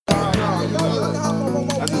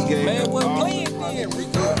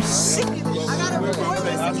I gotta record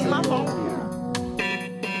this in my phone.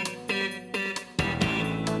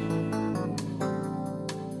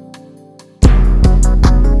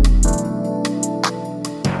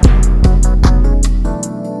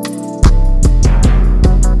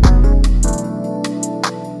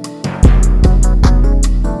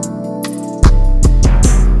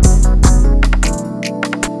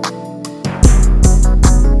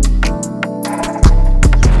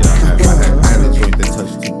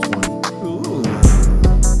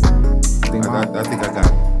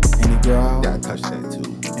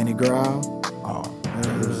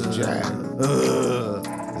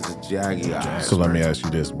 So let me ask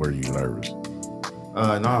you this: were you nervous?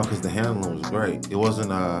 No, because the handling was great. It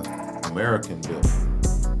wasn't American built.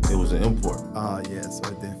 It was an import. Yeah, so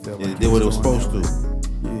it didn't feel like it did what it was supposed to.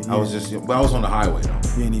 Yeah. I was just, but I was on the highway though.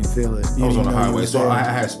 You didn't even feel it. I was on the highway, so I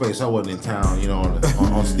had space. I wasn't in town,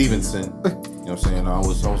 on Stevenson. You know what I'm saying? I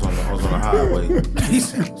was on the highway.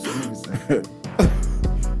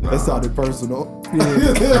 That sounded personal.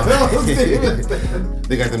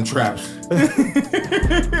 They got them traps.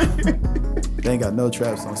 They ain't got no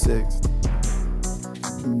traps on 6.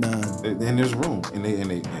 None. And there's room. And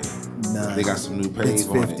they None. They got some new pave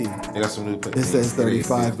on it. They got some new pave. It says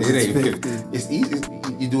 35, but it's 50. It's easy.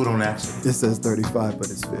 You do it on accident. It says 35, but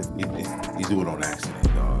it's 50. You do it on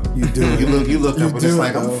accident, dog. You do. You look up and it's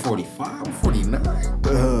like, I'm 45, I'm 49.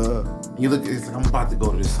 You look, it's like I'm about to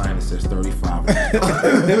go to this sign that says 35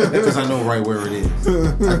 because I know right where it is.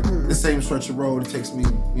 The same stretch of road, it takes me,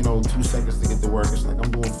 2 seconds to get to work. It's like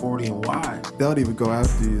I'm doing 40 and why? They don't even go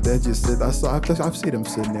after you. They just sit. I've seen them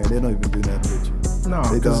sitting there. They don't even do nothing with you. No,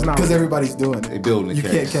 they don't, because everybody's doing it. They building the case.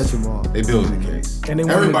 You can't catch them all. They building the case. And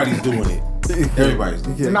everybody's doing it. Everybody's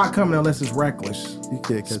doing it. They're not coming unless it's reckless. You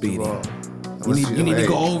can't catch them all. You need to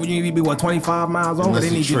go over. You need to be 25 miles over.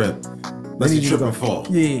 They need trip. Let's trip and fall.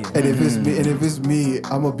 Yeah. And if it's me,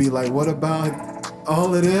 I'm gonna be like, what about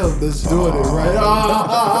all of them that's doing it, right?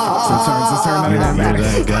 So turn none of that matters.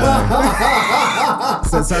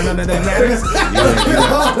 So turn none of that matters.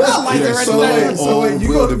 So wait,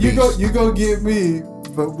 you go get me,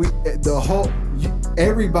 but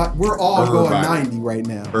everybody, we're all going 90 right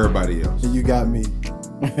now. Everybody else. And you got me.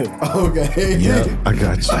 Okay. Yeah, I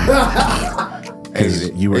got you.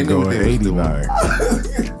 Hey, you were going 89.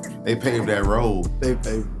 They paved that road. They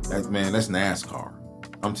paved that. Man, that's NASCAR.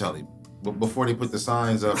 I'm telling you. But before they put the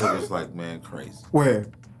signs up, it was like, man, crazy. Where?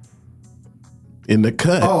 In the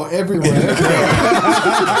cut. Oh, everywhere. In the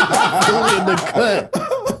cut.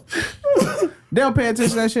 They don't pay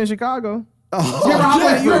attention to that shit in Chicago. You ever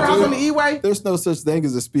hop on the E-way? There's no such thing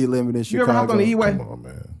as a speed limit in Chicago. You ever hop on the E-way? Come on,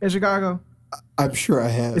 man. In Chicago? I'm sure I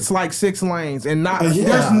have. It's like 6 lanes, and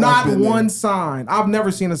there's not one sign. I've never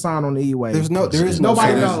seen a sign on the E-way. There is no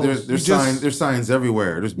nobody sign. knows. There's signs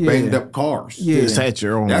everywhere. There's banged up cars. Yeah. It's at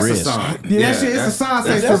your own That's risk. a sign. Yeah, that shit. It's a sign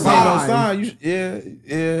saying survive. Sign. Yeah.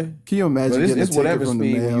 Can you imagine getting a ticket from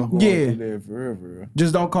the mail? Yeah. Forever.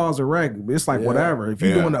 Just don't cause a wreck. It's like whatever. If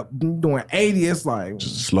you're doing 80, it's like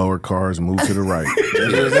just slower cars move to the right.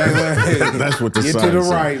 That's what the Get sign to the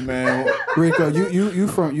says. right, man. Rico,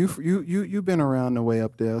 you've been around the way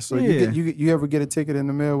up there. So you ever get a ticket in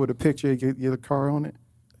the mail with a picture of your car on it?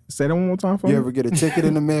 Say that one more time for me. You ever get a ticket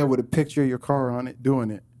in the mail with a picture of your car on it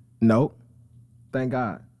doing it? Nope. Thank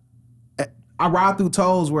God. I ride through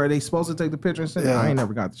tolls where they supposed to take the picture and send it. I ain't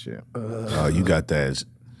never got the shit. Oh, you got that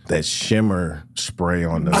shimmer spray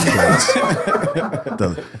on the place.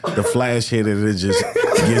 the flash hit it, it just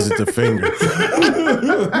gives it the finger.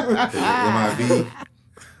 MIB.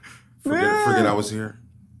 Forget I was here.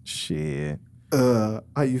 Shit.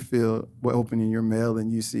 How you feel opening your mail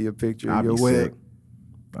and you see a picture of your web?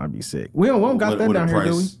 I'd be sick. We don't got that down here,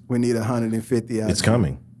 do we? We need 150 out. It's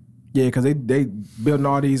coming. Yeah, because they building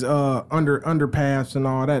all these underpaths and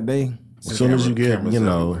all that. As soon as you get,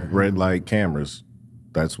 red light cameras,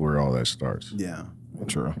 that's where all that starts. Yeah.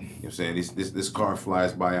 True. You know what I'm saying? This car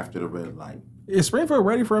flies by after the red light. Is Springfield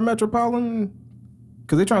ready for a metropolitan?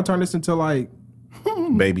 Because they're trying to turn this into like...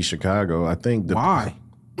 Baby Chicago, I think. Why?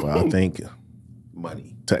 Well, I think...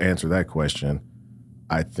 Money. To answer that question,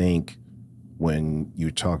 I think when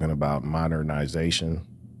you're talking about modernization,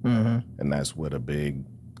 and that's what a big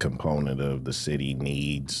component of the city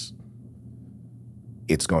needs,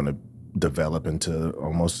 it's going to develop into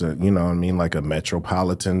almost like a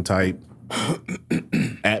metropolitan type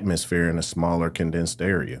atmosphere in a smaller condensed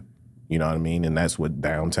area. You know what I mean? And that's what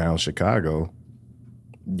downtown Chicago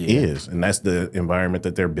is. And that's the environment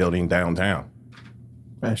that they're building downtown.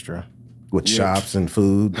 That's true. With shops and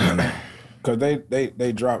food. Because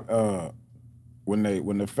they drop when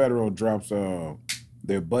the federal drops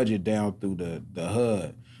their budget down through the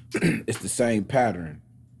HUD, it's the same pattern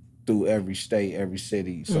through every state, every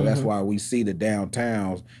city. So that's why we see the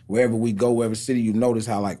downtowns. Wherever we go, wherever city, you notice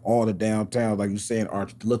how like all the downtowns, like you saying, are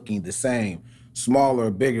looking the same. Smaller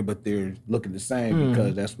or bigger, but they're looking the same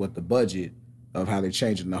because that's what the budget of how they're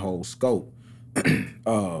changing the whole scope.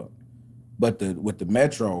 But with the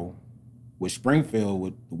metro, with Springfield,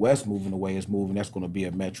 with the West moving the way it's moving, that's going to be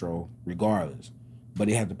a metro regardless. But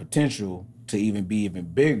it has the potential to even be even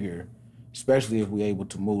bigger, especially if we're able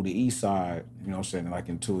to move the east side, you know what I'm saying, like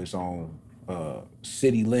into its own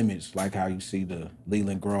city limits, like how you see the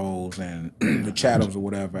Leland Groves and the Chathams or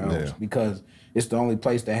whatever else, because it's the only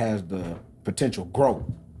place that has the potential growth.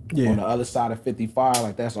 On the other side of 55,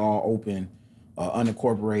 like that's all open,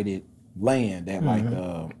 unincorporated land that like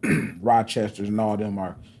Rochester's and all them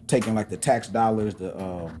are taking like the tax dollars,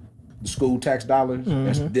 the school tax dollars.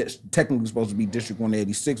 That's technically supposed to be District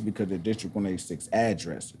 186 because they're District 186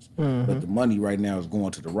 addresses. But the money right now is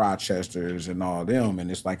going to the Rochesters and all them, and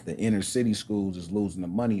it's like the inner city schools is losing the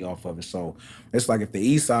money off of it. So it's like if the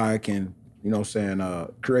east side can, you know what I'm saying,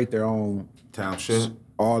 create their own township,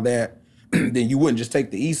 all that, then you wouldn't just take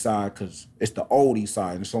the east side because it's the old east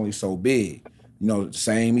side and it's only so big. You know, the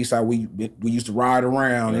same east side we used to ride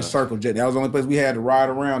around in circle jet. That was the only place we had to ride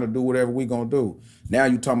around to do whatever we gonna do. Now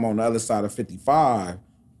you talking about on the other side of 55,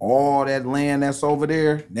 all that land that's over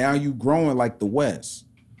there, now you growing like the West.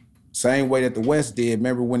 Same way that the West did.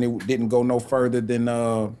 Remember when it didn't go no further than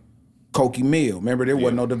Cokie Mill? Remember there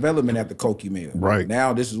wasn't no development at the Cokie Mill. Right.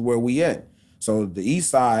 Now this is where we at. So the east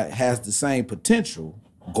side has the same potential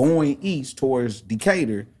going east towards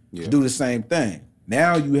Decatur to do the same thing.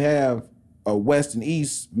 Now you have a west and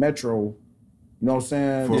east metro, you know what I'm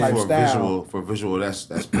saying, type style. For visual, that's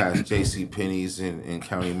past J.C. Penney's in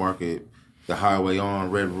County Market, the highway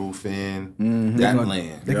on Red Roof Inn, that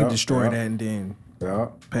land. They can destroy that and then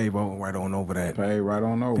pave right on over that. Pave right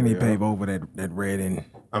on over. Then they pave over that red and.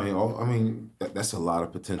 I mean, that's a lot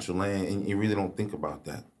of potential land, and you really don't think about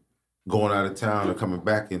that. Going out of town or coming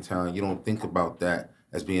back in town, you don't think about that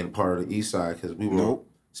as being part of the east side, because we were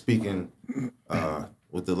speaking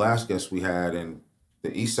with the last guest we had, and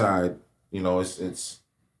the east side, you know, it's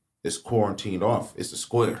quarantined off. It's a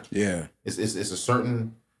square. Yeah. It's a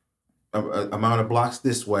certain amount of blocks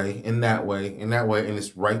this way, in that way, and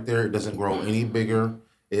it's right there. It doesn't grow any bigger.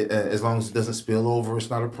 As long as it doesn't spill over, it's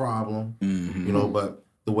not a problem. You know, but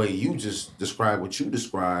the way you just described what you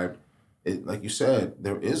described, it, like you said,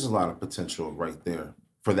 there is a lot of potential right there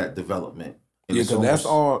for that development. Yeah,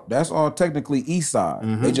 because that's all technically east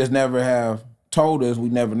side. They just never have told us. We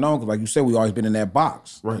never known, because like you said, we always been in that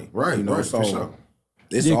box. Right. You know, right, so for sure.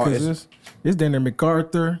 It's down there,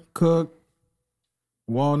 MacArthur, Cook,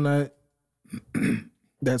 Walnut,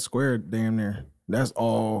 that square damn near. That's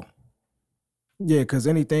all. Yeah, because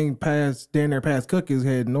anything past Cook is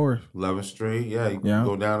heading north. 11th Street, you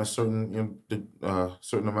go down a certain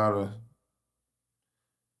certain amount of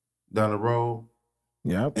down the road.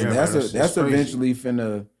 Yep. And that's eventually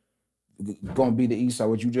gonna be the east side,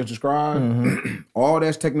 what you just described. All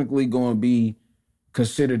that's technically gonna be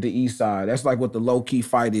considered the east side. That's like what the low key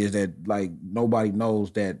fight is, that like nobody knows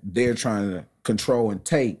that they're trying to control and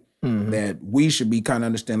take. That we should be kind of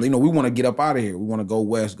understanding. You know, we want to get up out of here. We want to go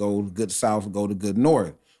west, go to good south, go to good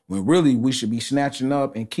north. When really we should be snatching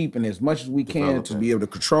up and keeping as much as we can to be able to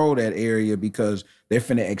control that area, because they're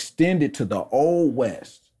finna extend it to the old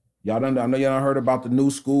west. I know y'all done heard about the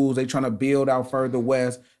new schools. They trying to build out further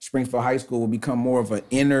west. Springfield High School will become more of an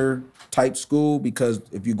inner type school, because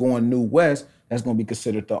if you're going new west, that's going to be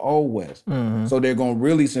considered the old west. So they're going to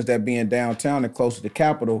really, since that being downtown and close to the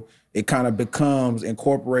capital, it kind of becomes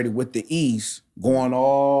incorporated with the east, going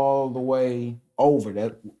all the way over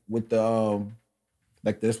that with the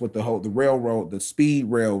like this with the railroad, the speed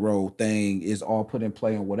railroad thing is all put in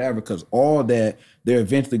play and whatever, because all that they're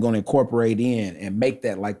eventually going to incorporate in and make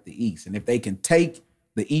that like the east. And if they can take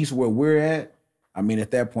the east where we're at, I mean,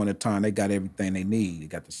 at that point in time, they got everything they need. They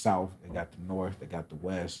got the south, they got the north, they got the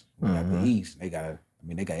west, they got the east. They got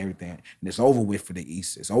everything. And it's over with for the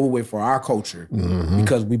east. It's over with for our culture,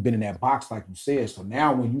 because we've been in that box, like you said. So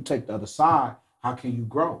now when you take the other side, how can you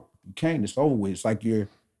grow? You can't. It's over with. It's like you're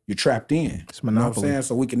trapped in. It's monopoly. You know what I'm saying?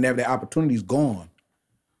 So we can never, the opportunity's gone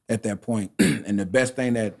at that point. And the best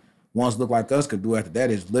thing that ones look like us could do after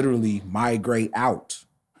that is literally migrate out.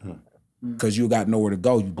 Because you got nowhere to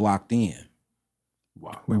go. You blocked in.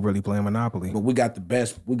 Wow. We really playing Monopoly. But we got the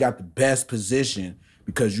best position,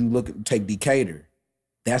 because you take Decatur.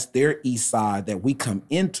 That's their east side that we come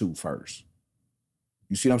into first.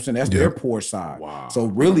 You see what I'm saying? That's their poor side. Wow. So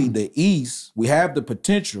really the east, we have the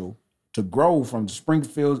potential to grow from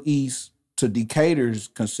Springfield east to Decatur's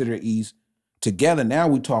considered East, together now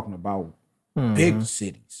we're talking about big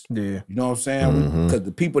cities. Yeah. You know what I'm saying? Because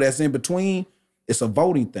the people that's in between, it's a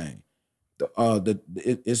voting thing.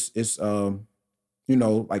 It's you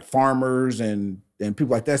know, like farmers and people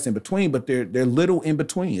like that's in between, but they're little in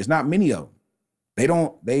between. It's not many of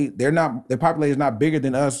them. They're not, their population is not bigger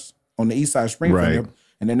than us on the east side of Springfield, Right.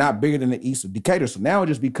 and they're not bigger than the east of Decatur. So now it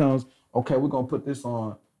just becomes, okay, we're gonna put this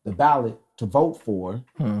on the ballot to vote for.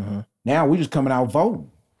 Now we just coming out voting.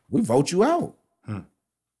 We vote you out.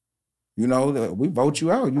 You know, we vote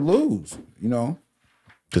you out, you lose, you know.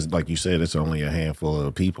 Because like you said, it's only a handful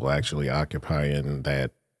of people actually occupying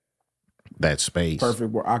that space.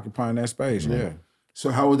 Perfect, we're occupying that space, yeah. So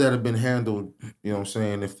how would that have been handled, you know what I'm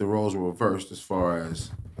saying, if the roles were reversed as far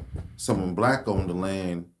as someone black owned the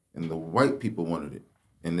land and the white people wanted it,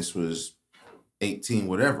 and this was 18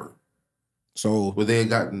 whatever. So Would they have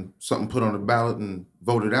gotten something put on the ballot and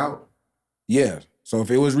voted out? yeah. So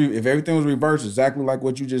if everything was reversed exactly like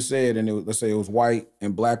what you just said, and let's say it was white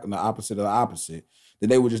and black on the opposite of the opposite, then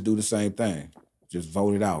they would just do the same thing, just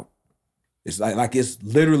vote it out. It's like it's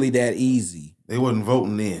literally that easy. They wasn't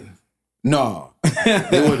voting in. No,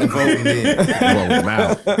 They wasn't voting in. Voting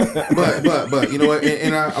out. But you know what?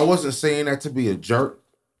 And I wasn't saying that to be a jerk.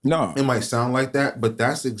 no. It might sound like that, but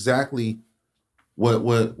that's exactly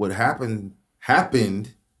what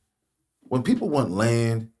happened when people want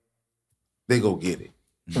land. They go get it,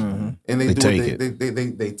 and they do take it.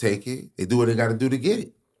 They take it. They do what they got to do to get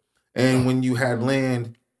it. And when you had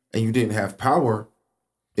land and you didn't have power,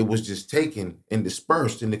 it was just taken and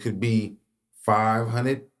dispersed, and it could be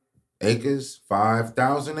 500 acres,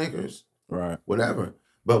 5,000 acres, Right. whatever.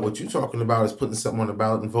 But what you're talking about is putting something on the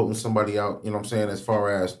ballot and voting somebody out. You know what I'm saying? As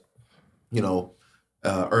far as, you know,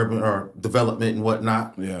 urban or development and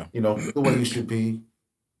whatnot. Yeah. You know, the way you should be.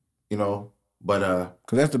 You know, but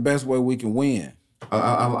Because that's the best way we can win.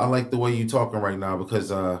 I like the way you talking right now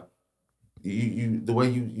because you the way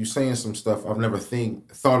you saying some stuff I've never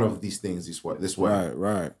thought of these things this way.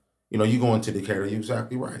 Right. You know, you go into Decatur, you're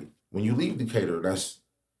exactly right. When you leave Decatur, that's,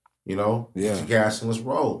 you know, Yeah. get your gas and let's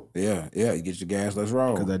roll. Yeah. You get your gas, let's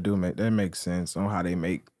roll. Because that makes sense on how they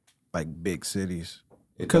make like big cities.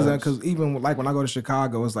 It Because does. even like when I go to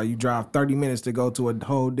Chicago, it's like you drive 30 minutes to go to a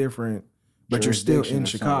whole different, but you're still Jurisdiction in or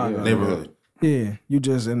something, Chicago. yeah. Neighborhood. Yeah, you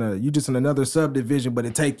just in another subdivision, but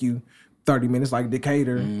it take you 30 minutes like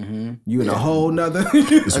Decatur. You in a whole nother.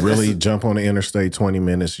 It's really jump on the interstate 20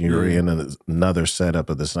 minutes, you're in another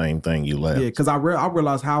setup of the same thing you left. Yeah, because I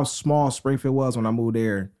realized how small Springfield was when I moved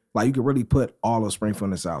there. Like you could really put all of Springfield on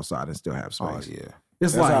the south side and still have space. Oh yeah.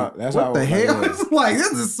 It's That's like how- that's what how the it hell? was. It's like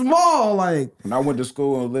this is small. Like When I went to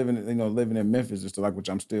school and living in Memphis, it's like which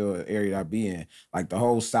I'm still an area I be in. Like the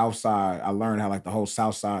whole south side, I learned how like the whole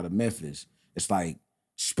south side of Memphis, it's like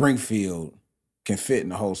Springfield can fit in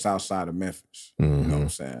the whole south side of Memphis. You know what I'm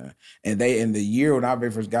saying? And they in the year when I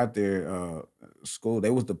very first got there, school, they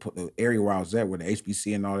was the area where I was at, where the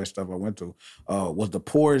HBC and all that stuff I went to, was the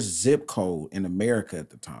poorest zip code in America at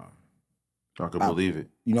the time. I can believe it.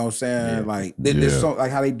 You know what I'm saying? Like there's so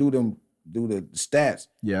like how they do the stats.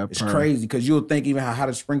 yeah, It's crazy because you'll think even how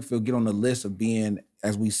does Springfield get on the list of being,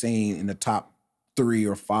 as we seen, in the top 3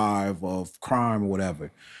 or 5 of crime or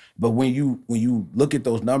whatever. But when you look at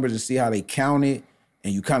those numbers and see how they count it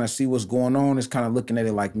and you kind of see what's going on, it's kind of looking at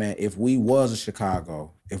it like, man, if we was a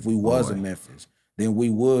Chicago, if we was a Memphis,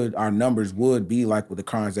 then our numbers would be like with the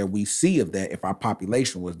crimes that we see of that if our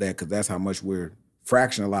population was that, because that's how much we're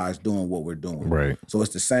fractionalized doing what we're doing. Right. So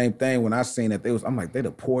it's the same thing when I seen that I'm like, they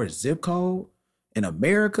the poorest zip code in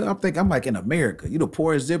America. I'm like, in America, you the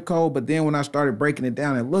poorest zip code. But then when I started breaking it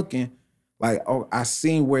down and looking, like, oh, I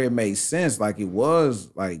seen where it made sense. Like it was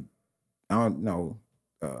like, I don't know.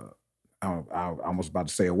 I almost about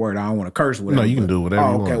to say a word. I don't want to curse. Or whatever, No, you can do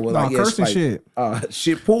whatever you want. Well, No, I guess cursing like, shit.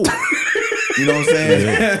 shit poor. You know what I'm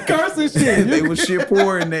saying? Cursing shit. They was shit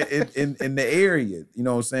poor in the area. You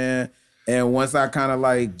know what I'm saying? And once I kind of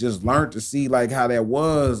like just learned to see like how that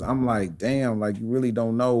was, I'm like, damn, like you really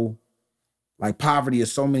don't know. Like poverty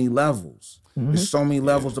is so many levels. There's so many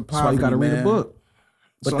levels of That's why poverty. you got to read a man. book.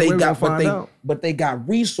 But So they we're got, gonna find out. but they got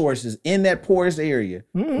resources in that poorest area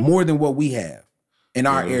more than what we have in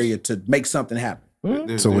our area to make something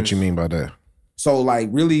happen. So what you mean by that? So like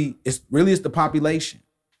really, it's the population.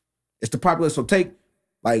 It's the population. So take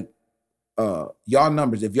like y'all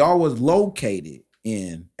numbers. If y'all was located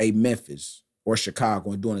in a Memphis or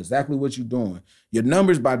Chicago and doing exactly what you're doing, your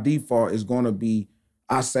numbers by default is going to be,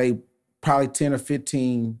 I say, probably 10 or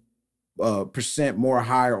 15 percent more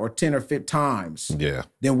higher, or 10 or 15 times Yeah.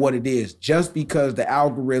 than what it is, just because the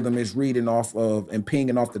algorithm is reading off of and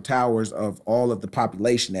pinging off the towers of all of the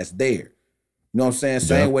population that's there. You know what I'm saying?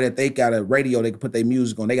 Same way that they got a radio, they can put their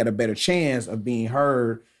music on. They got a better chance of being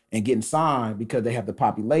heard and getting signed because they have the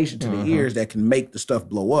population to the ears that can make the stuff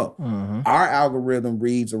blow up. Our algorithm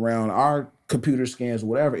reads around our computer scans or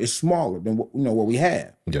whatever is smaller than what we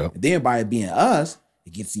have. Yep. And then by it being us,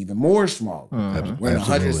 it gets even more smaller. When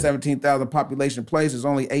 117,000 population place is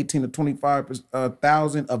only 18 to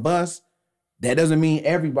 25,000 of us, that doesn't mean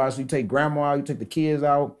everybody. So you take grandma out, you take the kids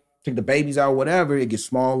out, take the babies out, whatever, it gets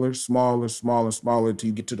smaller, smaller, smaller, smaller until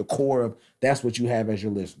you get to the core of that's what you have as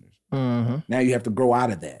your listeners. Now you have to grow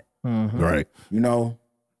out of that. Right. You know?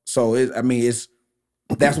 So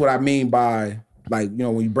that's what I mean by like, you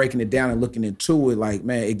know, when you're breaking it down and looking into it, like,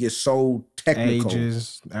 man, it gets so technical.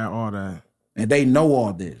 Ages, all that. And they know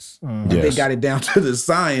all this. And they got it down to the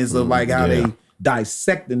science of like how they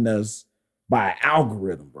dissecting us by an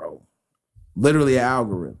algorithm, bro. Literally an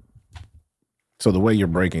algorithm. So the way you're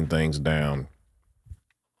breaking things down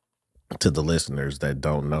to the listeners that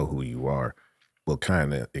don't know who you are will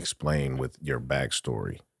kind of explain with your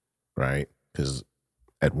backstory, right? Because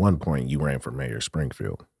at one point you ran for mayor of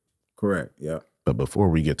Springfield. Correct, yeah. But before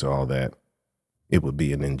we get to all that, it would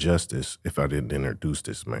be an injustice if I didn't introduce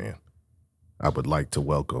this man. I would like to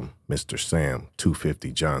welcome Mr. Sam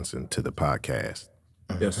 250 Johnson to the podcast.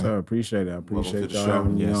 Yes, sir. Appreciate it. I appreciate y'all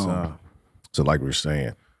having me on. So like we were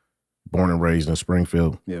saying, born and raised in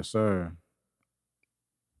Springfield. Yes, sir.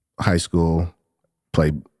 High school,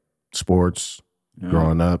 played sports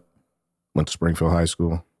growing up, went to Springfield High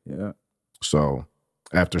School. Yeah. So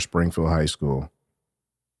after Springfield High School,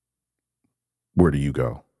 where do you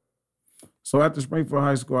go? So after Springfield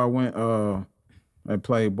High School, I went, I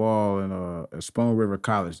played ball in at Spoon River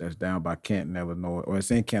College. That's down by Canton, Illinois. Or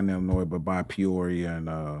it's in Canton, Illinois, but by Peoria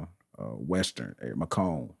and Western,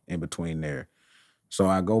 Macomb, in between there. So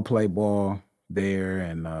I go play ball there,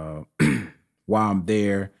 and while I'm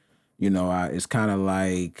there, you know, it's kind of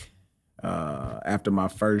like after my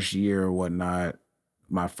first year or whatnot,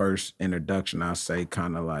 my first introduction, I say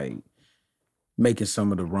kind of like making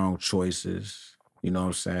some of the wrong choices, you know what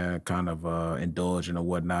I'm saying, kind of indulging or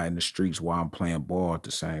whatnot in the streets while I'm playing ball at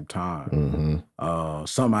the same time.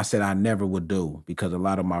 Something I said I never would do because a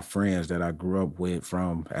lot of my friends that I grew up with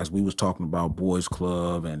from, as we was talking about Boys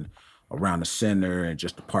Club and around the center and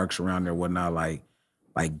just the parks around there and whatnot,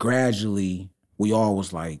 like gradually we all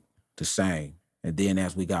was like the same. And then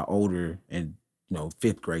as we got older and, you know,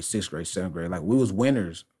 5th grade, 6th grade, 7th grade, like we was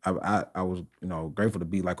winners. I was, you know, grateful to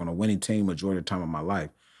be like on a winning team majority of the time of my life.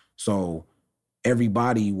 So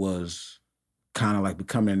everybody was kind of like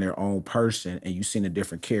becoming their own person and you seen the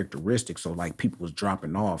different characteristics. So like people was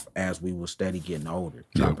dropping off as we was steady getting older,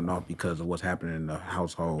 dropping off because of what's happening in the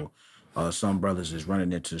household. Some brothers is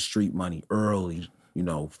running into street money early, you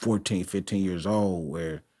know, 14, 15 years old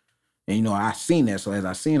and, you know, I seen that. So as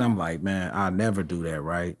I seen, I'm like, man, I'll never do that,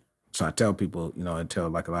 right? So I tell people, you know, and tell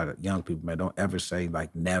like a lot of young people, man, don't ever say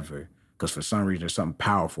like never. Because for some reason, there's something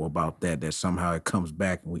powerful about that somehow it comes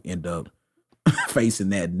back and we end up facing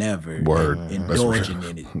that never. Word. And indulging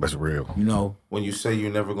in it. That's real. You know? When you say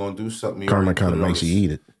you're never going to do something, Karma kind of makes you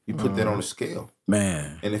eat it. You put that on the scale.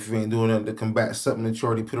 Man. And if you ain't doing nothing to combat something that you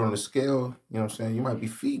already put on the scale, you know what I'm saying, you might be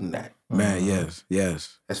feeding that. Man, yes.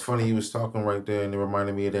 It's funny you was talking right there and it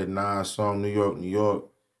reminded me of that Nas song, New York, New York,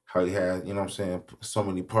 how he had, you know what I'm saying, so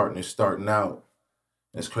many partners starting out.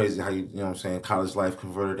 It's crazy how you know what I'm saying, college life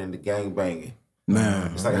converted into gangbanging.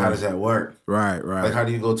 Man. It's like, how does that work? Right. Like, how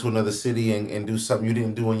do you go to another city and do something you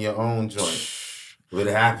didn't do in your own joint? But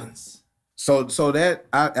it happens. So that,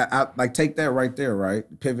 I like take that right there, right?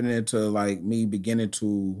 Pivoting into like me beginning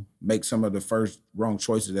to make some of the first wrong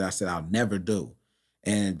choices that I said I'll never do.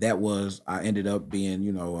 And that was, I ended up being,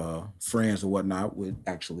 you know, friends or whatnot with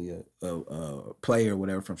actually a player or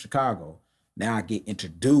whatever from Chicago. Now I get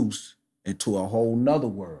introduced into a whole nother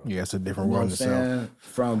world. Yeah, it's a different You know world what I'm itself.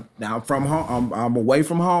 saying? I'm from home. I'm away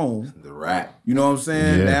from home. The rat. You know what I'm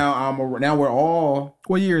saying? Yeah. Now we're all.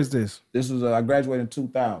 What year is this? This was I graduated in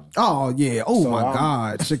 2000. Oh yeah. Oh So my I'm-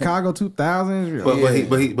 God. Chicago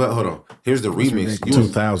 2000s. But hold on. Here's the remix. You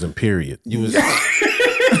 2000 period. was Yeah.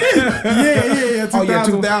 2000. Oh yeah,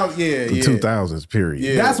 2000. Yeah. 2000s period.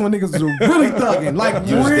 Yeah. That's when niggas were really thugging. Like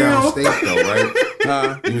you was real. downstate though,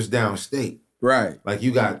 right? You was downstate. Right. Like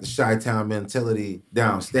you got the Chi-Town mentality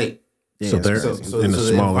downstate. So they're So in a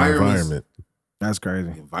the smaller environment. That's crazy.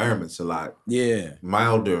 Environment's a lot Yeah.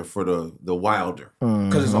 milder for the wilder.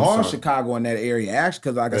 Because it's I'm all sorry. Chicago in that area. Actually,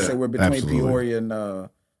 because like I said, we're between absolutely. Peoria and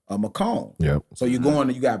Macomb. Yep. So you're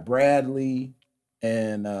going. You got Bradley,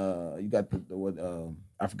 and you got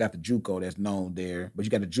I forgot the JUCO that's known there, but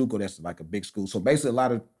you got the JUCO that's like a big school. So basically, a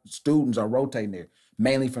lot of students are rotating there.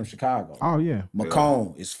 mainly from Chicago. Oh yeah.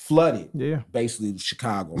 Macomb is flooded. Yeah. Basically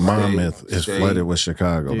Chicago. Monmouth is flooded with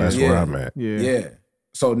Chicago. That's where I'm at. Yeah.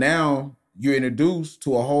 So now you're introduced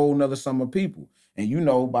to a whole nother sum of people. And you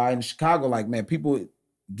know, by in Chicago, like, man, people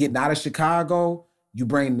getting out of Chicago, you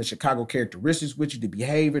bring the Chicago characteristics with you, the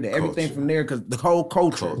behavior, the everything from there, because the whole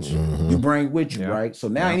culture you bring with you, right? So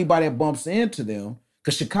now anybody that bumps into them,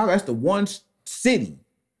 because Chicago, that's the one city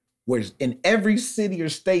where in every city or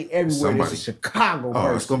state everywhere there's a Chicago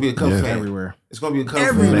person. It's gonna be a cup fan. Everywhere. It's gonna be a cup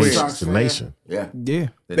Everywhere. fan. It's the nation. Yeah. Yeah.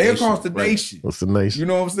 They across the nation. It's the nation. You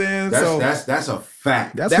know what I'm saying? That's a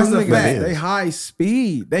fact. That's That's what a niggas, fact. they high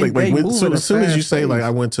speed. They Like, they when- move so at a as soon as you fast say, like, pace.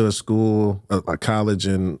 I went to a school, a college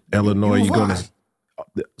in Illinois, you're going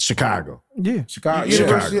to Chicago. Yeah. Chicago.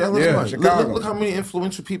 University of Illinois. Yeah, Chicago. Look how many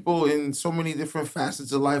influential people in so many different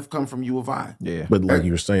facets of life come from U of I. Yeah. But like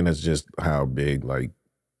you were saying, that's just how big, like,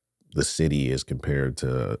 the city is compared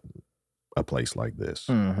to a place like this.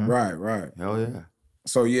 Right. Hell yeah.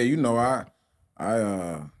 So yeah, you know,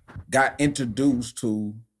 I got introduced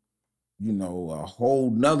to, you know, a whole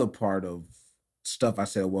nother part of stuff I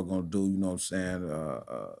said I wasn't gonna do, you know what I'm saying?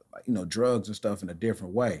 Like, you know, drugs and stuff in a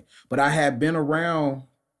different way. But I had been around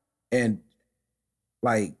and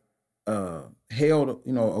like held,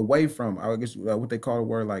 you know, away from, I guess what they call the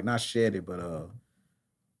word, like not shedded, but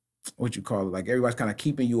what you call it, like everybody's kind of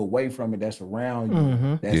keeping you away from it that's around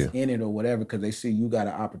you, that's in it or whatever, because they see you got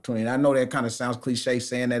an opportunity. And I know that kind of sounds cliche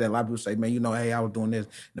saying that. A lot of people say, man, you know, hey, I was doing this.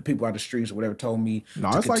 And the people out the streets or whatever told me to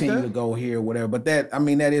it's like continue that. to go here or whatever. But that, I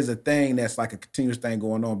mean, that is a thing that's like a continuous thing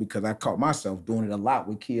going on, because I caught myself doing it a lot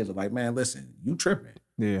with kids. Of like, man, listen, you tripping.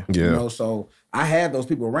 Yeah. Yeah. You know, so I had those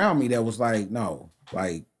people around me that was like, no,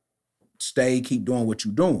 like, stay, keep doing what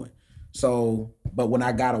you're doing. So, but when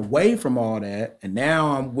I got away from all that, and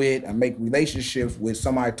now I make relationships with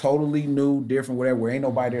somebody totally new, different, whatever, where ain't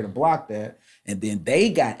nobody there to block that. And then they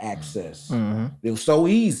got access. It was so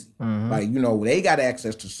easy. Like, you know, they got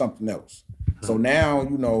access to something else. So now,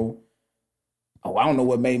 you know, I don't know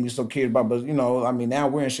what made me so curious about, but, you know, I mean, now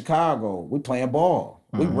we're in Chicago. We playing ball.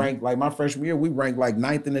 We ranked, like my freshman year, we ranked like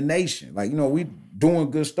 9th in the nation. Like, you know, we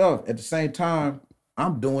doing good stuff. At the same time,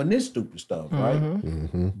 I'm doing this stupid stuff, right?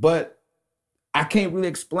 But I can't really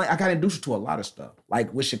explain. I got introduced to a lot of stuff.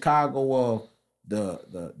 Like with Chicago,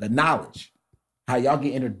 the knowledge. How y'all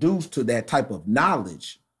get introduced to that type of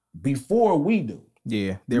knowledge before we do.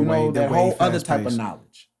 Yeah. You know, that whole other type of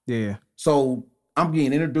knowledge. Yeah. So I'm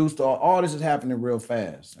getting introduced to all this is happening real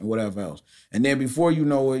fast and whatever else. And then before you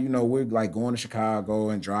know it, you know, we're like going to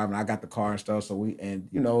Chicago and driving. I got the car and stuff. So you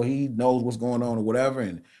know, he knows what's going on or whatever.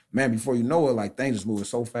 And man, before you know it, like things is moving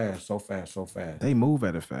so fast. They move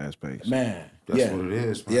at a fast pace. Man. That's what it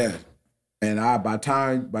is, man. Yeah. And by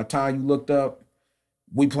time you looked up,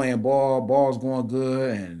 we playing ball's going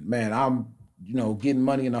good. And man, I'm, you know, getting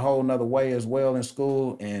money in a whole nother way as well in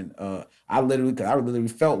school. And I literally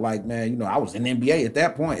felt like, man, you know, I was in the NBA at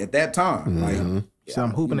that point, at that time. Like, So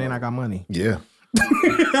I'm hooping and I got money. Yeah.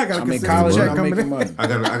 I'm in college and I'm making money. I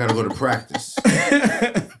gotta go to practice.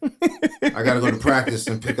 I gotta go to practice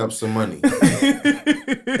and pick up some money.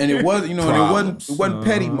 And it was, you know, Problems. it wasn't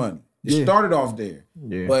petty money. It started off there.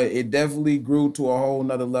 Yeah. But it definitely grew to a whole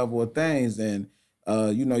nother level of things. And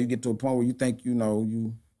you know, you get to a point where you think, you know,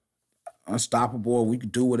 you unstoppable, we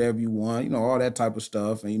could do whatever you want, you know, all that type of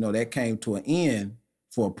stuff. And you know, that came to an end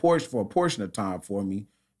for a portion of time for me.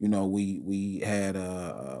 You know, we had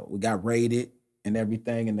we got raided and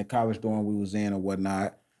everything in the college dorm we was in or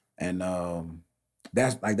whatnot. And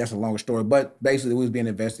that's a longer story. But basically we was being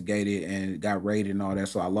investigated and got raided and all that.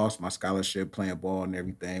 So I lost my scholarship playing ball and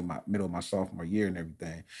everything, my middle of my sophomore year and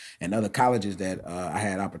everything. And other colleges that I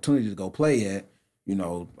had opportunity to go play at, you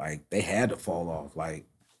know, like they had to fall off. Like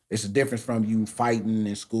it's a difference from you fighting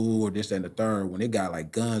in school or this that, and the third. When they got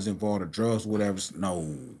like guns involved or drugs or whatever,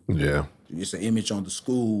 no. Yeah. It's an image on the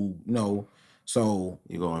school, you know. So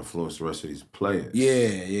You're gonna influence the rest of these players.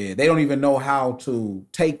 yeah. They don't even know how to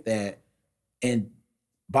take that and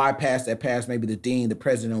bypass that past maybe the dean, the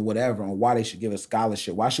president, or whatever, on why they should give a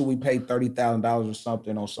scholarship. Why should we pay $30,000 or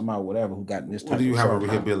something on somebody, whatever, who got this type Well, do you of have a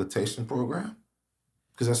stuff? rehabilitation program?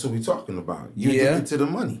 Because that's what we're talking about. You're Yeah. addicted to the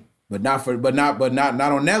money. But not on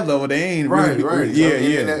that level. They ain't Right. Yeah, I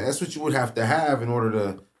mean, yeah. That's what you would have to have in order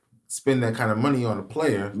to spend that kind of money on a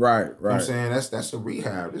player. Right. You know what I'm saying? That's a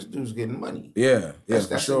rehab. This dude's getting money. Yeah, That's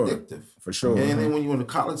for sure. addictive. For sure. And then when you're in a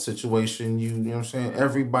college situation, you know what I'm saying?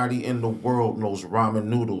 Everybody in the world knows ramen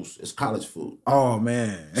noodles is college food. Oh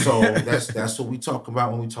man. So that's what we talk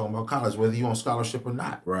about when we talk about college, whether you're on scholarship or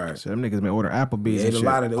not. Right. So them niggas been ordering Applebee's. We ate a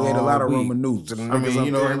lot of week. Roman noodles. I mean,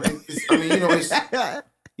 you know,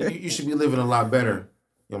 you should be living a lot better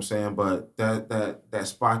what I'm saying? But that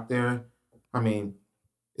spot there, I mean,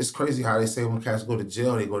 it's crazy how they say when cats go to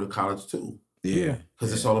jail, they go to college too. Yeah.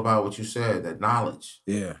 Because it's all about what you said, that knowledge.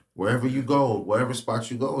 Yeah. Wherever you go, wherever spot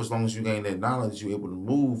you go, as long as you gain that knowledge, you're able to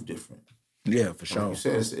move different. Yeah, for sure. Like you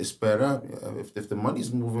said, it's sped up. If the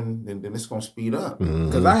money's moving, then it's gonna speed up.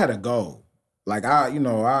 Because I had a goal. Like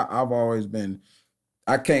I've always been.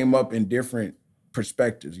 I came up in different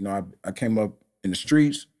perspectives. You know, I came up in the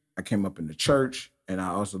streets. I came up in the church, and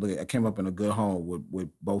I came up in a good home with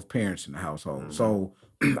both parents in the household. So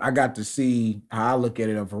I got to see how I look at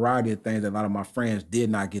it, a variety of things that a lot of my friends did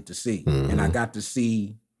not get to see, and I got to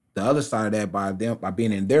see the other side of that by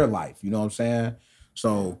being in their life. You know what I'm saying?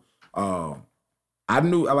 So. I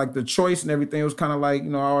knew I like the choice and everything. It was kind of like, you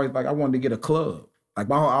know, I wanted to get a club. Like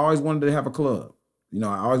I always wanted to have a club. You know,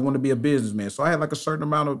 I always wanted to be a businessman. So I had like a certain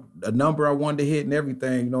amount of a number I wanted to hit and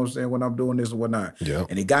everything, you know what I'm saying, when I'm doing this and whatnot. Yeah.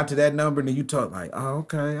 And it got to that number and then you talk like, oh,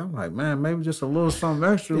 okay. I'm like, man, maybe just a little something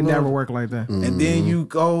extra. It never worked like that. And then you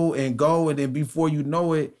go and then before you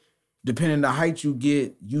know it, depending on the height you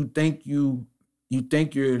get, you think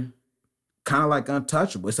you're kind of like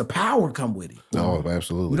untouchable. It's a power come with it. Oh,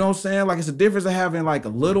 absolutely. You know what I'm saying? Like it's a difference of having like a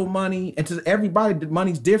little money, and to everybody, the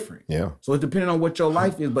money's different. Yeah. So it's depending on what your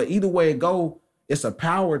life is, but either way it go, it's a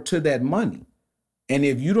power to that money. And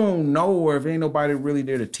if you don't know, or if ain't nobody really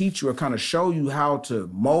there to teach you or kind of show you how to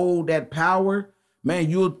mold that power, man,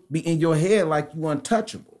 you'll be in your head like you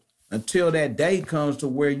untouchable until that day comes to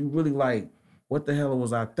where you really like, what the hell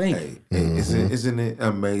was I thinking? Hey, isn't it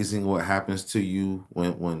amazing what happens to you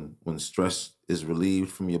when stress is relieved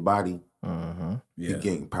from your body? You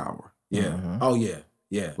gain power. Yeah. Oh yeah.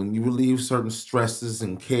 Yeah. When you relieve certain stresses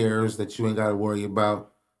and cares that you ain't got to worry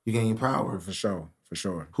about, you gain power. For sure.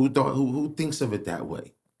 Who thinks of it that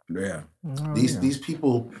way? Yeah. These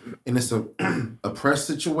people in this oppressed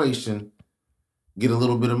situation get a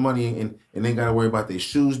little bit of money and they got to worry about their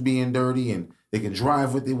shoes being dirty, and they can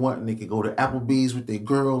drive what they want, and they can go to Applebee's with their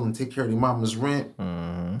girl and take care of their mama's rent.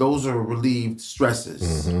 Those are relieved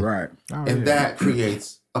stresses. Right. And that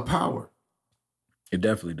creates a power. It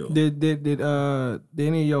definitely do. Did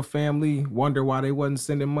any of your family wonder why they wasn't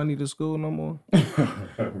sending money to school no more?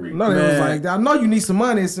 No, they was like, I know you need some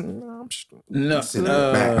money. Or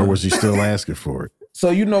was he still asking for it? So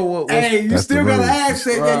you know what? Hey, you That's still the gotta rule. ask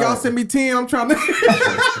that. Yeah, y'all send me 10. I'm trying to.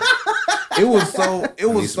 It was so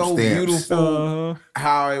some stamps. beautiful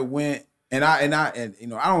how it went, and you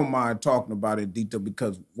know, I don't mind talking about it in detail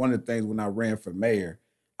because one of the things when I ran for mayor,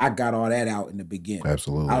 I got all that out in the beginning.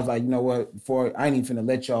 Absolutely. I was like, you know what? Before I ain't even finna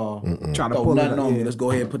let y'all Try to throw pull it nothing up, on me. yeah. Let's go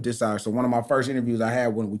ahead and put this out. So one of my first interviews I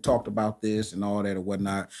had when we talked about this and all that or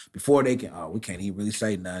whatnot, before they can, we can't even really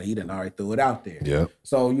say nothing. He done already threw it out there. Yeah.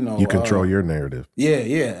 So you know, You control your narrative.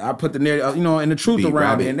 Yeah. I put the narrative, you know, and the truth Beat around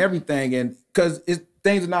Rabbit. it and everything, and because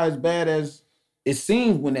things are not as bad as it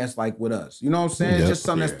seems when that's like with us. You know what I'm saying? Yep. It's just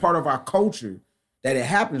something that's part of our culture that it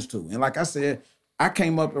happens to. And like I said, I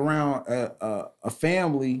came up around a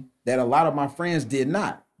family that a lot of my friends did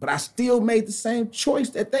not, but I still made the same choice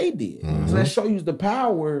that they did. So that shows you the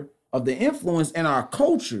power of the influence in our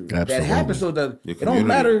culture that Absolutely. happens. So that Your it don't community.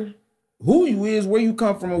 matter who you is, where you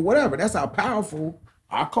come from, or whatever. That's how powerful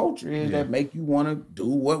our culture is that make you want to do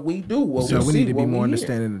what we do. What So we see, need to be what we more hear.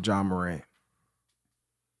 understanding of John Moran.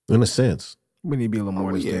 In a sense. We need to be a little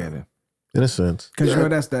more yeah. understanding. In a sense. Cause you know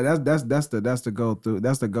that's the go through.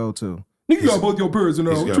 That's the go to. You got both your parents in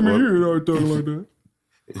there. He's What got you mean both. you ain't talking like that?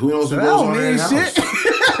 Who knows That what goes don't on in mean that shit.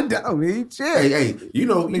 house? That don't mean shit. Hey, you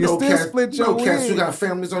know still cats, split you know your cats who wig. got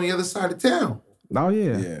families on the other side of town. Oh yeah.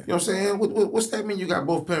 Yeah. You know what I'm saying? What's that mean? You got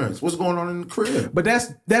both parents? What's going on in the crib? But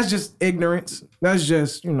that's just ignorance. That's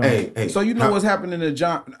just, you know. Hey. So you know what's happening to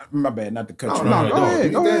John? My bad, not to cut you. No,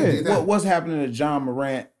 off. go ahead. What's happening to John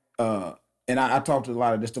Morant? And I talked to a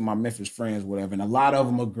lot of this to my Memphis friends, whatever, and a lot of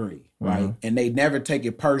them agree, right? And they never take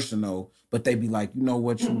it personal, but they be like, you know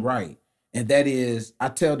what, you're right. And that is, I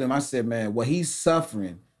tell them, I said, man, what he's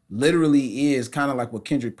suffering literally is kind of like what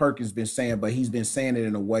Kendrick Perkins been saying, but he's been saying it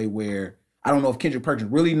in a way where I don't know if Kendrick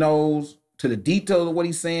Perkins really knows to the details of what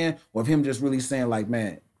he's saying, or if him just really saying like,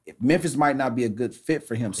 man, Memphis might not be a good fit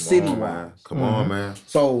for him city-wise. Come on, man.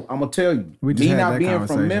 So I'm gonna tell you, We just me had not that being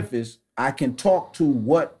conversation. from Memphis, I can talk to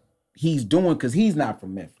what he's doing because he's not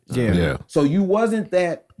from Memphis. Yeah. So you wasn't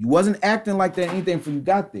acting like that anything before you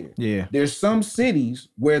got there. Yeah. There's some cities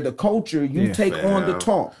where the culture you take on the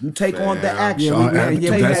talk, you take on the action. Yeah, you we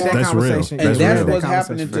take had on that that's real. conversation. and That's that's real. what's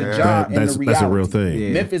happening to Ja in the reality. That's a real thing. Yeah.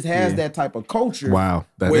 Memphis has that type of culture. Wow.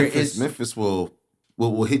 Where That's Memphis will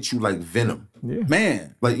hit you like venom.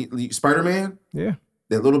 man, Like Spider-Man, Yeah.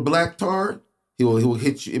 that little black tar, he will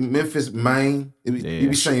hit you in Memphis, Maine. You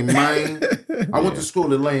be saying Maine, I went to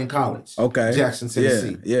school at Lane College. Okay. Jackson,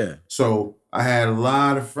 Tennessee. Yeah. So I had a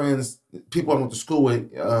lot of friends, people I went to school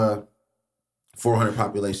with, 400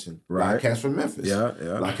 population. A lot of cats from Memphis. Yeah.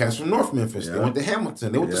 A lot of cats from North Memphis. They went to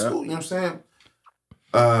Hamilton. They went to school, you know what I'm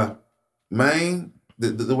saying? Maine,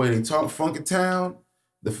 the way they talk, Funky Town,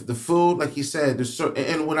 the food, like he said, there's certain,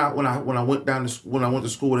 and when I went to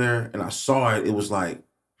school there and I saw it, it was like,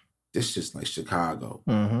 this shit's like Chicago.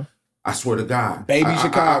 Mm-hmm. I swear to God. Baby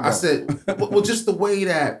Chicago. I said, well, just the way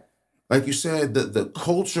that, like you said, the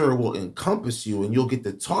culture will encompass you, and you'll get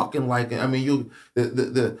to talking like. I mean, you'll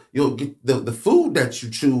get the food that you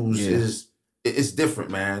choose is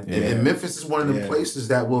different, man. Yeah. And Memphis is one of them places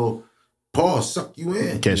that will suck you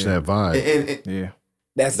in, catch that vibe. And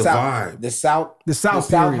that's the vibe, the South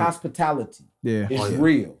hospitality. It's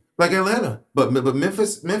real. Like Atlanta, but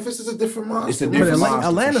Memphis is a different monster. It's a different monster.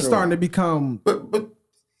 Atlanta's starting to become, but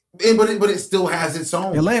it still has its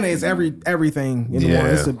own. Atlanta is everything in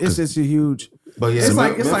one. It's a huge. But yeah, it's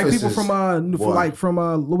like people is, from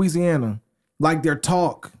Louisiana, like their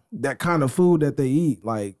talk, that kind of food that they eat,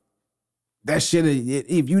 like that shit.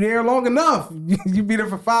 If you there long enough, you be there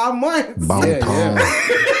for 5 months.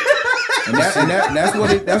 And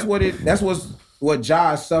that's what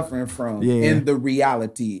Ja's suffering from in the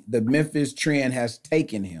reality. The Memphis trend has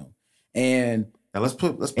taken him, and let's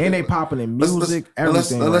put and they popping in music,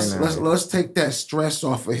 everything. Let's take that stress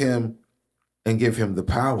off of him and give him the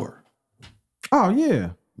power. Oh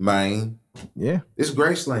yeah, man. Yeah, it's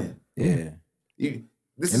Graceland. Yeah,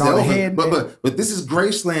 this is Elvis, but this is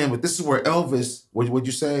Graceland. But this is where Elvis, would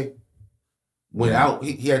you say, went out?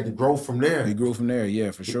 He had to grow from there. He grew from there. Yeah,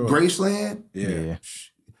 for sure. Graceland. Yeah.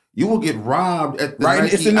 You will get robbed at the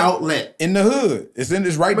Nike outlet in the hood. It's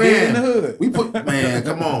right there in the hood. We put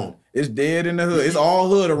come on. It's dead in the hood. It's all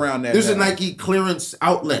hood around that. There's a Nike clearance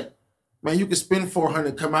outlet. Man, you can spend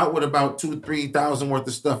 $400, come out with about $2,000-3,000 worth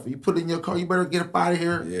of stuff. You put it in your car. You better get up out of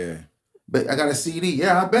here. Yeah. But I got a CD.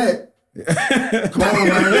 Yeah, I bet. Come on,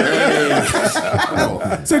 man.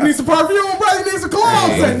 Hey. So you need some perfume, bro. You need some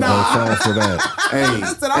clothes. Don't fall for that.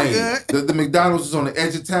 I'm good. The McDonald's is on the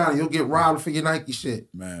edge of town. You'll get robbed for your Nike shit.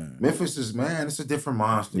 Man. Memphis is, it's a different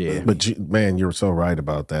monster. Yeah, baby. but man, you're so right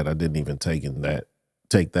about that. I didn't even take that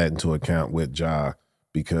into account with Ja,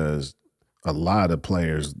 because a lot of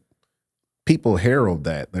players, people herald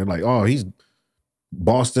that. They're like, oh, he's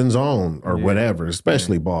Boston's own or whatever,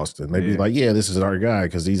 especially Boston. They'd be like, yeah, this is our guy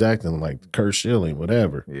because he's acting like Kurt Schilling,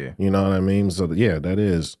 whatever. Yeah. You know what I mean? So, that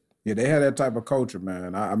is. Yeah, they have that type of culture,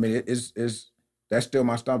 man. I mean, it's that's still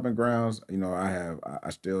my stomping grounds. You know, I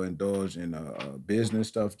still indulge in business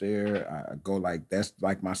stuff there. I go that's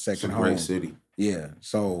like my second home. Great city. Yeah.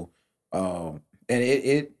 So,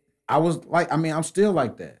 and I was like, I mean, I'm still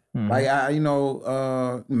like that. Mm-hmm. Like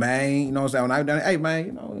man, you know what I'm saying? When I done, hey man,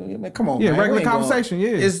 you know, man, come on, man. Yeah, regular conversation,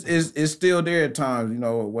 It's still there at times, you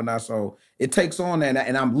know, so it takes on that,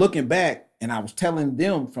 and I'm looking back and I was telling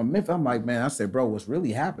them from Memphis, I'm like, man, I said, bro, what's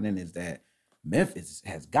really happening is that Memphis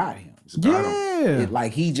has got him.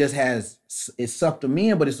 He just has, it sucked him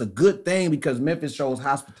in, but it's a good thing because Memphis shows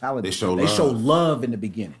hospitality. They show love in the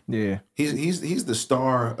beginning. Yeah. He's the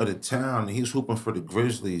star of the town. He's hooping for the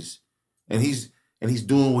Grizzlies, and he's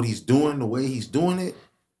doing what he's doing the way he's doing it.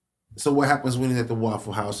 So what happens when he's at the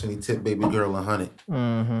Waffle House and he tip baby girl $100?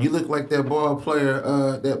 Mm-hmm. You look like that ball player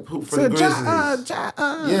that hooped for the Grizzlies.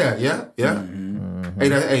 Yeah. Mm-hmm.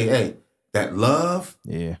 Hey, that love.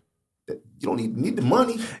 Yeah. You don't need the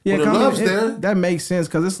money. Yeah, the love's there. That makes sense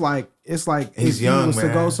because it's like he's young, was man.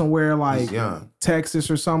 to go somewhere like Texas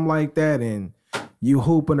or something like that, and you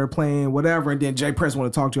hooping or playing whatever, and then Jay Press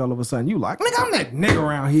want to talk to you all of a sudden. You like, nigga, I'm that nigga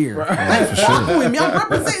around here. Right. They fuck with me. I'm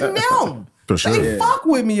representing them. For sure. They fuck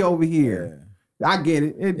with me over here. Yeah. I get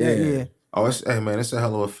it. Yeah. Oh, it's a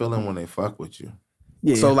hell of a feeling when they fuck with you.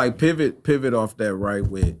 Yeah. So like pivot off that, right,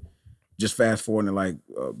 with just fast forwarding like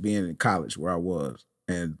being in college where I was,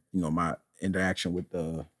 and you know my interaction with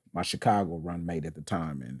my Chicago run mate at the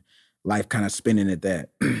time, and life kind of spinning at that.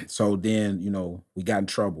 So then, you know, we got in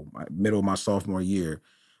trouble. Middle of my sophomore year,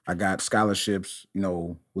 I got scholarships, you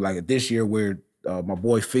know, like this year where my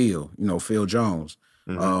boy Phil Jones,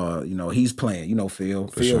 you know, he's playing, you know,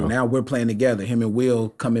 Phil. Sure. Now we're playing together. Him and Will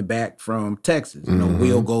coming back from Texas. You know,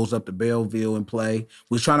 Will goes up to Belleville and play.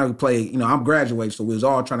 We was trying to play, you know, I'm graduating, so we was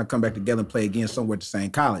all trying to come back together and play again somewhere at the same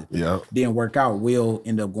college. Yeah. Didn't work out. Will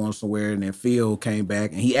ended up going somewhere, and then Phil came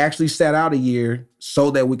back, and he actually sat out a year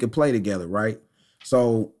so that we could play together, right?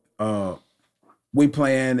 So we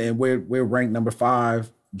playing, and we're ranked number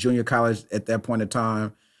 5 junior college at that point in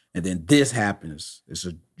time. And then this happens. It's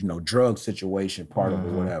a drug situation part of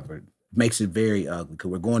it, whatever. makes it very ugly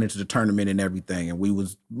because we're going into the tournament and everything, and we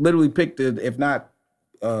was literally picked to, if not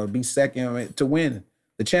be second, to win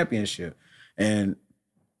the championship. And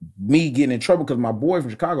me getting in trouble because my boy from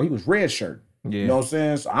Chicago, he was red shirt. Yeah. You know what I'm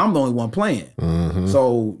saying? So I'm the only one playing. Mm-hmm.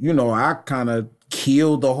 So, I kind of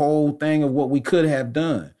killed the whole thing of what we could have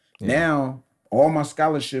done. Yeah. Now, all my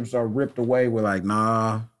scholarships are ripped away. We're like,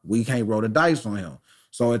 nah, we can't roll the dice on him.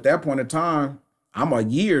 So at that point in time, I'm a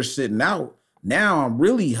year sitting out. Now I'm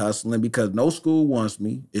really hustling because no school wants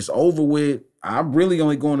me. It's over with. I'm really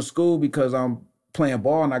only going to school because I'm playing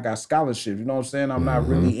ball and I got scholarships. You know what I'm saying? I'm not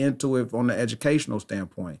really into it from the educational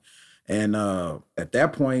standpoint. And at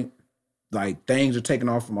that point, like things are taken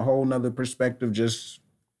off from a whole nother perspective, just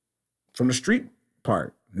from the street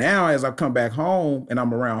part. Now, as I come back home and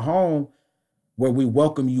I'm around home, where we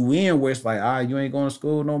welcome you in, where it's like, you ain't going to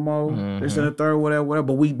school no more. This and the third, whatever.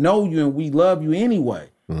 But we know you and we love you anyway.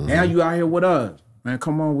 Now you out here with us. Man,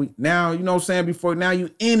 come on. Now, you know what I'm saying? Before, now you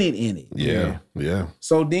in it. Yeah.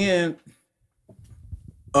 So then,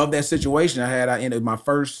 of that situation I ended my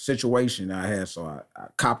first situation I had, so I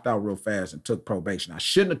copped out real fast and took probation. I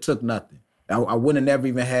shouldn't have took nothing. I wouldn't have never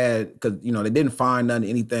even had, because, they didn't find nothing,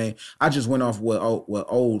 anything. I just went off what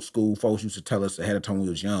old school folks used to tell us ahead of time when we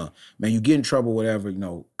was young. Man, you get in trouble, whatever,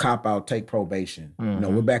 cop out, take probation.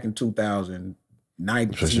 We're back in 2000,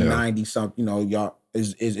 1990 something, y'all,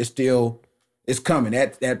 it's still, it's coming.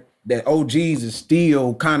 That OGs is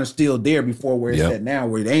still kind of still there before where it's at now,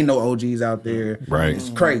 where there ain't no OGs out there. Right. It's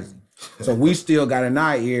crazy. So we still got an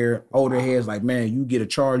eye here, older heads like, man, you get a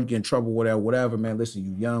charge, you get in trouble, whatever, man, listen,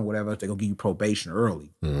 you young, whatever, they're going to give you probation early.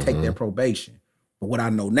 Take their probation. But what I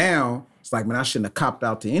know now, it's like, man, I shouldn't have copped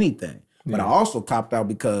out to anything. But I also copped out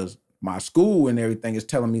because my school and everything is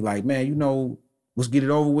telling me like, man, let's get it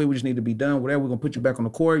over with. We just need to be done. Whatever, we're going to put you back on the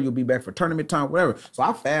court. You'll be back for tournament time, whatever. So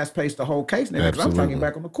I fast-paced the whole case because I'm trying to get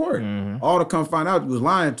back on the court. All to come find out you was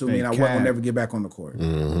lying to me and I wasn't going to never get back on the court.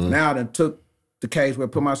 Now I done took the case where I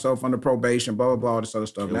put myself under probation, blah, blah, blah, all this other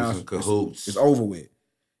stuff. Now it's over with.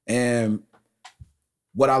 And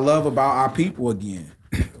what I love about our people again,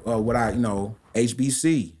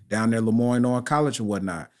 HBC, down there, Lemoyne on College and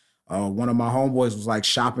whatnot. One of my homeboys was like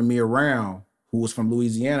shopping me around, who was from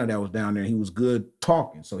Louisiana that was down there. He was good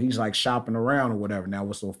talking. So he's like shopping around or whatever. Now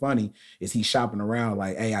what's so funny is he's shopping around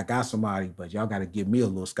like, hey, I got somebody, but y'all got to give me a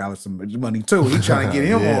little scholarship money too. He's trying to get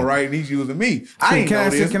him on right and he's using me. I ain't know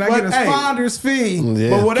this. Can I get his finder's fee?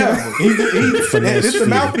 Yeah. But whatever. This is the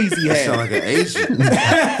mouthpiece he had. Sound like an agent.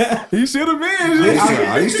 He should have been.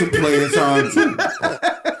 I used to play this time too.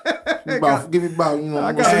 Give me about,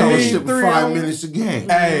 I got scholarship in 5 minutes a game.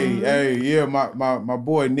 Hey, my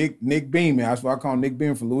boy Nick Beeman. That's what I call him, Nick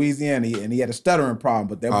Beeman from Louisiana, and he had a stuttering problem,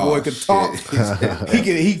 but that boy could talk.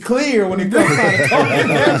 he clear when it comes to talking.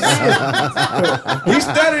 He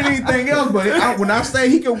studied anything else, but when I say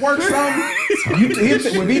he can work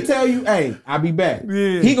something, when he tell you, hey, I'll be back.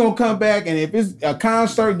 Yeah. He gonna come back, and if it's a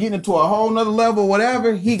concert getting into a whole nother level,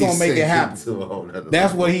 whatever, he gonna make it happen.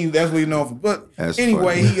 That's what he known for. But that's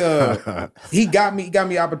anyway, funny. he got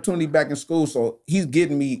me opportunity back in school, so he's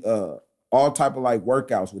getting me all type of like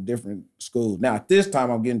workouts with different schools. Now at this time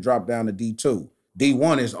I'm getting dropped down to D2.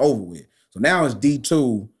 D1 is over with. So now it's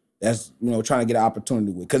D2 that's trying to get an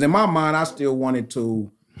opportunity with. Because in my mind I still wanted to.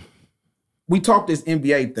 We talked this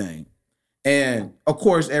NBA thing, and of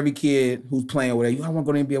course every kid who's playing with it, I want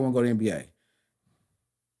to go to the NBA, I want to go to the NBA.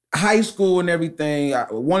 High school and everything.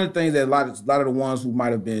 One of the things that a lot of the ones who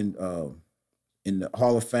might have been in the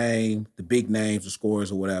Hall of Fame, the big names, the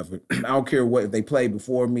scorers or whatever, I don't care what, if they played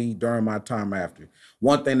before me, during my time, after.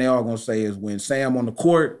 One thing they all gonna say is when Sam on the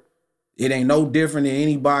court, it ain't no different than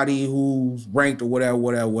anybody who's ranked or whatever.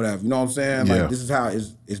 You know what I'm saying? Yeah. Like this is how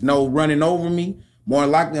it's no running over me. More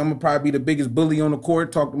likely I'm gonna probably be the biggest bully on the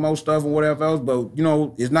court, talk the most stuff and whatever else, but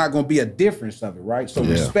it's not gonna be a difference of it, right? So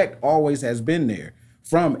respect always has been there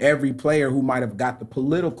from every player who might have got the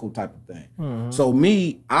political type of thing. Mm-hmm. So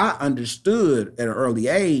I understood at an early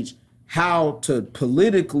age how to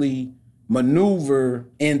politically maneuver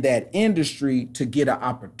in that industry to get an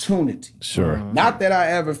opportunity. Sure. Mm-hmm. Not that I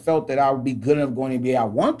ever felt that I would be good enough going to NBA. I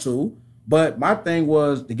want to, but my thing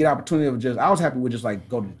was to get opportunity of I was happy with just like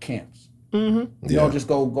go to the camps. Mm-hmm. Just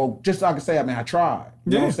go, just so I can say, I mean, I tried.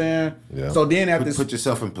 You know what I'm saying? Yeah. So then after put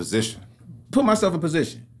yourself in position. Put myself in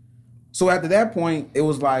position. So after that point, it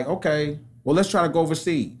was like, okay, well, let's try to go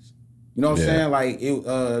overseas. You know what I'm saying? Like,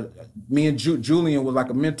 me and Julian was like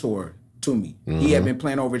a mentor to me. Mm-hmm. He had been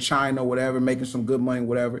playing over in China or whatever, making some good money,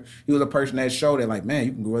 whatever. He was a person that showed that, like, man,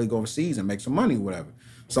 you can really go overseas and make some money, whatever.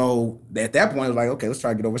 So at that point, it was like, okay, let's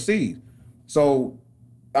try to get overseas. So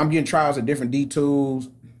I'm getting trials at different D2s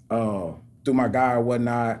through my guy or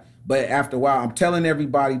whatnot. But after a while, I'm telling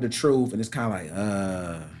everybody the truth, and it's kind of like,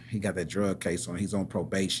 he got that drug case on. He's on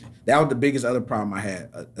probation. That was the biggest other problem I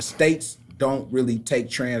had. States don't really take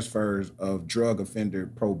transfers of drug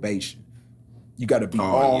offender probation. You got to be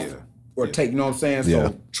off or take, you know what I'm saying? Yeah.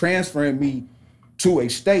 So transferring me to a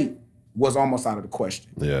state was almost out of the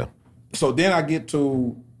question. Yeah. So then I get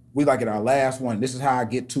to, we like at our last one. This is how I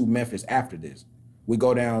get to Memphis after this. We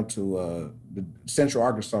go down to the Central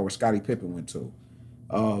Arkansas where Scottie Pippen went to.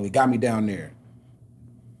 It got me down there.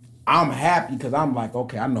 I'm happy because I'm like,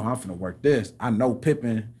 okay, I know I'm finna work this. I know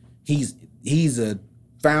Pippen, he's a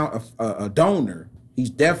donor. He's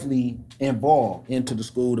definitely involved into the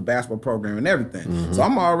school, the basketball program, and everything. Mm-hmm. So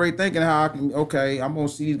I'm already thinking how I can, okay, I'm gonna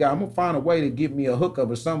see these guys. I'm gonna find a way to get me a hookup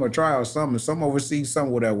or something, or try or something, some overseas,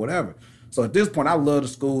 something, whatever. So at this point, I love the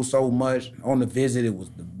school so much. On the visit,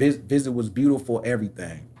 the visit was beautiful,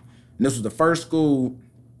 everything. And this was the first school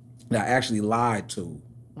that I actually lied to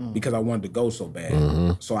because I wanted to go so bad.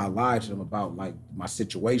 Mm-hmm. So I lied to them about like my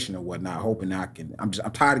situation or whatnot, hoping I'm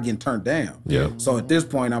tired of getting turned down. Yeah. So at this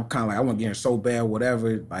point, I'm kind of like, I want to get here so bad,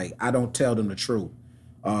 whatever. Like I don't tell them the truth.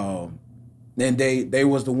 And they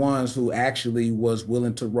was the ones who actually was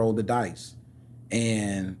willing to roll the dice.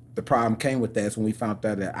 And the problem came with that is when we found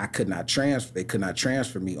out that I could not transfer. They could not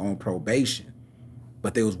transfer me on probation,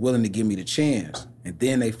 but they was willing to give me the chance. And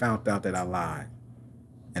then they found out that I lied.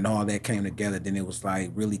 And all that came together, then it was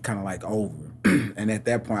like really kind of like over. And at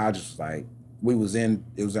that point, I just like, it was in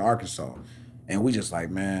Arkansas. And we just like,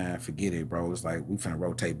 man, forget it, bro. It's like, we finna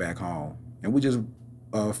rotate back home. And we just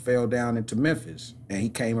fell down into Memphis. And he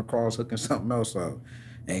came across hooking something else up.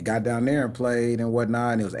 And got down there and played and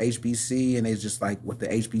whatnot. And it was HBC. And it's just like with the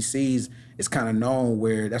HBCs, it's kind of known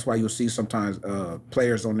where, that's why you'll see sometimes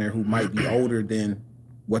players on there who might be older than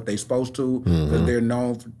what they supposed to, because they're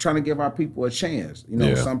known for trying to give our people a chance. You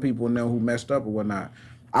know, some people know who messed up or whatnot.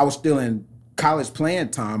 I was still in college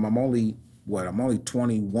playing time. I'm only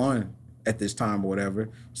 21 at this time or whatever.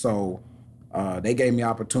 So they gave me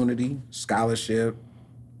opportunity, scholarship,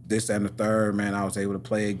 this, that, and the third. Man, I was able to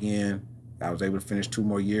play again. I was able to finish 2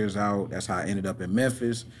 more years out. That's how I ended up in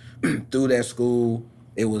Memphis. Through that school,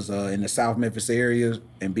 it was in the South Memphis area,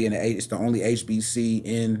 and it's the only HBC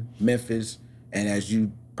in Memphis. And as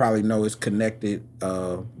you probably know, it's connected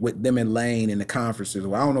with them and Lane in the conferences.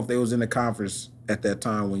 Well, I don't know if they was in the conference at that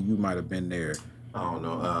time when you might have been there. I don't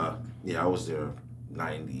know. I was there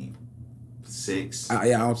 96. I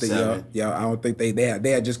don't think. 7. I don't think they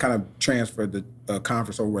had just kind of transferred the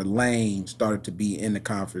conference over where Lane started to be in the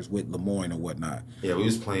conference with Lemoyne and whatnot. Yeah, we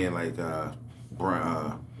was playing like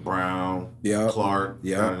Brown, Clark,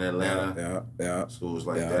 down in Atlanta. Yeah. Schools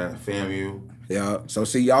like that. FAMU. Yeah. So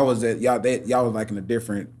see, y'all was like in a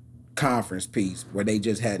different conference piece where they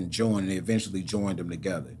just hadn't joined, and they eventually joined them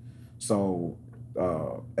together. So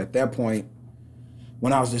at that point,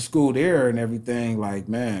 when I was in school there and everything, like,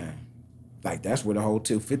 man, like that's where the whole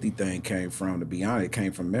 250 thing came from. To be honest, it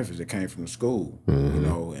came from Memphis. It came from the school, you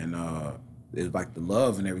know, and it was like the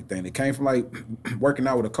love and everything. It came from like working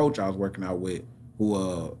out with a coach I was working out with,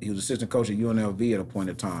 who he was assistant coach at UNLV at a point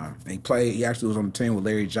in time. And he actually was on the team with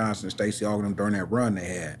Larry Johnson and Stacey Ogden during that run they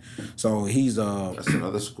had. So he's that's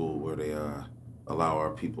another school where they allow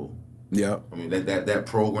our people. Yeah. I mean that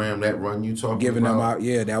program, that run you talking giving about. them out,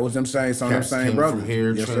 yeah, that was them saying some of them same brothers. From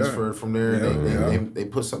here, yes, transferred sir. from there. Yeah, they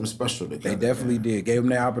put something special together. They definitely did. Gave them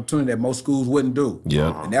that opportunity that most schools wouldn't do.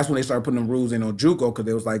 Yeah. And that's when they started putting them rules in on JUCO, because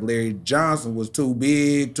it was like Larry Johnson was too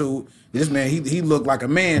big, this man, he looked like a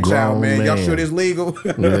man-child, man. Y'all sure this legal?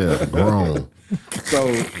 Yeah, grown. So,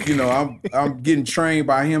 you know, I'm getting trained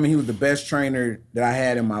by him, and he was the best trainer that I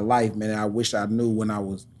had in my life, man. I wish I knew when I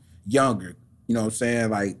was younger. You know what I'm saying?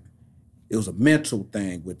 Like, it was a mental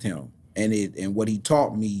thing with him. And what he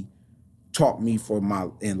taught me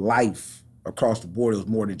for in life across the board. It was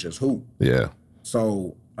more than just hoop. Yeah.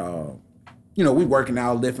 So, you know, we working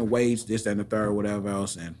out, lifting weights, this, that, and the third, whatever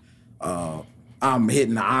else. And I'm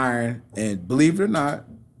hitting the iron. And believe it or not,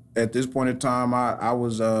 at this point in time, I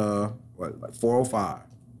was, like 405.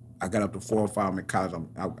 I got up to 405 in college.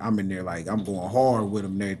 I'm in there like, I'm going hard with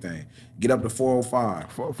them and everything. Get up to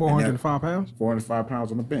 405. 405 pounds? 405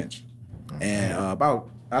 pounds on the bench. And about,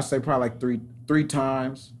 I'd say probably like three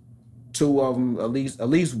times, 2 of them, at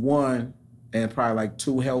least one, and probably like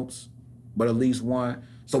 2 helps, but at least one.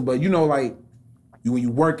 So, but you know, like, when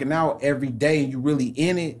you're working out every day and you really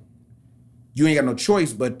in it, you ain't got no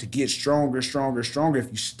choice but to get stronger if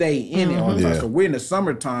you stay in it all the time. Yeah. So we're in the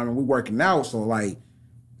summertime and we're working out, so like,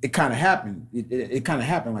 it kind of happened. It kind of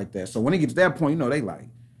happened like that. So when it gets to that point, you know, they like,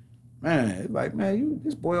 man,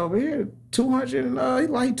 this boy over here, 200 and he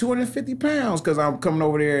like 250 pounds, because I'm coming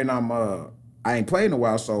over there and I'm I ain't played in a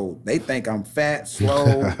while, so they think I'm fat,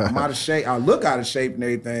 slow, I'm out of shape. I look out of shape and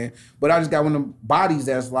everything, but I just got one of them bodies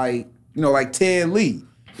that's like, like Ted Lee.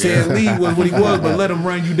 Ted Lee was what he was, but let him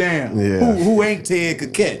run you down. Yeah. Who ain't Ted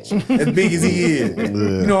could catch as big as he is. Yeah.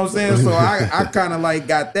 You know what I'm saying? So I kind of like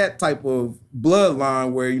got that type of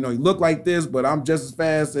bloodline where, you look like this, but I'm just as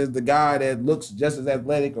fast as the guy that looks just as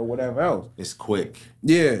athletic or whatever else. It's quick.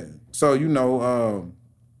 Yeah. So,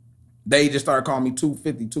 they just started calling me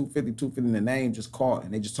 250, and the name just caught,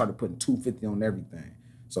 and they just started putting 250 on everything.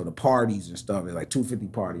 So the parties and stuff, they're like 250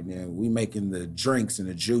 party, man. We making the drinks and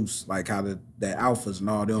the juice, like how the Alphas and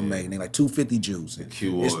all them making. They like 250 juice. And it's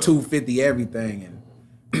 250 everything,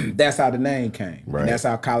 and that's how the name came. Right. And that's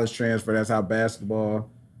how college transferred. That's how basketball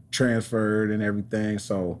transferred and everything.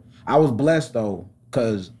 So I was blessed though,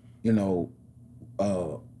 because that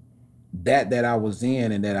I was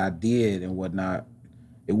in and that I did and whatnot.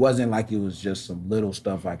 It wasn't like it was just some little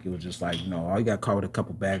stuff, like it was just like, all you got caught with a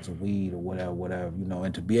couple bags of weed or whatever,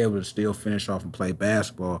 and to be able to still finish off and play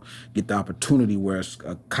basketball, get the opportunity where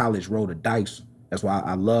a college roll the dice. That's why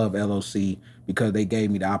I love LOC, because they gave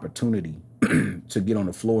me the opportunity to get on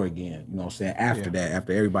the floor again. You know what I'm saying? After that,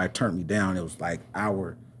 after everybody turned me down, it was like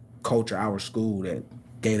our culture, our school that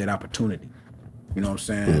gave that opportunity. You know what I'm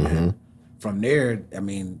saying? Mm-hmm. And from there, I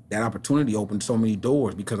mean, that opportunity opened so many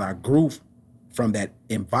doors because I grew from that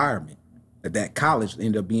environment. That college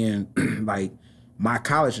ended up being like my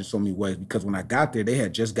college in so many ways, because when I got there, they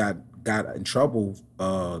had just got in trouble.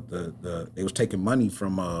 They was taking money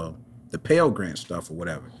from the Pell Grant stuff or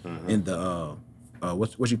whatever in the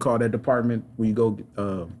what you call that department where you go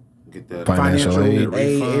Get that Financial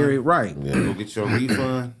aid area, right? Yeah. Go get your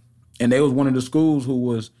refund. And they was one of the schools who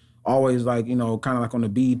was always like, kind of like on the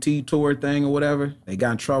BET tour thing or whatever. They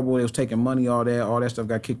got in trouble. They was taking money, all that stuff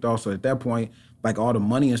got kicked off. So at that point, like all the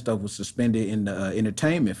money and stuff was suspended in the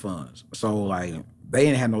entertainment funds. So like they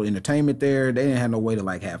didn't have no entertainment there. They didn't have no way to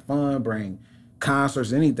like have fun, bring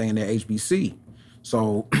concerts, anything in their HBC.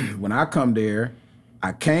 So when I come there,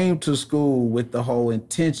 I came to school with the whole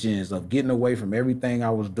intentions of getting away from everything I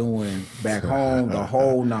was doing back home, the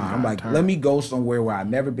whole nine. I'm like, let me go somewhere where I've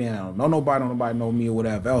never been. I don't know nobody know me or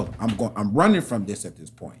whatever else. I'm running from this at this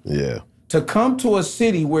point. Yeah. To come to a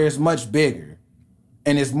city where it's much bigger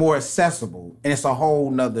and it's more accessible and it's a whole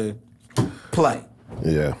nother play.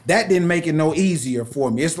 Yeah. That didn't make it no easier for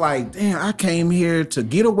me. It's like, damn, I came here to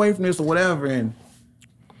get away from this or whatever, and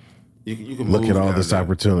You can Look move at all down this there.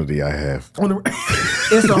 opportunity I have.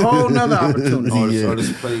 it's a whole nother opportunity. Or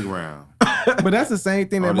this playground. But that's the same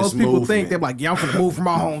thing that Or most this people movement. think. They're like, yeah, I'm gonna move from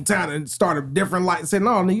my hometown and start a different life. Say,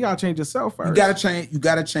 no, you gotta change yourself first. You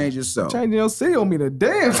gotta change yourself. Changing your city on me the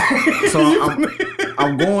damn thing. So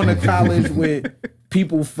I'm going to college with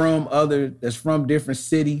people that's from different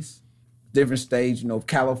cities, different states,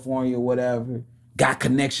 California, whatever. Got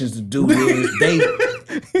connections to do this.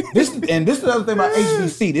 This is the other thing about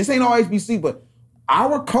HBC. This ain't all HBC, but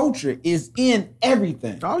our culture is in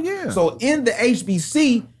everything. Oh, yeah. So in the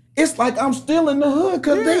HBC, it's like I'm still in the hood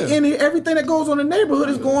because they in it. Everything that goes on in the neighborhood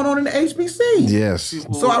is going on in the HBC. Yes.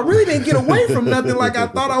 So I really didn't get away from nothing like I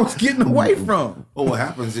thought I was getting away from. Well, what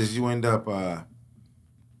happens is you end up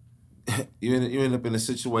you end up in a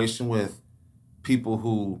situation with people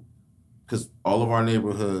who, because all of our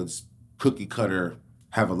neighborhoods, cookie cutter,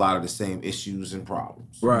 have a lot of the same issues and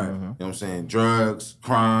problems. Right. You know what I'm saying? Drugs,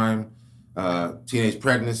 crime, teenage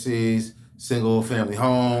pregnancies, single family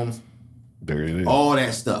homes, There it is. all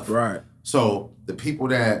that stuff. Right. So the people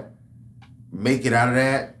that make it out of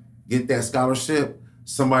that, get that scholarship,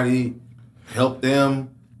 somebody help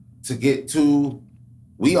them to get to,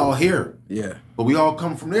 we all here. Yeah. But we all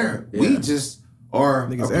come from there. Yeah. We just are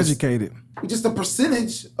Niggas educated. we just a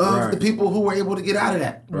percentage of the people who were able to get out of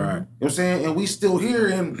that. Right. You know what I'm saying? And we still here,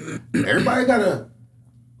 and everybody got a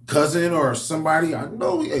cousin or somebody. I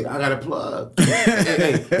know, hey, I got a plug.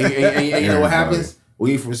 And you know what happens? When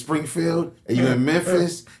you from Springfield and you in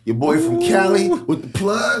Memphis, your boy from Cali with the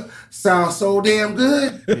plug sounds so damn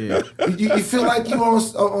good. Yeah. You feel like you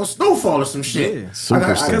on Snowfall or some shit. Yeah.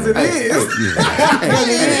 Superstar.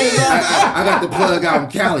 I got the plug out in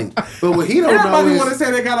Cali. But what he don't know Everybody is want to say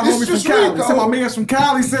they got a it's homie from just Cali. Rico. Say my man's from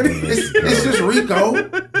Cali said it's just Rico.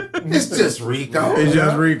 It's just Rico. It's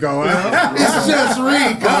just Rico. It's just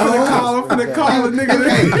Rico. I'm finna call a nigga.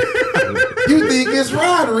 Hey, you think it's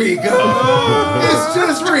Rodrigo. It's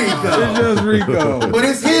just Rico. It's just Rico. But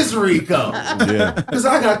it's his Rico. Yeah. Because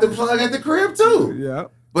I got the plug at the crib too. Yeah.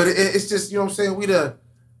 But it's just, you know what I'm saying? We the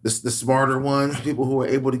smarter ones, people who are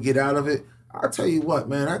able to get out of it. I'll tell you what,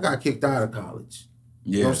 man, I got kicked out of college.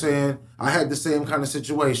 Yeah. You know what I'm saying? I had the same kind of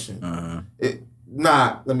situation. Uh-huh.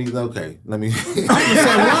 Nah, let me. Just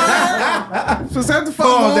have to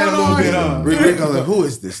Pause that a little bit up. Rico, like, who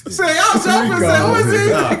is this? Say, I was trying to say, who is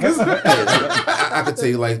he? I could tell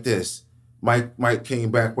you like this. Mike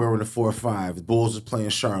came back wearing the 4-5. The Bulls was playing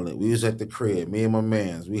Charlotte. We was at the crib. Me and my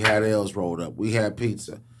mans. We had L's rolled up. We had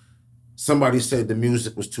pizza. Somebody said the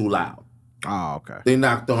music was too loud. Oh, okay. They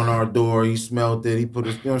knocked on our door. He smelled it. He put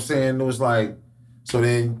his, you know what I'm saying? It was like, so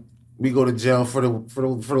then we go to jail for the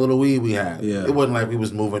little weed we had. Yeah. It wasn't like we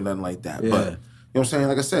was moving nothing like that. Yeah. But you know what I'm saying?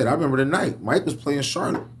 Like I said, I remember the night Mike was playing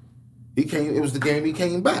Charlotte. He came. It was the game. He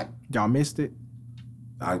came back. Y'all missed it?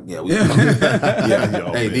 Yeah.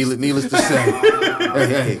 Hey, needless to say,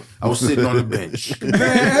 hey, I was sitting on the bench. You know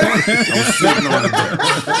what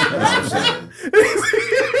I'm saying?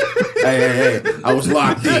 Hey, I was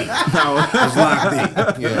locked in.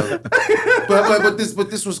 Yeah. But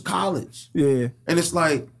this was college. Yeah. And it's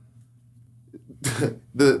like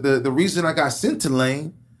the reason I got sent to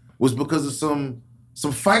Lane was because of some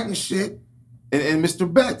fighting shit and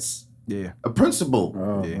Mr. Betts. Yeah. A principal.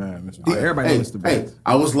 Oh, Yeah. man. Mr. Everybody knows the best. Hey,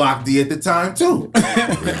 I was locked D at the time too.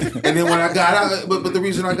 And then when I got out, but the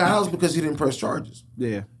reason I got out was because he didn't press charges.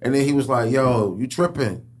 Yeah. And then he was like, yo, you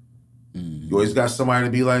tripping. You always got somebody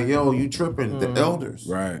to be like, yo, you tripping. The elders.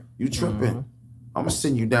 Right. You tripping. I'm going to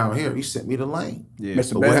send you down here. He sent me to Lane. Yeah.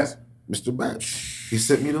 Mr. But Betts. Mr. Betts. He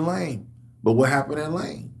sent me to Lane. But what happened in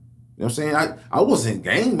Lane? You know what I'm saying? I wasn't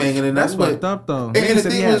gangbanging and That's what fucked up though. And He the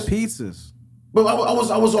said he thing had was- pizzas. But I was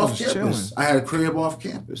off just campus. chilling. I had a crib off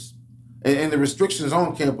campus. And the restrictions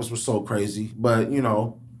on campus were so crazy. But, you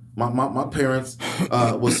know, my parents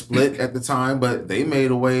was split at the time, but they made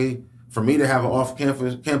a way for me to have an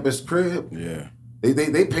off-campus crib. Yeah.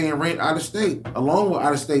 They paying rent out of state, along with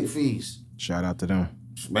out-of-state fees. Shout out to them.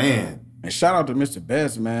 Man, And shout out to Mr.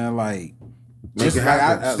 Betts, man. Like, make it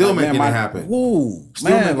happen. Still making it happen. Woo,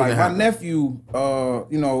 Still man. making Like it my happen. nephew,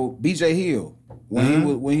 BJ Hill,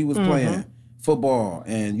 when he was playing football,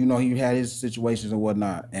 and you know he had his situations and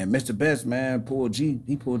whatnot. And Mr. Betts, man, pulled G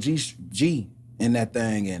in that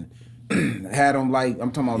thing, and had him like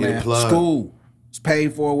I'm talking about, Get a man, plug. school. It's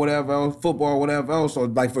paid for, whatever else, football, whatever else. So,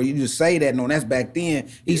 like, for you to say that, no, that's back then.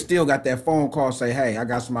 He still got that phone call, say, hey, I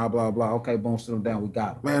got somebody, blah, blah. Okay, boom, sit him down, we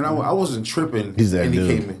got him. man, I wasn't tripping. He's that and he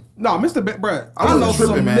dude. came in. No, Mr. Betts, bruh. I I wasn't know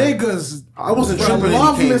tripping, some man. niggas. I wasn't Bruh, tripping.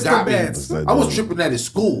 love And he came Mr. got me. Betts. I was tripping at his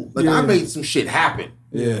school. Like I Yeah. made some shit happen.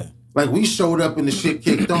 Yeah. Like we showed up and the shit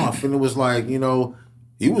kicked off, and it was like, you know,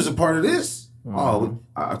 he was a part of this. Oh,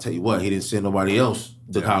 I'll tell you what, he didn't send nobody else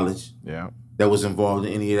to college Yeah. that was involved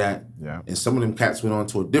in any of that. Yeah. And some of them cats went on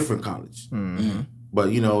to a different college.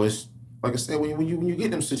 But you know, it's like I said, when you get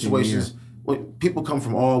in them situations, when people come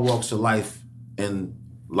from all walks of life, and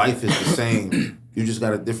life is the same. You just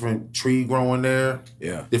got a different tree growing there.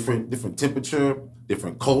 Yeah. Different temperature,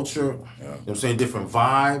 different culture. You know what I'm saying? Different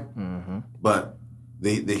vibe. But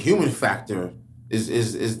the human factor is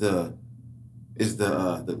the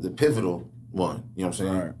pivotal one. You know what I'm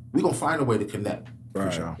saying? Right. We gonna find a way to connect.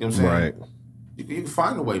 Right. sure. You know what I'm saying? Right. You can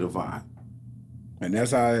find a way to vibe. And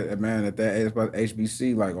that's how, man, at that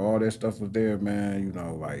HBC, like, all that stuff was there, man. You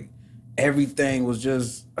know, like, everything was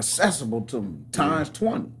just accessible to me, times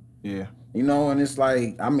 20. Yeah. You know, and it's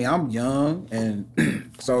like, I mean, I'm young, and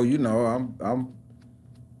so, you know, I'm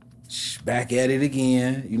back at it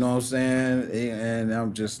again, you know what I'm saying? And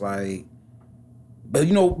I'm just like, but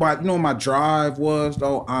you know my drive was,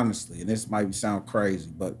 though, honestly, and this might sound crazy,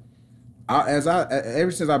 but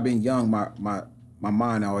ever since I've been young, my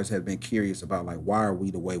mind always has been curious about, like, why are we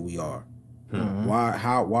the way we are?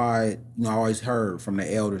 Why, you know, I always heard from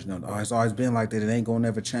the elders, you know, oh, it's always been like that, it ain't gonna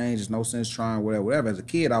never change, there's no sense trying, whatever. As a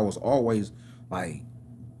kid, I was always like,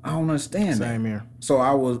 I don't understand that. Same here. So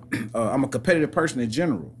I'm a competitive person in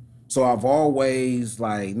general. So I've always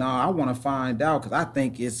like, I want to find out, because I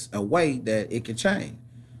think it's a way that it can change.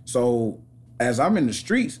 So as I'm in the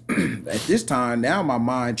streets at this time, now my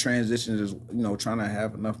mind transitions is, you know, trying to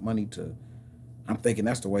have enough money I'm thinking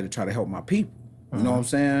that's the way to try to help my people. You know what I'm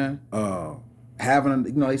saying? Having,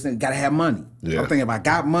 you know, they say gotta have money. Yeah. I'm thinking if I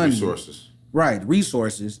got money, Resources. right,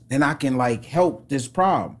 resources, then I can, like, help this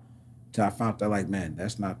problem. Till I found that, like, man,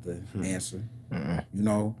 that's not the answer. You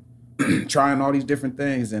know, trying all these different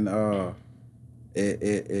things, and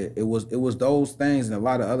it was those things and a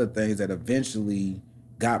lot of other things that eventually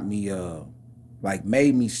got me, like,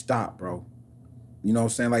 made me stop, bro. You know what I'm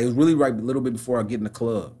saying? Like, it was really right a little bit before I get in the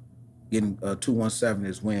club. Getting 217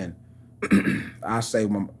 is when I say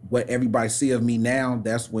what everybody see of me now,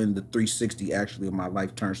 that's when the 360 actually of my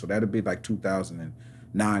life turned. So that'd be like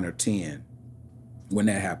 2009 or 10 when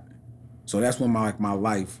that happened. So that's when my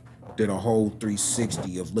life did a whole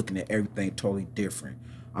 360 of looking at everything totally different.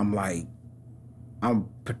 I'm like, I'm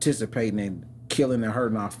participating in killing and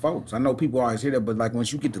hurting our folks. I know people always hear that, but like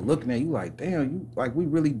once you get to looking at it, you like, damn, you like we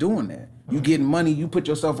really doing that. You getting money, you put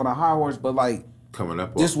yourself on a high horse, but like coming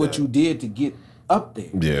up. This what you did to get up there.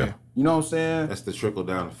 Yeah. You know what I'm saying? That's the trickle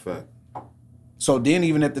down effect. So then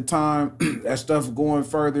even at the time, that stuff going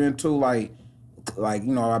further into like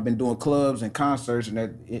you know, I've been doing clubs and concerts and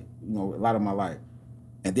that you know, a lot of my life.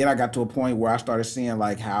 And then I got to a point where I started seeing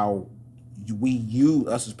like how we use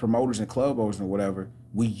us as promoters and club owners and whatever,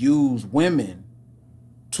 we use women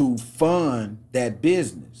to fund that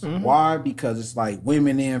business. Why? Because it's like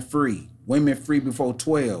women in free. Women free before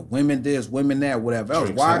 12. Women this, women that, whatever else.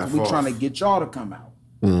 Why? Because we trying to get y'all to come out.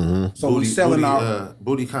 So we selling our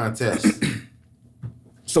booty contest.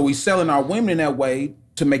 So we selling our women in that way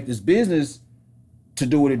to make this business to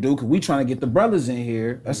do what it do, because we trying to get the brothers in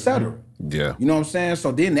here, etc. Yeah. You know what I'm saying?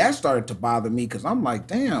 So then that started to bother me because I'm like,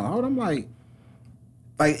 damn, I'm like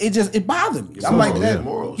it bothered me. I'm like that.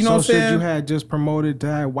 Morals. You know what I'm shit saying? You had just promoted to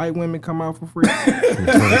have white women come out for free. Said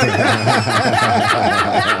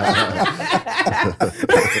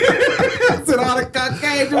all the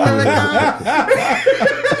Caucasian women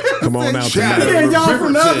Come on out tonight. Yeah, y'all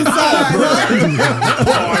from the other side.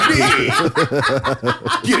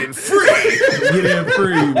 Getting free. Get in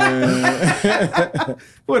free, man.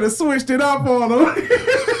 Would have switched it up on them.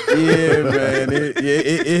 Yeah, man.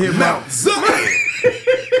 It hit my.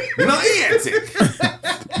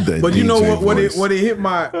 Niantic. But you know what it hit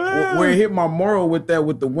my where it hit my moral with that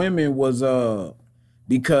with the women was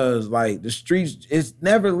because like the streets, it's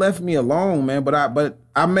never left me alone, man. But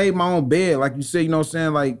I made my own bed, like you said, you know what I'm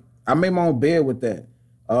saying? Like I made my own bed with that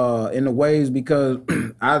in the ways because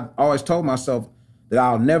I always told myself that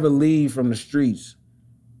I'll never leave from the streets,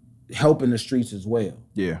 helping the streets as well.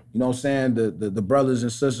 Yeah. You know what I'm saying? The brothers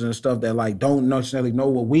and sisters and stuff that like don't necessarily know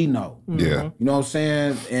what we know. Yeah. You know what I'm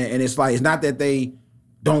saying? And it's like, it's not that they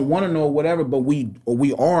don't want to know whatever, but we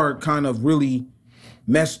are kind of really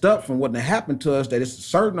messed up from what happened to us, that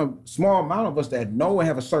it's a small amount of us that know and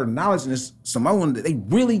have a certain knowledge, and it's someone that they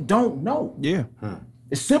really don't know. Yeah.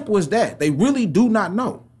 It's simple as that. They really do not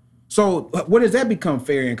know. So where does that become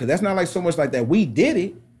fair in? Because that's not like so much like that we did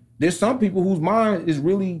it. There's some people whose mind is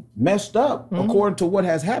really messed up according to what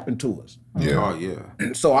has happened to us. Yeah. Oh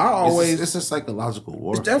yeah. So I always it's a psychological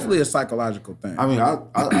war. it's definitely a psychological thing. I mean, I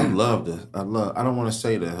love I don't want to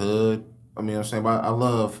say the hood. I mean, I'm saying, but I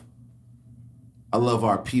love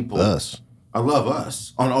our people. Us. I love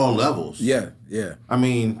us on all levels. yeah. I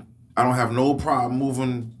mean, I don't have no problem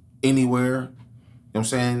moving anywhere. You know what I'm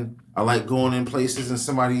saying? I like going in places and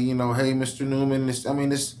somebody, you know, hey, Mr. Newman, this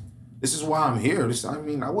is why I'm here.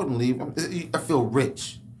 I wouldn't leave. I feel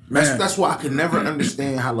rich. Man. That's why I could never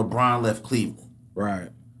understand how LeBron left Cleveland. Right.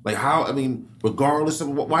 Like regardless of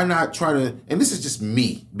why not try to, and this is just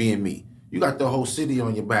me being me. You got the whole city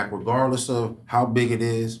on your back, regardless of how big it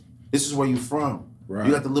is. This is where you from. Right.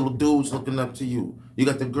 You got the little dudes looking up to you. You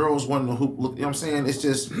got the girls wanting to hoop. Look, you know what I'm saying? It's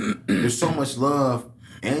just, there's so much love,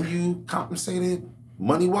 and you compensated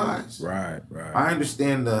money-wise. Right. I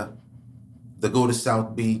understand the go to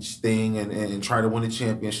South Beach thing and try to win a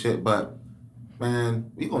championship, but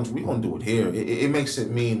man, we gonna do it here. It makes it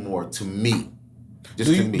mean more to me.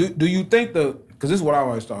 Just to me. Do you think because this is what I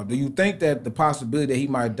always thought. Do you think that the possibility that he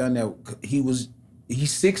might have done that, he's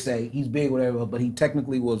 6'8", he's big, whatever, but he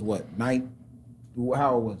technically was what, 9?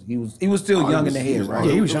 How old was he? He was still young in the head, right?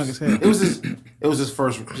 Yeah, he was young as hell. It was his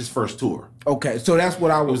first tour. Okay, so that's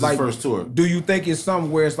what I was, It was like. his first tour. Do you think it's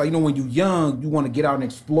something where it's like, you know, when you're young, you want to get out and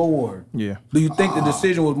explore? Yeah. Do you think the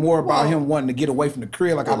decision was more about him wanting to get away from the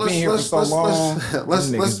crib? Like, I've been here for so long.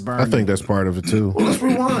 Let's I think that's part of it too. Well, let's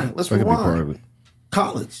rewind. That could be part of it.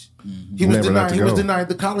 College. He was Never let denied. it He was go. denied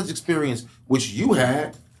the college experience, which you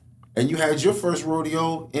had, and you had your first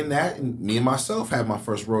rodeo in that. And me and myself had my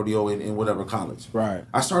first rodeo in whatever college. Right.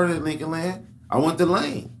 I started at Lincoln Land. I went to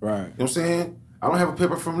Lane. Right. You know what I'm saying? I don't have a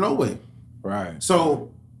paper from nowhere. Right. So, you know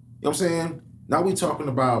what I'm saying? Now we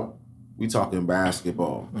talking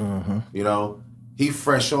basketball. You know, he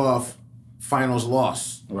fresh off finals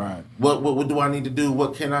loss. Right. What do I need to do?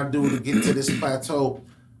 What can I do to get to this plateau?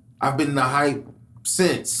 I've been the hype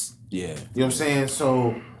since. Yeah. You know what I'm saying?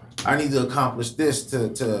 So I need to accomplish this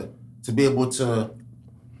to be able to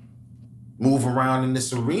move around in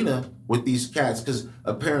this arena with these cats, because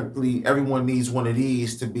apparently everyone needs one of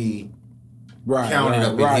these to be counted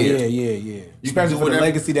up in here. Yeah. You Especially can do for the whatever-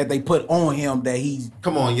 legacy that they put on him that he's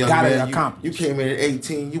Come on, young gotta man. accomplish. You came in at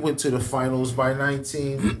 18. You went to the finals by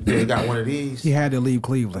 19. You got one of these. He had to leave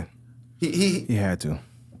Cleveland. He He had to.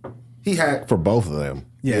 had For both of them.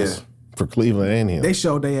 Yes. Yeah. For Cleveland and him. They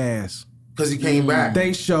showed their ass. because he came back.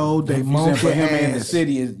 They showed they For monkey him in the ass.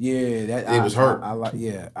 city is that It was hurt. I like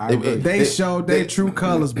They showed their true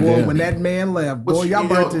colors, boy. When that man left, boy, y'all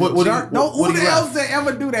burnt his shirt. No, who the else they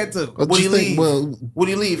ever do that to? Would he leave? Would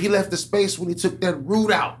he leave? He left the space when he took that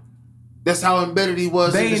root out. That's how embedded he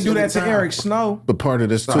was. They didn't do that to Eric Snow. But part of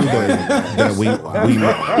this too, that we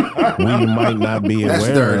might not be aware That's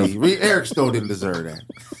of. dirty. Eric Snow didn't deserve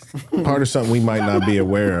that. Part of something we might not be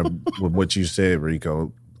aware of with what you said,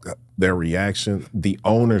 Rico. Their reaction, the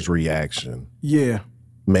owner's reaction,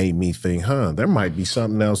 made me think, there might be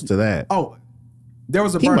something else to that. Oh, there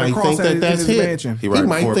was a He burning might cross think that that's in his his. mansion. He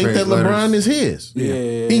might think that LeBron is his.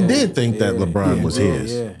 Yeah. He did think that LeBron was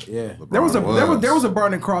his. Yeah. There was a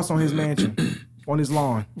burning cross on his mansion, on his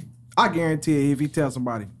lawn. I guarantee you, if he tells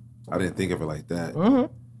somebody, I didn't think of it like that.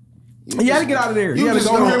 he had to get out of there. He You had to just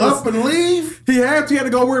go where it up was. and leave? He had to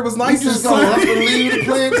go where it was nice You and just go up sunny. and leave the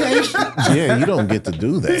plantation? Yeah, you don't get to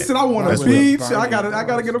do that. He said, "I want That's a what- beach. I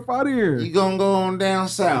gotta get up out of here." You gonna go on down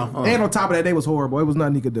south? Huh? And on top of that, they was horrible. It was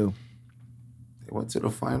nothing he could do. They went to the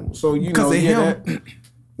finals. So you Because know, of yeah, him.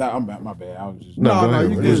 Nah, I'm bad. My bad. I was just No, go ahead,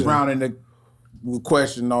 you man. just good. rounding the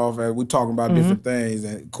question off as we talking about different things,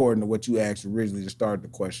 and according to what you asked originally to start the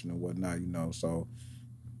question and whatnot, you know. So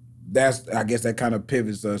that's, I guess, that kind of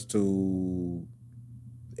pivots us to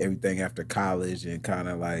everything after college and kind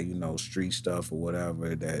of like, you know, street stuff or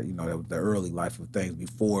whatever, that, you know, that was the early life of things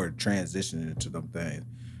before transitioning into them things.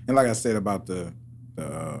 And like I said about the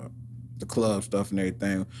club stuff and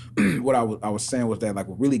everything, what I was saying was that, like,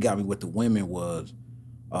 what really got me with the women was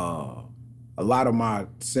a lot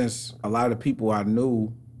of the people I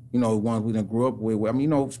knew, you know, ones we done grew up with. I mean, you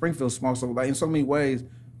know, Springfield's small, so like in so many ways,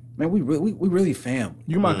 man, we really family.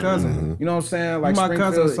 You my cousin. You know what I'm saying? Like my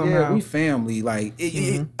cousin Springfield, somehow. yeah, we family. Like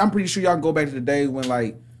I'm pretty sure y'all can go back to the days when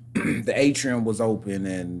like the atrium was open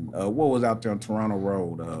and what was out there on Toronto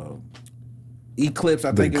Road, Eclipse,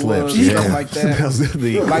 I think it was, stuff like that. That was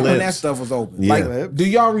the Like when that Eclipse. stuff was open. Yeah. Like, do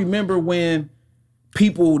y'all remember when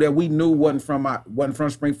people that we knew wasn't from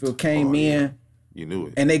Springfield came in You knew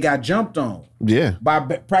it. and they got jumped on Yeah. by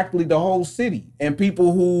practically the whole city, and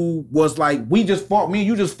people who was like, we just fought, me and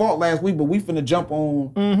you just fought last week, but we finna jump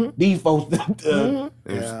on these folks.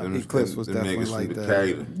 Eclipse was definitely like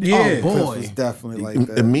that. Yeah, Eclipse was definitely like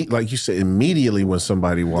that. Like you said, immediately when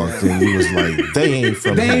somebody walked in, you was like, they ain't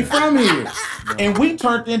from they here. ain't from here, and we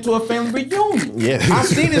turned into a family reunion. Yeah. I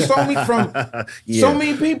seen it so Yeah.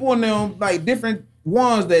 many people in them, like different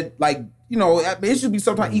ones that, like, you know, it should be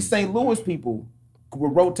sometimes East St. Louis people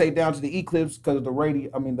would rotate down to the Eclipse because of the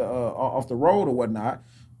the off the road or whatnot.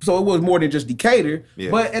 So it was more than just Decatur.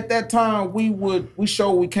 Yeah. But at that time, we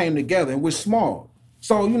showed we came together, and we're small.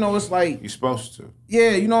 So, you know, it's like, You're supposed to.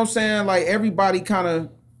 yeah, you know what I'm saying? Like, everybody kind of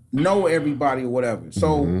know everybody or whatever.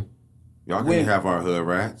 So, Y'all When- can have our hood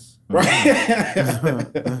rats. right? You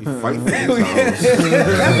fight for these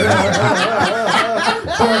hoes.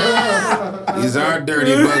 These are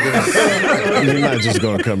dirty buggers. You're not just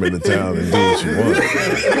gonna come into town and do what you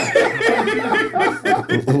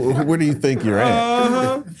want. Where do you think you're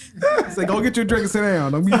at? Say, go get your drink and sit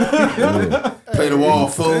down. Don't be Play the wall,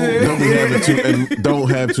 fool. Don't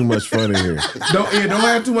have too much fun in here. Don't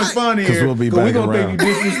have too much fun here. 'Cause we'll be back we gonna around. think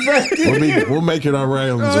you disrespected. We'll make it our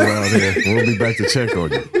rounds around here. We'll be back to check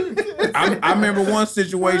on you. I remember one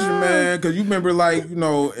situation, man, because you remember, like, you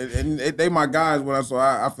know, and they my guys when I feel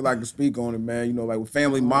like I can speak on it, man. You know, like with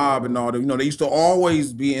Family Mob and all that, you know, they used to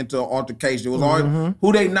always be into altercation. It was always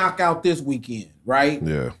who they knock out this weekend, right?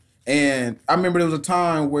 Yeah. And I remember there was a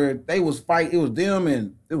time where they was fighting. It was them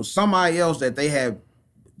and it was somebody else that they had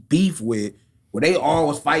beef with, where they all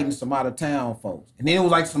was fighting some out of town folks. And then it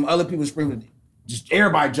was like some other people screaming. Just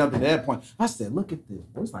everybody jumped at that point. I said, "Look at this.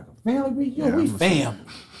 Boy, it's like a family reunion. We family.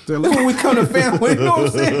 That's when we come to family." You know what I'm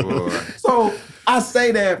saying? Boy. So I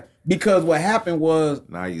say that because what happened was,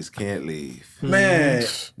 Now you just can't leave. man,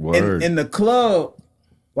 Word. in the club,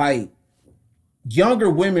 like, younger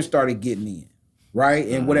women started getting in, right?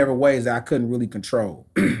 In whatever ways that I couldn't really control.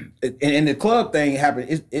 And the club thing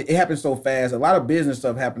happened, it happened so fast. A lot of business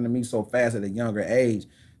stuff happened to me so fast at a younger age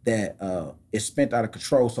that it spent out of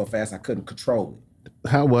control so fast I couldn't control it.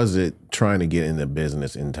 How was it trying to get into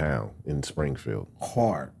business in town, in Springfield?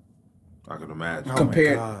 Hard. I can imagine.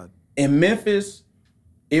 Compared God. in Memphis,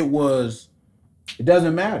 it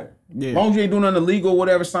doesn't matter. As long as you ain't doing nothing illegal,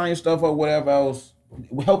 whatever, sign your stuff or whatever else,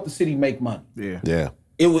 it will help the city make money. Yeah.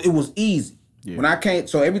 It was easy. When I came,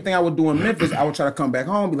 so everything I would do in Memphis, I would try to come back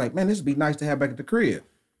home and be like, man, this would be nice to have back at the crib.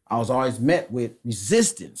 I was always met with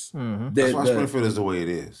resistance. That's why Springfield is the way it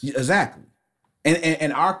is. Exactly.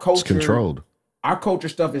 And our culture, It's controlled. our culture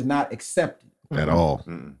stuff is not accepted. at all.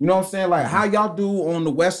 You know what I'm saying? Like how y'all do on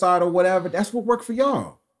the west side or whatever, that's what worked for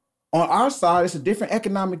y'all. On our side, it's a different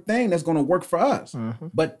economic thing that's going to work for us.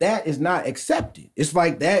 But that is not accepted. It's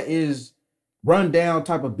like that is rundown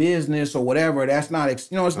type of business or whatever. That's not,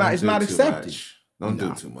 it's not accepted. Don't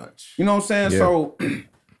do too much. You know what I'm saying? Yeah. So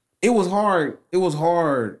it was hard. It was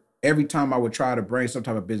hard every time I would try to bring some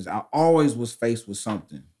type of business. I always was faced with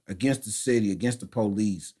something against the city, against the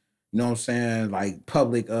police. You know what I'm saying? Like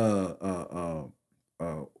public, the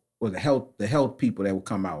health people that would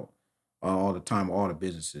come out all the time, all the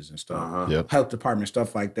businesses and stuff. Yep. Health department,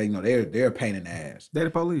 stuff like that. You know, they're a pain in the ass. They're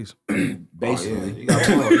the police. Basically. You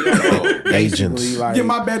got Agents. Like, Get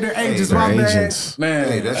my bad, they're agents. They're My bad. agents. man.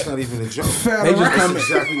 Hey, that's not even a joke. They just come That's in.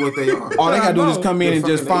 exactly what they are. All they gotta do is come in They're and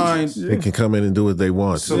just fucking find agents. They can come in and do what they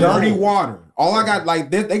want. So- dirty water. All I got,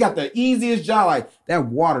 like, they got the easiest job. Like, that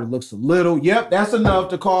water looks a little. Yep, that's enough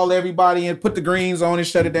to call everybody and put the greens on and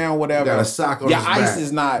shut it down, whatever. Got a sock on Your his ice back.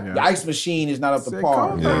 is not. Your ice machine is not up to Say, par.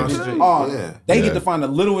 calm down, It's Yeah. just- oh, Yeah. They Yeah. get to find the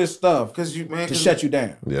littlest stuff Because you, man, to shut you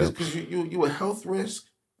down. Yeah. Because you a health risk.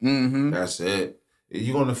 Mm-hmm. That's it.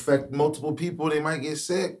 You're gonna affect multiple people. They might get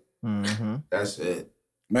sick. That's it.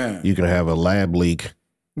 Man. You can have a lab leak.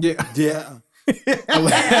 Yeah. Yeah.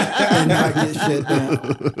 And not get shut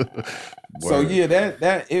down. So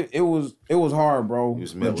yeah, it was hard, bro. You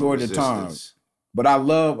was met with Majority of the time. resistance. But I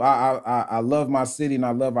love my city and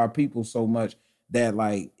I love our people so much that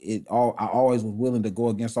like I always was willing to go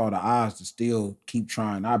against all the odds to still keep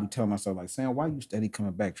trying. I'll be telling myself like, Sam, why you steady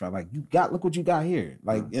coming back? Try like look what you got here.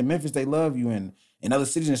 Like in Memphis, they love you, and in other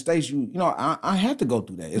cities and states, you know, I had to go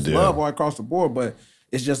through that. It's love all across the board, but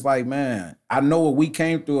it's just like, man, I know what we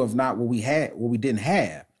came through of not what we had, what we didn't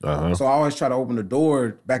have. So I always try to open the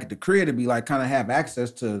door back at the crib to be like, kind of have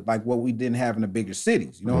access to like what we didn't have in the bigger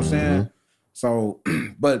cities. You know what I'm saying? So,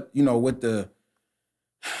 but you know, with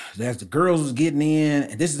as the girls was getting in,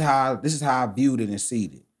 and this is how I viewed it and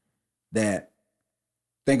seen it. That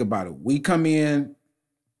think about it. We come in,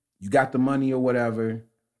 you got the money or whatever.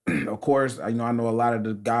 Of course, I know a lot of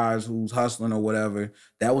the guys who's hustling or whatever.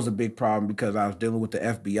 That was a big problem because I was dealing with the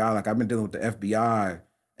FBI. Like I've been dealing with the FBI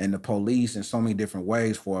and the police in so many different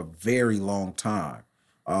ways for a very long time.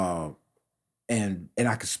 And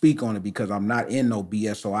I can speak on it because I'm not in no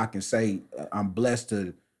BS, so I can say I'm blessed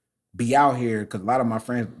to be out here because a lot of my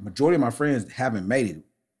friends, majority of my friends haven't made it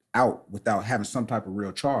out without having some type of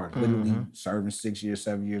real charge. Literally serving 6 years,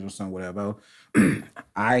 7 years or something, whatever.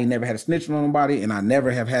 I ain't never had a snitch on nobody and I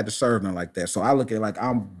never have had to serve nothing like that. So I look at it like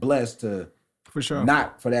I'm blessed to For sure.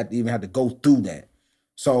 not for that to even have to go through that.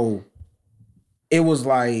 So it was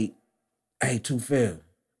like, hey, too fair.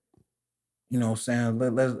 You know what I'm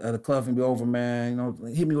saying? Let's the club can be over, man. You know,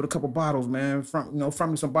 hit me with a couple bottles, man. From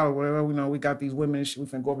me some bottles, whatever. You know, we got these women and shit. We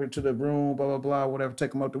finna go over here to the room, blah, blah, blah, whatever.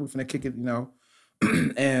 Take them up there. We finna kick it, you know.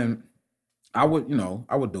 And I would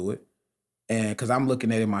do it. And because I'm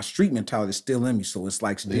looking at it, my street mentality is still in me. So it's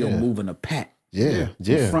like still moving a pack. Yeah.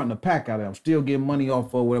 Fronting the pack out there. I'm still getting money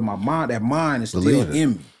off of where that mind is Believe still it. in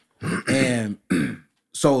me. And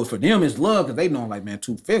so for them, it's love because they know like, man,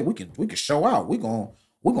 too fair. We can show out.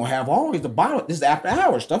 We're gonna have always the bottle. This is after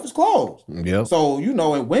hours. Stuff is closed. Yep. So, you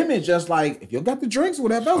know, and women just like, if you got the drinks or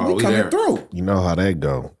whatever else, we we coming there. through. You know how that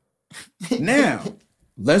go. Now,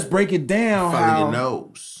 let's break it down Follow your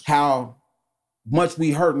nose. how much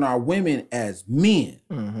we hurting our women as men.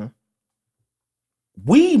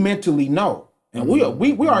 We mentally know. And we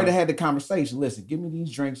already had the conversation. Listen, give me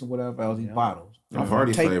these drinks or whatever else, these bottles. I'm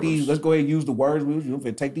Party take flavors. these, let's go ahead and use the words we use. We're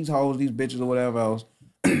finna take these hoes, these bitches or whatever else.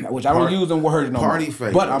 Which I don't use them words no more. Party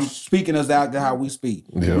favors. But I'm speaking as out how we speak.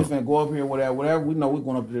 Yeah. We finna go up here, whatever. We know we're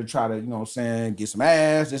going up there to try to, you know what I'm saying, get some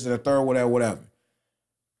ass, this and the third, whatever.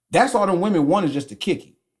 That's all them women wanted, just to kick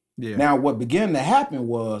it. Yeah. Now, what began to happen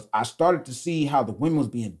was I started to see how the women was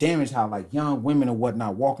being damaged, how like young women and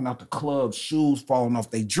whatnot walking out the club, shoes falling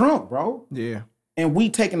off. They drunk, bro. Yeah. And we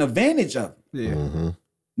taking advantage of it. Yeah.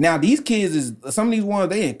 Now, these kids some of these ones,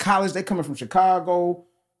 they in college, they coming from Chicago,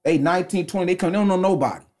 they 19, 20, they don't know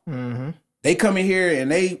nobody. They come in here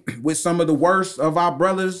and they, with some of the worst of our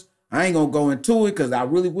brothers, I ain't gonna go into it because I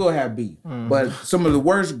really will have beef. But some of the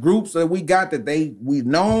worst groups that we got that we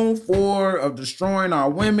known for of destroying our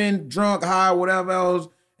women, drunk, high, whatever else,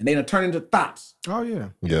 and they done turn into thoughts Oh yeah.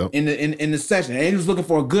 Yep. in the session. And they was looking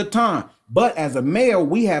for a good time. But as a male,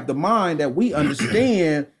 we have the mind that we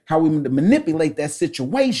understand how we manipulate that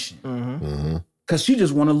situation. Cause she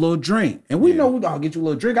just want a little drink. And we know I'll get you a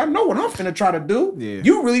little drink. I know what I'm finna try to do. Yeah.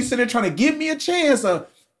 You really sitting there trying to give me a chance of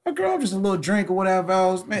a girl, just a little drink or whatever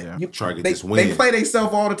else. Man, Yeah. you, Try to get they, this win. they play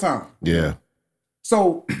themselves all the time. Yeah.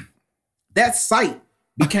 So that sight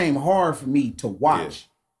became hard for me to watch.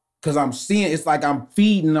 Because I'm seeing, it's like I'm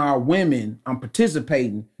feeding our women, I'm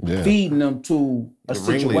participating, feeding them to a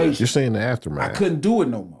situation. You're seeing the aftermath. I couldn't do it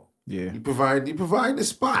no more. Yeah. You provide the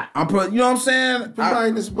spot. You know what I'm saying?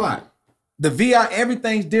 Providing the spot. The VI,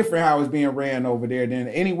 everything's different how it's being ran over there than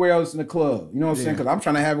anywhere else in the club. You know what I'm saying? Because I'm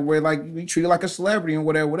trying to have it where like we treat it like a celebrity and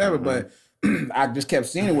whatever. But I just kept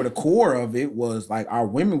seeing it where the core of it was like our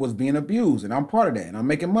women was being abused, and I'm part of that, and I'm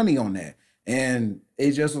making money on that. And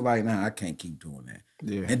it just was like, nah, I can't keep doing that.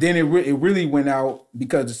 Yeah. And then it really went out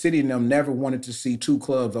because the city and them never wanted to see two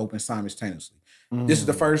clubs open simultaneously. This is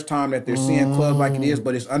the first time that they're seeing clubs like it is,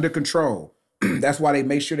 but it's under control. That's why they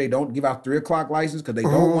make sure they don't give out 3 o'clock license, because they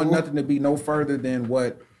don't want nothing to be no further than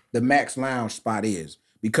what the max lounge spot is,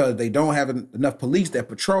 because they don't have enough police that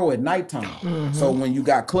patrol at nighttime. So when you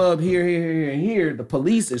got club here, and here, the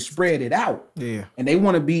police is spread it out. Yeah. And they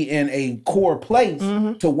want to be in a core place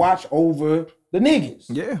to watch over the niggas.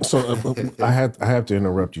 Yeah. So I have to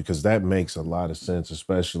interrupt you because that makes a lot of sense,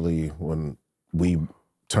 especially when we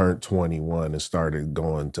turned 21 and started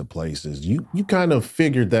going to places. You kind of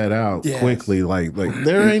figured that out quickly. Like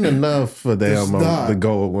there ain't enough for them to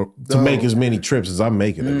go to make as many trips as I'm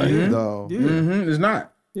making a night. It's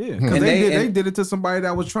not. Yeah, because they did it to somebody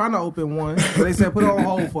that was trying to open one. So they said put it on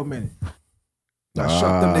hold for a minute. I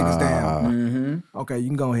shut them niggas down. Okay, you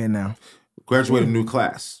can go ahead now. Graduated a new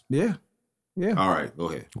class. Yeah. All right,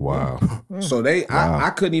 go ahead. Wow. So I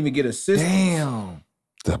couldn't even get assistance. Damn.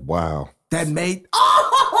 Wow. That made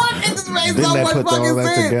Didn't that put all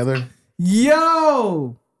that together?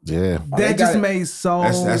 Yo. Yeah. That just made so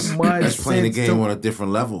much sense. That's playing the game on a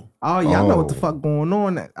different level. Oh, yeah, I know what the fuck going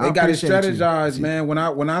on. They got to strategize, man.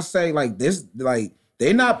 When I say like this, like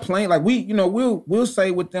they're not playing like we'll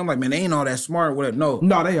say with them like, man, they ain't all that smart. Whatever.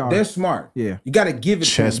 No, they are. They're smart. Yeah. You got to give it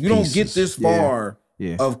to them. You don't get this far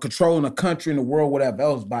of controlling a country and the world, whatever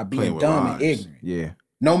else, by being dumb and ignorant. Yeah.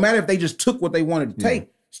 No matter if they just took what they wanted to take,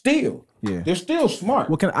 still. Yeah. They're still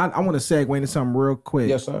smart. Well, I want to segue into something real quick.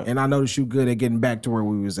 Yes, sir. And I noticed you good at getting back to where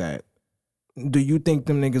we was at. Do you think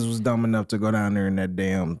them niggas was dumb enough to go down there in that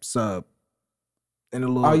damn sub? In a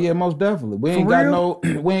little... Oh yeah, most definitely. We ain't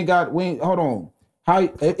hold on. How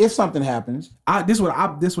if something happens? This what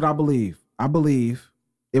I believe. I believe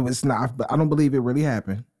it was not, but I don't believe it really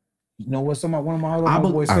happened. You know what? One of my other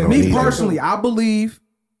boys said. Me personally, I believe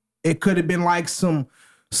it could have been like some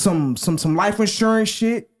life insurance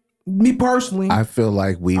shit. Me personally, I feel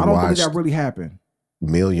like I don't believe that really happened.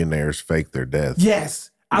 Millionaires fake their death.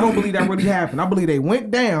 Yes, I don't believe that really happened. I believe they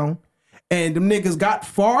went down and them niggas got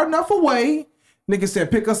far enough away. Niggas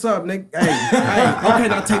said, pick us up, nigga. Hey, okay,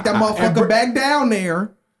 now take that motherfucker back down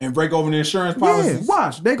there. And break over the insurance policies. Yeah,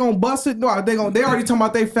 watch. They gonna bust it. No, they already talking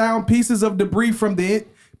about they found pieces of debris from it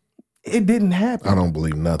didn't happen. I don't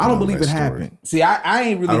believe nothing. I don't believe it happened. See, I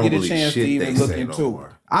ain't really get a chance to even look into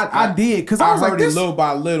it. I did, because I heard it little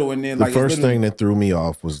by little, and then the first thing that threw me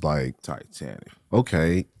off was like Titanic.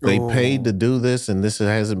 Okay, they paid to do this, and this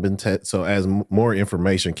hasn't been so as more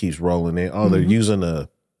information keeps rolling in. Oh, they're using a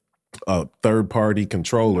third-party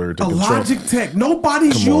controller to control. Logitech.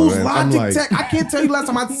 Nobody's used Logitech. I can't tell you last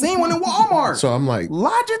time I've seen one in Walmart. So I'm like,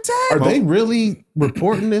 Logitech? Are they really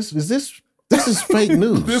reporting this? Is this is fake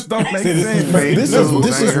news? This don't make sense. This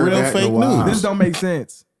is real fake news. This don't make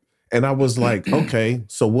sense. And I was like, okay,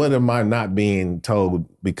 so what am I not being told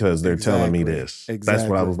because they're telling me this? That's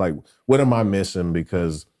what I was like. What am I missing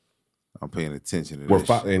because I'm paying attention to this?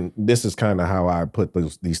 And this is kind of how I put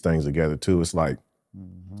these things together too. It's like,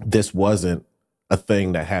 this wasn't a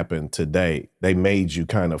thing that happened today. They made you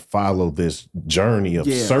kind of follow this journey of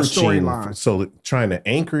searching. So trying to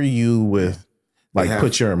anchor you with, like,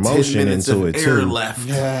 put your emotion into it too. Left.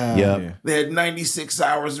 Yeah. They had 96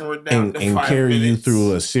 hours and we're down to 5 minutes. Carry you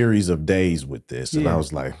through a series of days with this. And I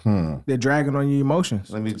was like, They're dragging on your emotions.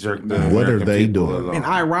 Let me jerk the What are they doing? And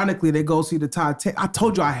ironically, they go see the Titanic. I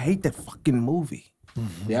told you I hate that fucking movie.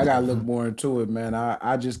 Yeah, I gotta look more into it, man.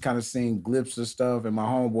 I just kind of seen glimpses of stuff, and my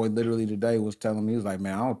homeboy literally today was telling me, he was like,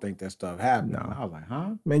 man, I don't think that stuff happened. No. I was like,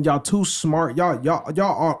 huh? Man, y'all too smart. Y'all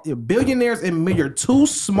are billionaires, and you're too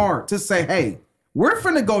smart to say, hey, we're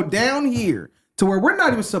finna go down here to where we're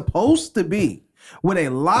not even supposed to be with a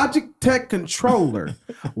Logitech controller.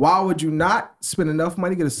 Why would you not spend enough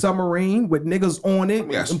money to get a submarine with niggas on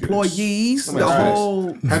it, employees, the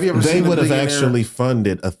whole... Have you ever they seen would have actually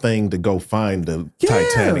funded a thing to go find the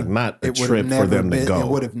Titanic, not a trip for them to go. It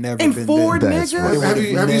would have never and been four them. niggas?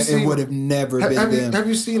 It would have never been them. Have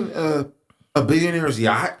you seen a billionaire's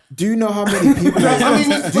yacht? Do you know how many people...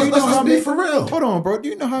 let's be for real. Hold on, bro. Do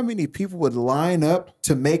you know how many people would line up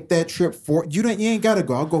to make that trip for... You ain't got to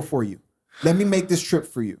go. I'll go for you. Let me make this trip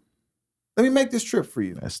for you. Let me make this trip for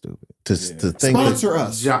you. That's stupid. To think Sponsor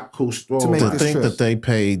us. Jacques Cousteau. To make to this think trip. that they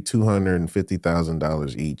paid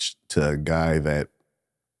 $250,000 each to a guy that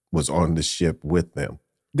was on the ship with them.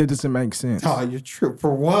 That doesn't make sense. Oh, you're true.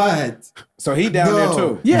 For what? So he down there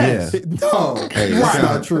too. Yes. No, that's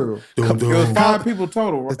not true. It was 5 people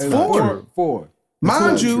total. It's and four. Four. Mind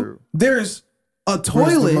not you, true. there's a Where's the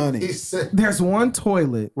toilet. money? He said, There's one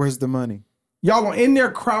toilet. Where's the money? Y'all are in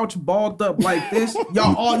there crouched, balled up like this.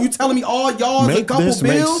 Y'all all you telling me all y'all is a Make couple this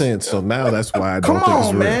make bills? sense. So now that's why I don't Come think it's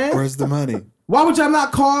on, real. man. Where's the money? Why would y'all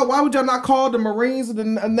not call the Marines or the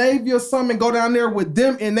Navy or something and go down there with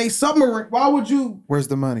them in they submarine? Why would you? Where's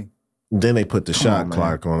the money? Then they put the shot on, man.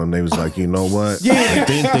 clock on them. They was like, you know what? Yeah. I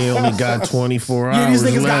think they only got 24 Yeah, these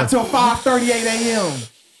hours niggas got left. till 5:38 a.m.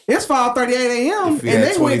 It's 5:38 a.m. if you and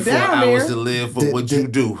had they went 24 down hours there. to live for what you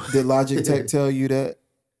do. Did Logitech tell you that?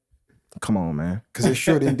 Come on, man. Because it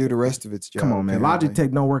sure didn't do the rest of its job. Come on, man. apparently.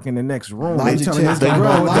 Logitech don't work in the next room. Logitech- They telling us They to don't-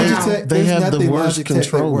 roll they- down. Logitech- They there's have the nothing worst Logitech that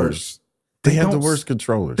controllers. works. They have the don't- worst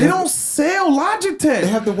controllers. They don't sell Logitech. They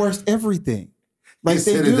have the worst everything. Like He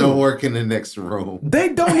they said do. it don't work in the next room. They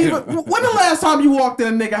don't even. When the last time you walked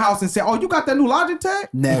in a nigga house and said, "Oh, you got that new Logitech"?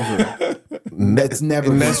 Never. That's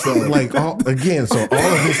never And been that's said. like again. So all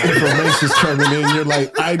of this information's coming in. You're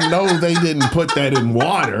like, I know they didn't put that in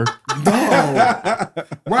water.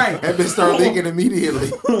 Right. That bitch start leaking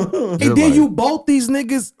immediately. And You're then like- you bolt these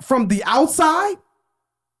niggas from the outside.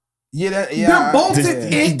 Yeah, They're bolted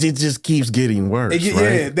It, in. it just keeps getting worse,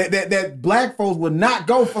 Yeah, right? that black folks would not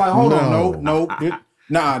go for like, hold on, no.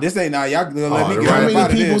 Nah, this ain't nah. Y'all let me the get How right many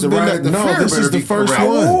about people's this. been right there? at the No, fair this better is the be first correct.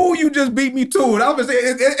 one. Oh, you just beat me to it. I was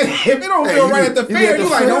saying, if it don't Hey, feel you right be- at the you be fair, at the you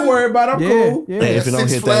like, fair? don't worry about it. I'm cool. Yeah. And if it don't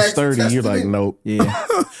Six hit that Flags 30, you're tested like, it. nope. Yeah.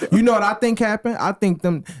 You know what I think happened? I think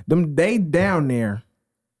them they down there.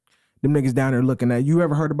 Them niggas down there looking at you.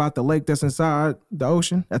 Ever heard about the lake that's inside the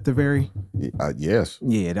ocean at the very? Yes.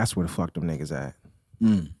 Yeah, that's where the fuck them niggas at.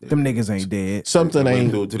 Them niggas ain't dead. Something They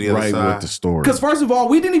ain't do it to the other right side. with the story. Because first of all,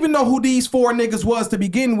 we didn't even know who these 4 niggas was to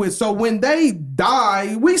begin with. So when they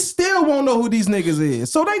die, we still won't know who these niggas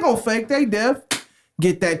is. So they gonna fake they death,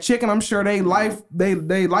 get that chicken. I'm sure they life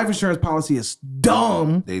insurance policy is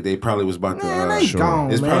dumb. They probably was about to. Man, they gone,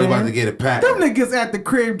 It's probably man. about to get a pack. Them niggas at the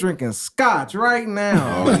crib drinking scotch right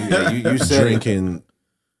now. Oh, you said Drinking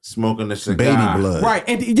smoking the cigar. baby blood. Right,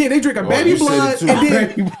 and yeah, they drinking Oh, baby you said blood, it too. and then,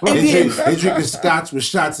 Baby blood. and then, They drinking scotch with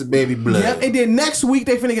shots of baby blood. yep, and then next week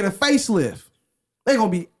they finna get a facelift. They gonna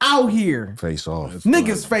be out here. Face off.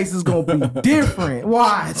 Niggas' face is gonna be different.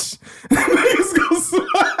 Watch. Niggas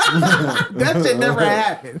gonna that shit never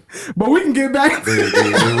happened. But we can get back to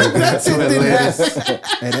that shit didn't happen.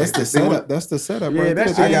 Hey, that's the setup. That's the setup. Yeah, right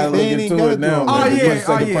that's- there. I gotta look They ain't into gotta it do now. all Oh, man. that. yeah, You're the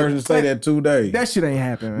second oh, yeah. person to say that today. That shit ain't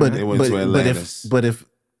happening. But, Man. They went to but Atlantis. if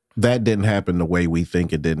that didn't happen the way we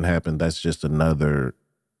think it didn't happen, that's just another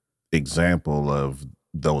example of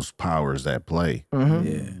those powers at play.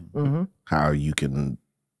 Mm-hmm. How you can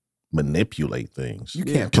manipulate things. You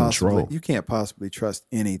can't control. possibly. You can't possibly trust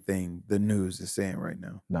anything the news is saying right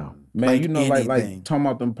now. No. Man, Like you know, like anything. talking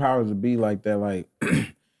about them powers to be like that. Like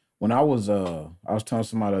when I was telling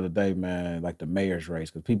somebody the other day, man, like the mayor's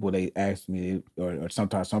race, because people they ask me, or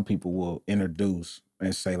sometimes some people will introduce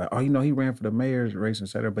and say like, oh, you know, he ran for the mayor's race and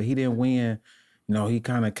etc., but he didn't win. You know, he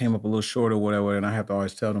kind of came up a little short or whatever, and I have to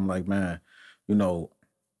always tell them like, man, you know,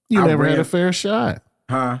 You I never had ran- a fair shot.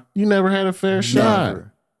 huh? You never had a fair shot. Never.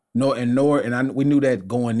 We knew that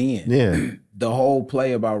going in. Yeah. The whole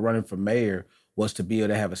play about running for mayor was to be able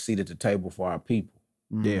to have a seat at the table for our people.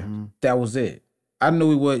 Yeah. That was it. I knew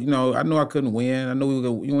we would, I knew I couldn't win. I knew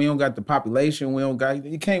we don't got the population.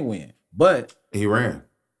 You can't win. But, He ran.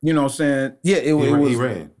 you know what I'm saying? Yeah, it He was ran. You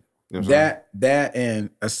know what I'm saying? that and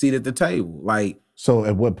a seat at the table. Like, So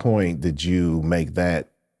at what point did you make that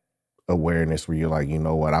awareness where you're like, you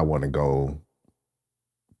know what, I want to go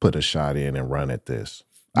put a shot in and run at this?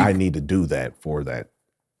 I need to do that for that.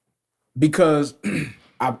 because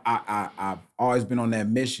I've always been on that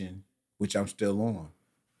mission, which I'm still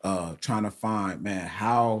on, trying to find, man,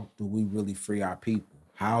 how do we really free our people?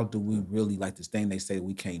 How do we really, like this thing they say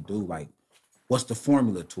we can't do? Like, what's the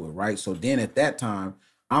formula to it, right? So then at that time,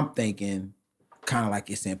 I'm thinking kind of like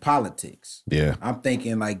it's in politics. Yeah. I'm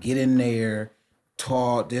thinking like get in there,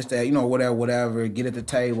 talk, this, that, whatever, get at the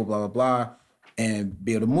table, blah, blah, blah, and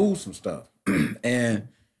be able to move some stuff. And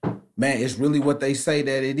man, it's really what they say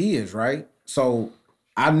that it is, right? So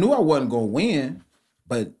I knew I wasn't gonna win,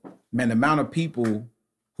 but man, the amount of people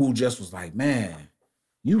who just was like, man,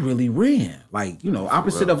 you really ran. Like,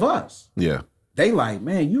 opposite of us. Yeah. They like,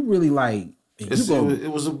 man, you really like, It was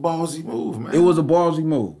a ballsy move, man. it was a ballsy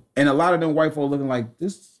move. And a lot of them white folk looking like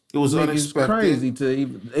this. It was nigga's unexpected. crazy to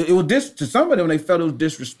even. It was to some of them. They felt it was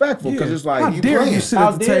disrespectful because it's like How dare playing. you sit How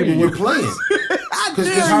at the dare table You're with playing. Because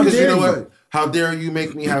How you dare know you? what? How dare you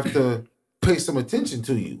make me have to pay some attention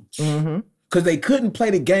to you? because they couldn't play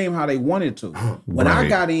the game how they wanted to. When I Right.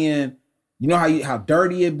 got in, you know how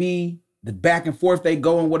dirty it be, the back and forth they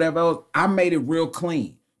go and whatever else. I made it real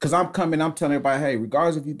clean because I'm telling everybody, hey,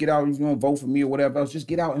 regardless if you get out, if you don't vote for me or whatever else, just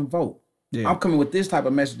get out and vote. Yeah. I'm coming with this type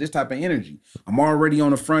of message, this type of energy. I'm already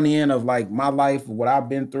on the front end of like my life, what I've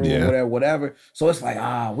been through, or whatever. So it's like,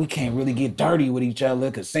 we can't really get dirty with each other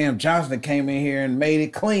because Sam Johnson came in here and made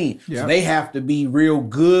it clean. Yep. So they have to be real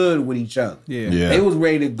good with each other. Yeah. They was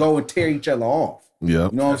ready to go and tear each other off. Yeah.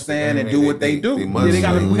 You know what I'm saying? And do what they do. We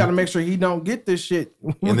gotta make sure he don't get this shit.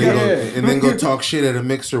 And then go talk shit at a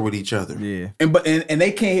mixer with each other. Yeah. And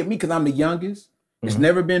they can't hit me because I'm the youngest. It's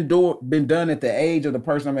never been done at the age of the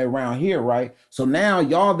person I'm around here, right? So now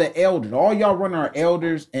y'all the elders, all y'all running are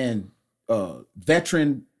elders and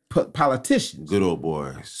veteran politicians. Good old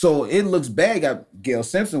boys. So it looks bad. Gail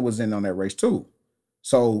Simpson was in on that race too.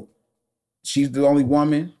 So she's the only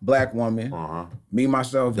woman, black woman. Me,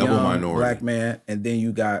 myself, double young, minority, black man, and then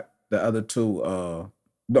you got the other two,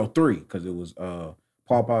 three, because it was Paul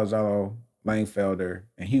Palazzolo, Langfelder,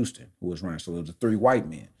 and Houston who was running. So it was the three white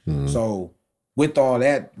men. So with all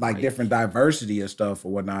that, like different diversity and stuff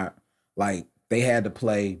or whatnot, like they had to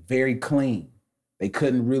play very clean. They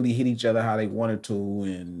couldn't really hit each other how they wanted to,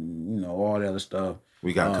 and all that other stuff.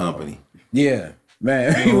 We got company. Yeah,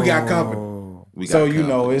 man, we got company.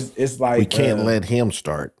 It's like we can't let him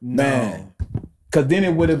start, man, because then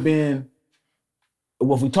it would have been.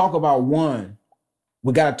 Well, if we talk about one,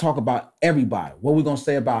 we got to talk about everybody. What we gonna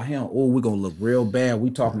say about him? Oh, we're gonna look real bad. We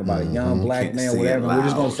talking about a young black man, whatever. We're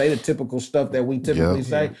just gonna say the typical stuff that we typically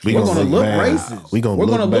say. We're gonna look racist. We're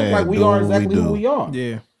gonna look like we are exactly who we are.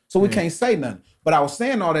 Yeah. So we can't say nothing. But I was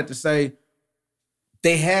saying all that to say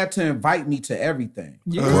they had to invite me to everything.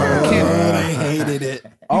 Yeah. They hated it.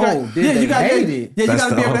 Did they hate it? Yeah, you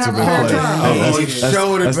gotta be able to have a fair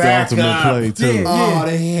trial. That's the ultimate play too.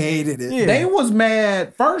 They hated it. Yeah. They was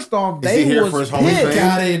mad. First off, they was pissed.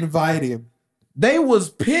 Gotta invite him. They was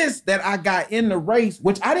pissed that I got in the race,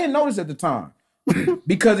 which I didn't notice at the time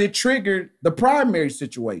because it triggered the primary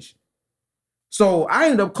situation. So I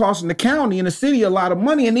ended up costing the county and the city a lot of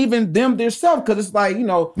money, and even them themselves, because it's like, I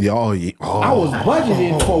was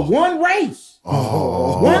budgeted for one race,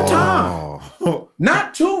 one time,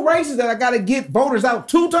 not two races that I got to get voters out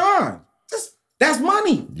 2 times. That's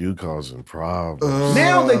money. You causing problems.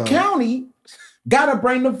 Now the county got to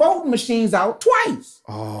bring the voting machines out twice.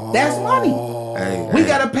 That's money. We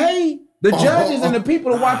got to pay the judges and the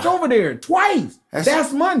people to watch over there twice.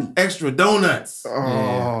 That's money. Extra donuts.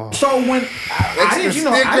 So when I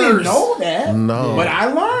didn't know that. No. But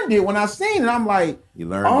I learned it when I seen it. I'm like, you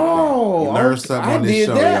learned something on this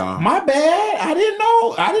show, y'all. My bad. I didn't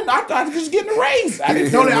know. I thought I was just getting a race. I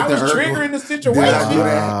didn't know that I was triggering the situation.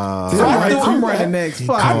 So I'm running next.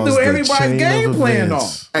 I threw everybody's game plan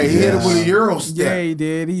off. Hey, he hit it with a Euro step. Yeah, he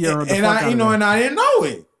did. He Euro and I didn't know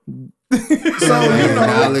it.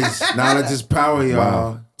 So knowledge is power, y'all.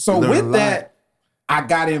 Wow. So with that, I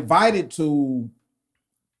got invited to,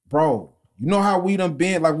 bro. You know how we done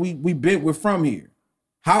been? Like we're from here.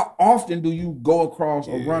 How often do you go across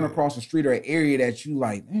or run across a street or an area that you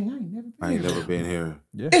like? Man, I ain't never been here.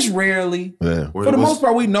 Yeah. It's rarely. Yeah. For the most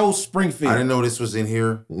part, we know Springfield. I didn't know this was in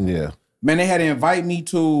here. Yeah. Man, they had to invite me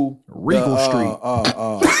to Regal Street.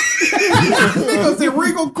 Nigga said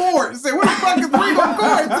Regal Court. Say, what the fuck is Regal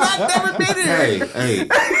Court? I've never been here. Hey,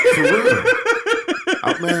 for real.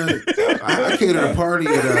 I catered a party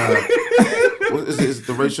at what is it? Is it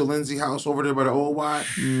the Rachel Lindsay house over there by the old Y?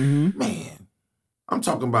 Mm-hmm. Man, I'm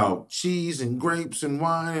talking about cheese and grapes and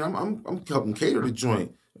wine. I'm helping cater the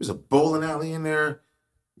joint. There's a bowling alley in there.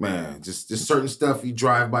 Man, just certain stuff you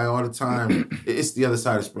drive by all the time. It's the other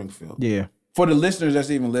side of Springfield. Yeah. For the listeners that's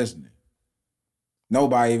even listening,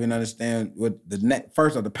 nobody even understand what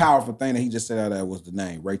first of the powerful thing that he just said out of that was the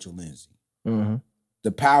name, Rachel Lindsay. Mm-hmm.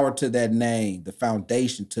 The power to that name, the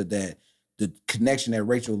foundation to that, the connection that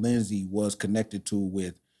Rachel Lindsay was connected to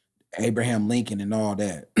with Abraham Lincoln and all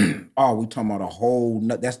that. We talking about a whole,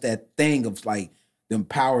 that's that thing of like them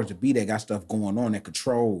powers to be that got stuff going on that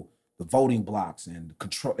control the voting blocks and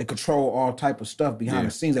control all type of stuff behind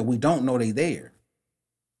the scenes that we don't know they there.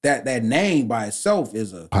 That name by itself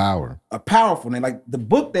is a powerful name. Like the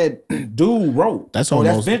book that dude wrote. That's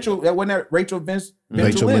almost that wasn't that Rachel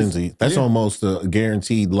Lindsay. That's almost a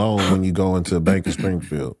guaranteed loan when you go into Bank of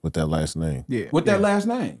Springfield with that last name. Yeah, with that last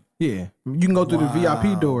name. Yeah, you can go through the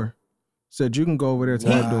VIP door. Said you can go over there to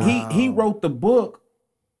that door. He wrote the book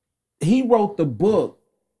he wrote the book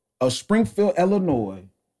of Springfield, Illinois,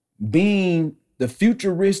 being the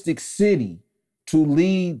futuristic city to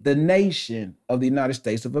lead the nation of the United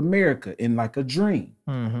States of America in like a dream.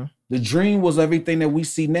 Mm-hmm. The dream was everything that we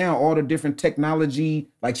see now, all the different technology.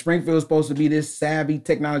 Like Springfield is supposed to be this savvy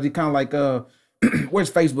technology, kind of like where's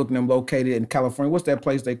Facebook and them located in California? What's that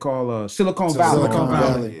place they call Silicon Valley? Silicon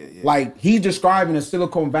Valley. Like he's describing a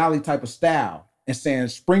Silicon Valley type of style and saying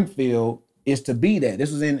Springfield is to be that.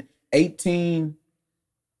 This was in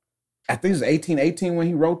 1818 when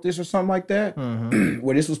he wrote this or something like that,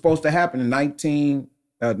 where this was supposed to happen in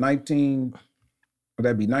 1918.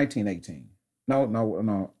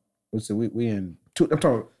 No. Let's see, we in, I'm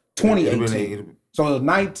talking 2018. So it was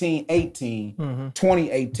 1918,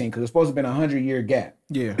 2018, because it's supposed to have been a 100-year gap.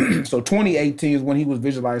 Yeah. So 2018 is when he was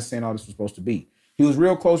visualizing saying all this was supposed to be. He was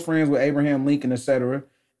real close friends with Abraham Lincoln, etc.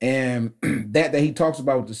 And that he talks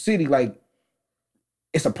about with the city, like,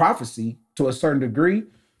 it's a prophecy to a certain degree.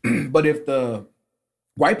 But if the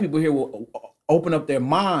white people here will open up their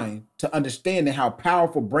mind to understanding how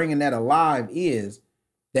powerful bringing that alive is,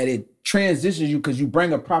 that it transitions you because you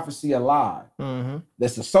bring a prophecy alive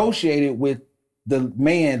that's associated with the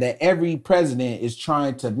man that every president is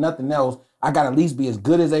trying to, nothing else, I got to at least be as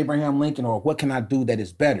good as Abraham Lincoln, or what can I do that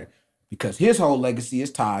is better? Because his whole legacy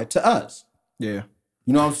is tied to us. Yeah.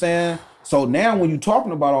 You know what I'm saying? So now when you're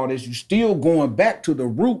talking about all this, you're still going back to the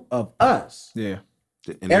root of us. Yeah.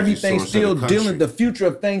 Everything's still dealing, the future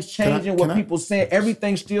of things changing, what people saying,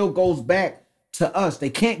 everything still goes back to us. They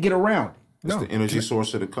can't get around it. It's the energy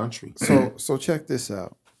source of the country. So check this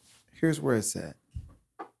out. Here's where it's at.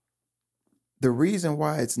 The reason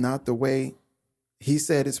why it's not the way he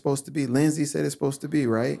said it's supposed to be, Lindsay said it's supposed to be,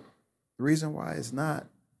 right? The reason why it's not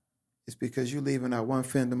is because you're leaving out one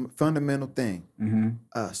fundamental thing.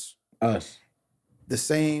 Us. The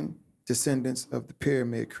same descendants of the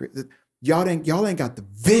pyramid. Y'all ain't got the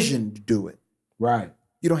vision to do it. Right.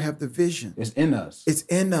 You don't have the vision. It's in us. It's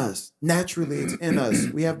in us. Naturally, it's in us.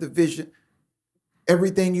 We have the vision.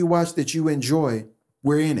 Everything you watch that you enjoy,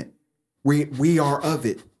 we're in it. We are of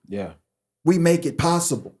it. Yeah. We make it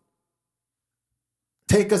possible.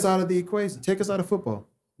 Take us out of the equation. Take us out of football.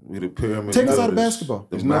 We the pyramid. Take us out of basketball.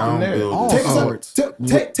 There's nothing there. Take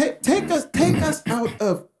us out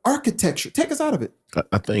of architecture. Take us out of it.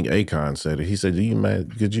 I think Akon said it. He said,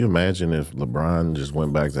 could you imagine if LeBron just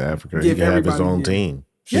went back to Africa? Give He could have his everybody- own team.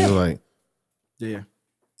 Yeah. He's like, Yeah.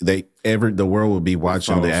 the world would be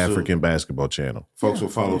watching Follow the suit. African basketball channel. Folks will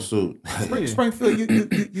follow suit. Springfield, you're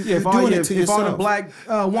If all doing your, it to if all the yourself. black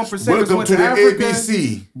 1% Welcome went to the Africa,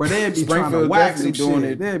 ABC. but they'd be trying to Springfield wax some definitely doing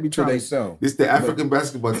shit. it They'd be to trying to themselves. It's the African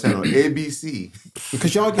basketball channel, ABC.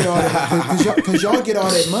 Because y'all get all that, because y'all get all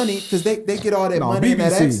that money, because they get all that money and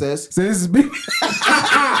that access. So this is BBC.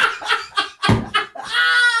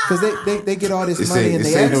 Because they get all this This money ain't- and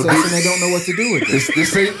this they ain't no access Diddy. and they don't know what to do with it.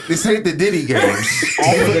 This ain't the Diddy games.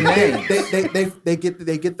 Off of the name.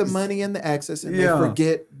 They get the money and the access and Yeah. they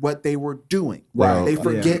forget what they were doing. Right. They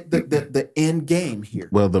forget the end game here.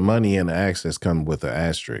 Well, the money and the access come with an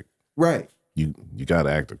asterisk. Right. You got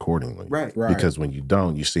to act accordingly. Right. Because when you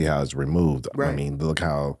don't, you see how it's removed. I Right. mean, look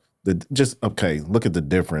how look at the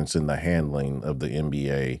difference in the handling of the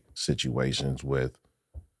NBA situations with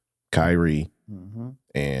Kyrie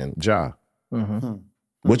and Ja.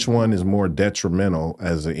 Which one is more detrimental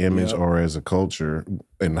as an image or as a culture,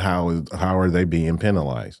 and how are they being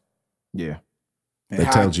penalized? Yeah.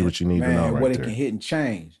 That tells you what you need to know right what it there. can hit and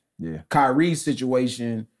change. Yeah. Kyrie's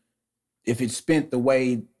situation, if it spent the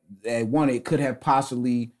way that one, it could have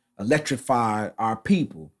possibly electrified our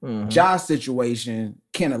people. Ja's situation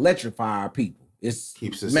can electrify our people. It's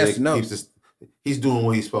Keeps us messing up. He's doing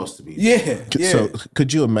what he's supposed to be. Yeah. So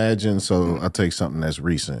could you imagine, I'll take something that's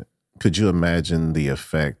recent. Could you imagine the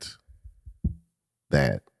effect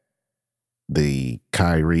that the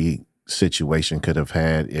Kyrie situation could have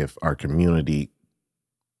had if our community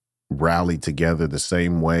rallied together the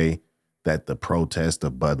same way that the protest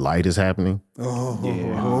of Bud Light is happening?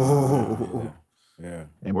 Yeah.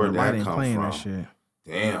 And Where'd Bud Light that ain't come playing from? that shit.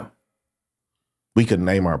 Damn. We could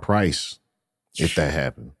name our price if that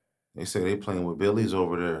happened. They say they playing with Billy's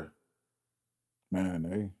over there.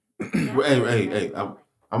 Man, Hey, I'm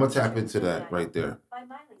gonna tap into that right there.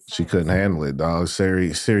 She couldn't handle it, dog.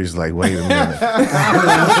 Siri's like, wait a minute.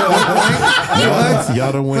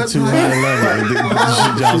 Y'all done went too high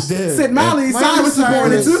level. Y'all Said Miley Cyrus was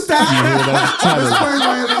born in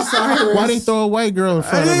 2000. Why they throw a white girl in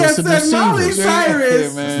front of Yeah, us to said Miley deceive us?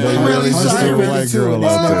 Cyrus. They really just threw a white girl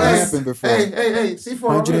out Never there. happened before. Hey, C4.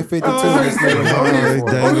 152 has never They happened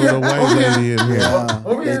before. dangled a white lady in here.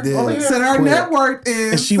 Over They here. did. Over here. Said her net worth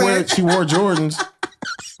is. And she wore Jordans.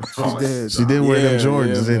 She's dead. She did wear them Yeah,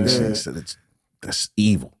 Jordans, yeah, and man. she said that's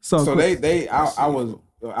evil. So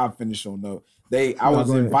I'll finish on note. I was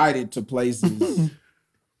go ahead. invited to places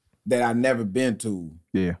that I never been to.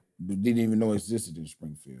 Yeah. Didn't even know existed in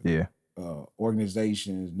Springfield. Yeah.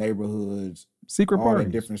 Organizations, neighborhoods, Secret all parties.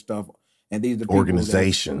 that different stuff. And these are the people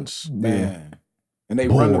Organizations. man. And they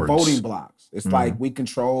run the Boards. voting blocks. It's like we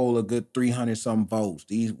control a good 300 some votes.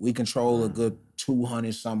 We control a good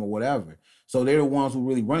 200 some or whatever. So they're the ones who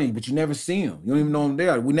really run it, but you never see them. You don't even know them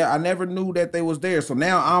there. I never knew that they was there. So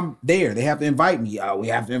now I'm there. They have to invite me. We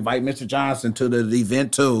have to invite Mr. Johnson to the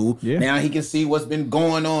event too. Yeah. Now he can see what's been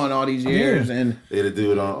going on all these years. And They had to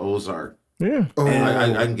do it on Ozark. Yeah.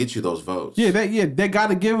 I can get you those votes. Yeah, they got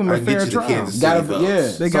to give him I a can fair get you the trial. Kansas City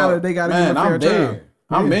votes. They gotta give him man, a fair I'm there. trial.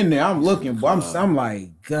 I'm in there. I'm looking. But I'm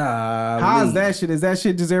like, God. How's that shit? Is that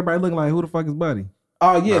shit just everybody looking like who the fuck is Buddy?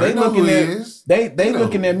 Oh yeah, I they know looking who he at is. they You know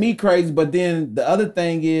looking who at me crazy. But then the other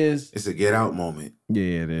thing is, It's a get out moment.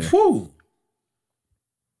 Yeah, it is. whew,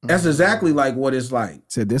 that's exactly like what it's like.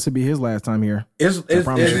 Said this would be his last time here. It's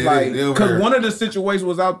promise you. like They over because there. one of the situations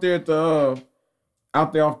was out there at the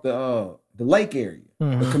out there off the lake area,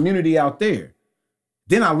 the community out there.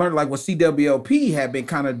 Then I learned like what CWLP had been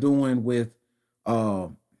kind of doing with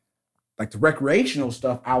like the recreational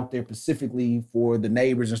stuff out there specifically for the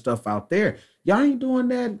neighbors and stuff out there. Y'all ain't doing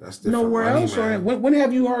that That's different nowhere money, else. Or man. when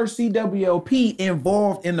have you heard CWLP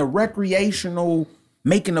involved in the recreational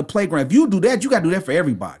making a playground? If you do that, you got to do that for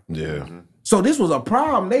everybody. Yeah. So this was a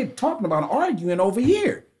problem. They talking about arguing over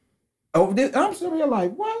here. Over this, I'm sitting here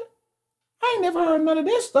like, what? I ain't never heard none of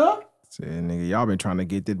this stuff. Said nigga, y'all been trying to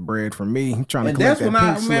get that bread from me, trying to And collect that's that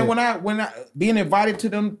when pink when I being invited to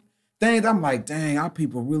them things, I'm like, dang, our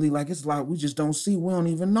people really like it's like we just don't see, we don't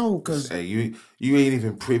even know because Hey, you ain't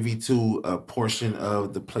even privy to a portion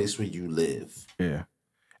of the place where you live. Yeah.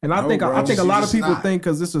 And I No, think bro, a you lot of just people not. think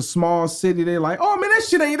because it's a small city, they're like, oh man,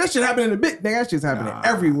 that shit happening in the big thing. That shit's happening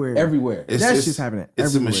everywhere. everywhere. That's just happening It's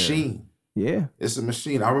everywhere. a machine. Yeah. It's a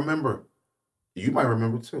machine. I remember. You might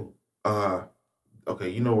remember too. Okay,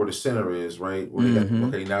 you know where the center is, right? Where they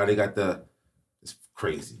got, now they got it's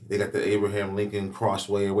crazy. They got the Abraham Lincoln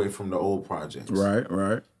Crossway away from the old projects. Right.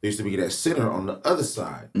 There used to be that center on the other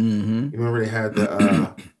side. Mm-hmm. You remember they had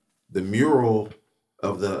the mural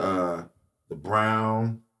of the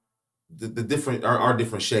brown, the different our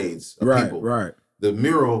different shades of people. Right. The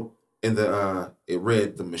mural in the it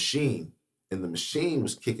read the machine, and the machine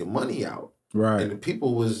was kicking money out. Right. And the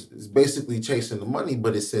people was basically chasing the money,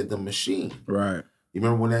 but it said the machine. Right. You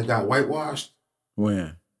remember when that got whitewashed?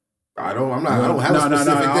 When? I don't have a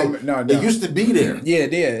specific thing. No. It used to be there. Yeah,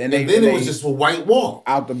 it did. And then it was just a white wall.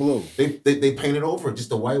 out the blue. They painted over it,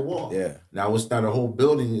 just a white wall. Yeah. Now it's not a whole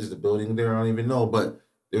building. Is the building there? I don't even know. But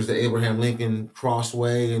there's the Abraham Lincoln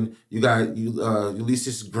Crossway, and you got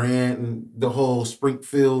Ulysses Grant and the whole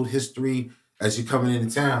Springfield history as you're coming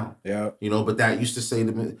into town. Yeah. You know, but that used to say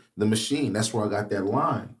the machine. That's where I got that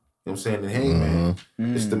line. You know what I'm saying? And hey, man,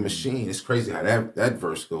 it's the machine. It's crazy how that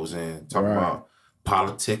verse goes in. Talking about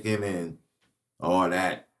politicking and all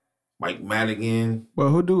that. Mike Madigan. Well,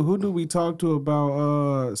 who do we talk to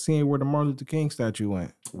about seeing where the Martin Luther King statue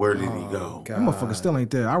went? Where did he go? That motherfucker still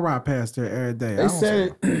ain't there. I ride past there every day.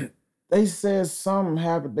 They said something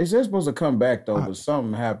happened. They said supposed to come back though, but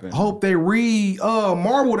something happened. Hope they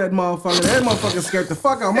marble that motherfucker. That motherfucker scared the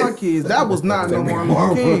fuck out of my kids. That was not no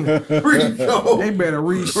Martin Luther King. Rico. They better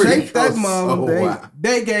reshape that Rico's motherfucker. so wild.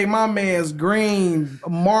 They gave my man's green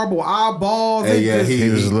marble eyeballs. Hey, They yeah, just- He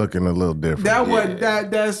was looking a little different. that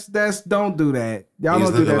was that's don't do that. Y'all He's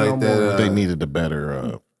don't do that looking no like more. that, they needed a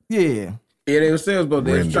better. Yeah. Yeah, they were saying, but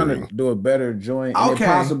they was trying Rendering. to do a better joint. And Okay. it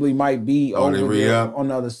possibly might be Oh, they over re there up? on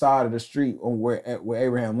the other side of the street on where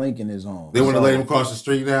Abraham Lincoln is on. They want to So- let him cross the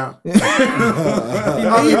street now?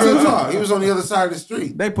 Oh, he real talk. He was on the other side of the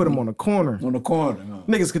street. They put him on the corner. on the corner. Huh?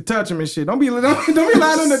 Niggas could touch him and shit. Don't be allowing them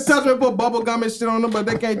to touch him and put bubble gum and shit on them, but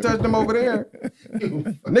they can't touch them over there.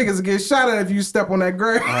 Niggas get shot at if you step on that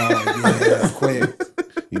grass. Quick.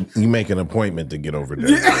 You make an appointment to get over there.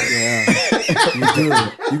 You do.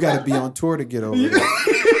 You got to be on tour to get over there.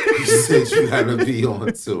 He said you gotta be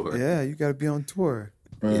on tour. Yeah, you got to be on tour.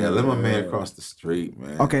 Yeah, let my man cross the street,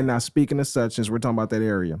 man. Okay, now speaking of such, since we're talking about that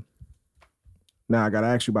area, now I gotta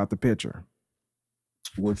ask you about the picture.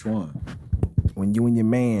 Which one? When you and your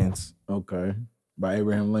mans, Okay. By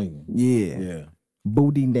Abraham Lincoln. yeah, Yeah.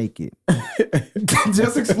 booty naked.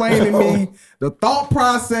 Just explain to me the thought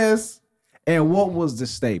process and what was the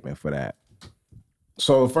statement for that.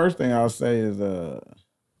 So the first thing I'll say is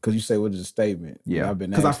because you say what is a statement? Yeah, I've been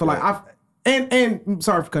because I asked feel like that. and I'm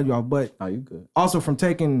sorry for cutting you off, but Oh, you good? also from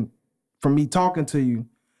me talking to you,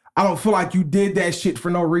 I don't feel like you did that shit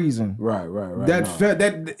for no reason. Right.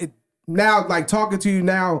 Now, like talking to you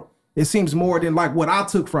now, it seems more than like what I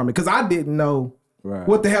took from it because I didn't know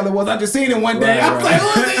what the hell it was. I just seen it one day. I was like, who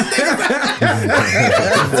are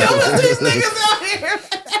these niggas out here?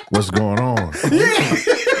 What's going on?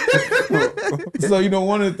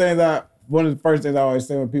 So one of the first things I always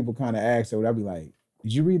say when people kind of ask, I'd be like,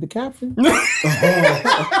 "Did you read the caption?"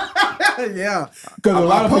 Yeah, because a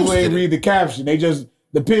lot of people ain't read the caption; they just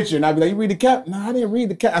the picture, and I'd be like, "You read the caption?" No, I didn't read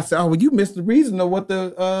the caption. I said, "Oh, well, you missed the reason of what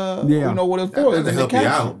the what it's for." That help you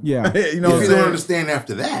out. Yeah, you don't understand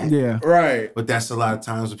after that. Yeah, right. But that's a lot of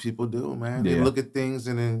times what people do, man. They look at things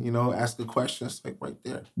and then ask a question. It's like right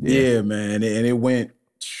there. Yeah, man, and it went.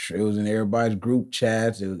 It was in everybody's group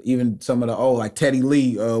chats. It was even some of the like Teddy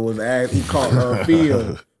Lee was asked. He called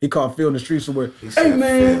Phil. He called Phil in the street somewhere. Hey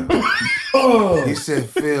man, he said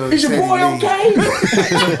Phil. Is your boy okay? That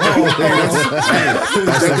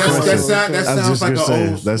sounds like an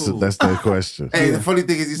old school. That's the question. Hey, the funny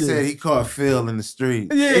thing is, he said he caught Phil in the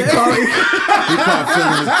street. Yeah, he caught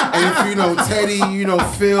Phil. And if Teddy,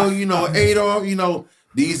 Phil, Adolf,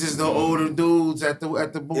 these is the older dudes at the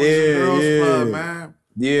Boys and Girls Club, man.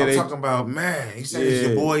 Yeah, I'm talking about, man. He said, "Is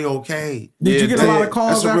your boy okay?" Did you get a lot of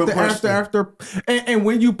calls after? And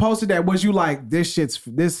when you posted that, was you like, "This shit's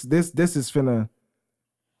this is finna"?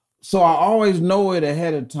 So I always know it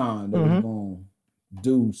ahead of time that we're gonna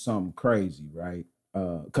do something crazy, right?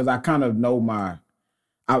 Because I kind of know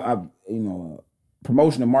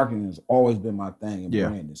promotion and marketing has always been my thing in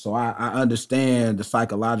branding. So I understand the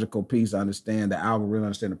psychological piece. I understand the algorithm. I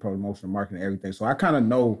understand the promotion and marketing and everything. So I kind of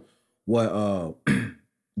know what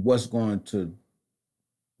what's going to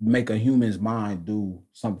make a human's mind do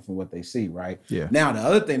something from what they see, right? Yeah. Now, the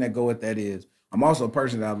other thing that go with that is I'm also a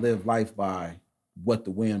person that I live life by what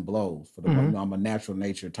the wind blows. I'm a natural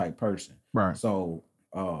nature type person. Right. So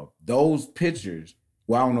those pictures,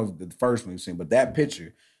 well, I don't know if the first one you've seen, but that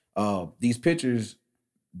picture, these pictures,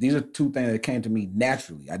 these are two things that came to me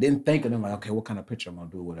naturally. I didn't think of them like, okay, what kind of picture I'm going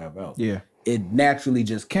to do, whatever else. Yeah. It naturally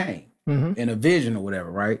just came in a vision or whatever,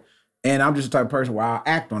 right? And I'm just the type of person where I'll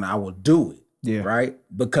act on it. I will do it. Yeah. Right?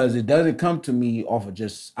 Because it doesn't come to me off of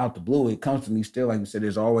just out the blue. It comes to me still, like you said,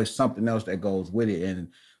 there's always something else that goes with it. And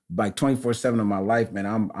like 24/7 of my life, man,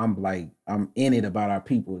 I'm in it about our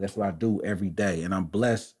people. That's what I do every day. And I'm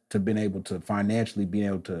blessed to been able to financially be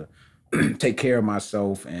able to take care of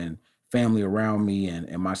myself and family around me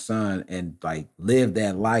and my son and like live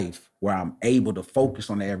that life where I'm able to focus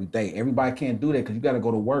on it every day. Everybody can't do that because you got to go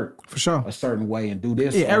to work for sure a certain way and do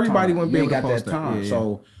this. Yeah, everybody wouldn't be able got to post that time. Yeah.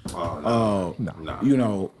 So,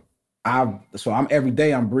 no. I'm every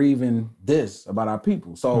day I'm breathing this about our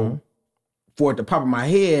people. So for it to pop in my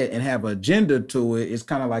head and have an agenda to it, it's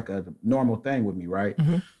kind of like a normal thing with me, right?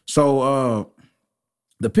 So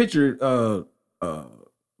the picture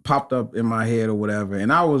popped up in my head or whatever.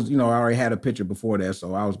 And I was, I already had a picture before that.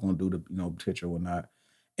 So I was going to do the picture or whatnot.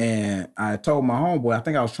 And I told my homeboy, I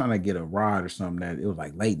think I was trying to get a ride or something that it was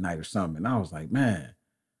like late night or something. And I was like, I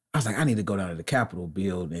need to go down to the Capitol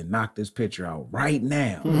building and knock this picture out right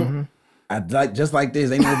now. I'd like, just like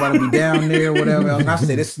this, ain't nobody be down there or whatever else. And I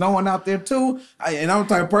said, it's snowing out there too. And I'm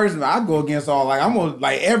the type of person, I go against all, like, I'm gonna,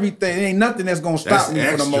 like, everything. There ain't nothing that's gonna stop me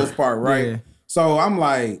for the most part, right? Yeah. So I'm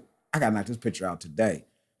like, I gotta knock this picture out tonight.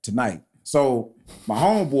 So my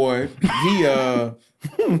homeboy,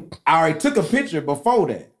 I already took a picture before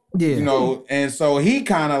that. Yeah. And so he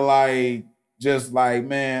kind of like, just like,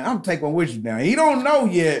 man, I'm taking one with you now. He don't know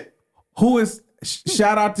yet. Who is,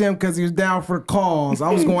 shout out to him because he was down for the cause.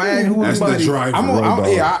 I was going to ask who was That's the driver.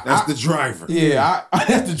 That's the driver. Yeah,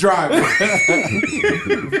 that's the driver.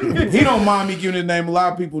 He don't mind me giving his name. A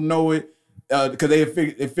lot of people know it because they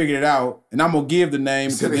figured it out. And I'm going to give the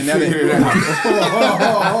name. So they figured it out.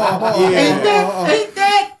 Ain't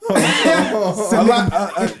that?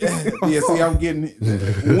 See, I'm getting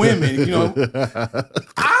women,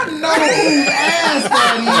 I know whose ass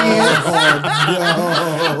that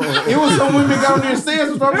is. It was some women got on there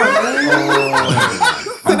saying stuff like,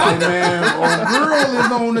 man, girl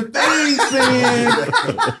is on the thing saying.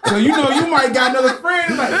 So you might got another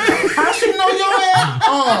friend like, how she know your ass?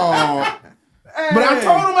 Oh. But I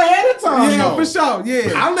told him ahead of time. Yeah, for sure.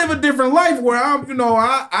 Yeah. I live a different life where I'm,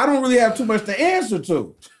 I don't really have too much to answer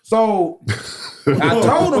to. So I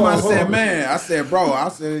told him, I said, bro,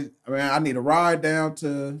 I need a ride down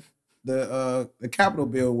to the Capitol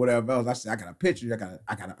building, whatever else. I said, I got a picture.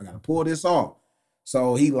 I gotta pull this off.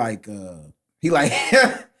 So he going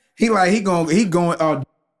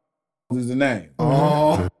is the name.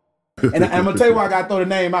 Oh. And I'm gonna tell you why I gotta throw the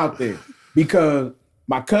name out there. Because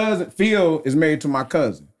my cousin, Phil, is married to my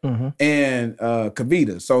cousin. and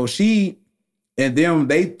Kavita. So she and them,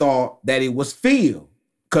 they thought that it was Phil.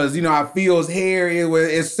 Cause you know how Phil's hair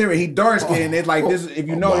it's serious. He dark skinned. It's like this. If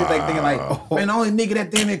you know, it's like thinking like, man, the only nigga that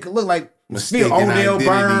damn it could look like Phil. Odell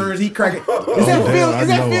Burns. He cracking. Is that Phil? Is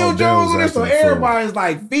that Phil Jones on there? So everybody's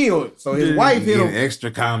like Phil. So his wife hit him. Extra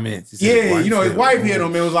comments. Yeah, you know his wife hit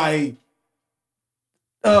him. It was like,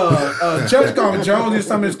 Judge called him Jones or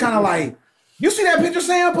something. It's kind of like, you see that picture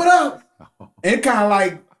Sam put up? And it kind of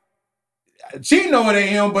like. She know it ain't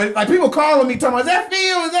him, but like people calling me talking about, is that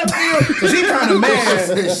Phil? Is that Phil? So she kind of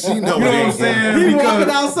mad. She know you know what I'm saying? He walking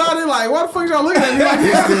outside, they like, why the fuck y'all looking at me like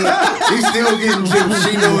He's still getting chips.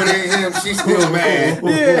 She know it ain't him. She still mad.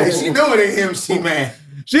 Yeah. She know it ain't him. She mad.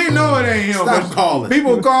 She know it ain't him. Stop calling.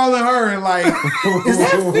 People calling her and like, is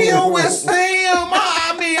that Phil with Sam?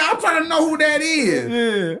 I mean, I'm trying to know who that is.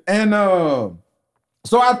 Yeah. And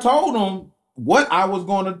so I told him what I was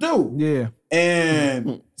going to do. Yeah.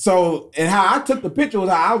 And so, and how I took the picture was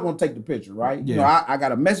how I was going to take the picture, right? Yeah. You know, I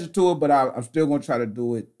got a message to it, but I'm still going to try to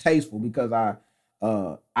do it tasteful because I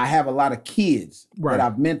have a lot of kids that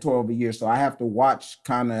I've mentored over years, so I have to watch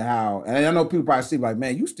kind of how, and I know people probably see like,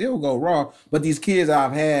 man, you still go raw, but these kids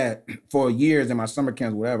I've had for years in my summer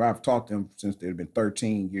camps, whatever, I've taught them since they've been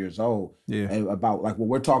 13 years old, and about like what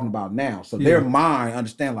we're talking about now. So their mind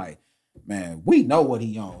understand like, man, we know what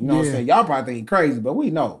he on. You know what I'm saying? Y'all probably think he crazy, but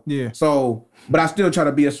we know. Yeah. So, but I still try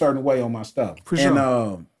to be a certain way on my stuff. For sure.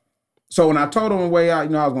 And so when I told him the way I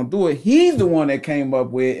was gonna do it, he's the one that came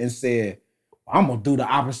up with and said, I'm gonna do the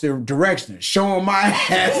opposite direction, show him my ass.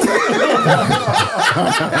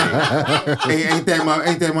 Hey, ain't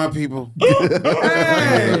that my people?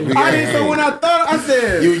 Hey, so when I thought, I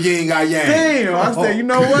said, you ain't got yang. Damn, I said, you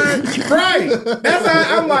know what? Right. That's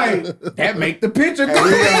how I'm like, that make the picture go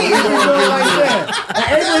like that.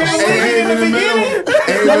 Abraham in the beginning,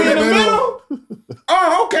 in the middle.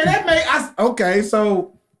 Oh, okay, that make okay.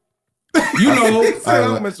 So. You know, I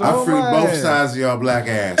free both sides of y'all black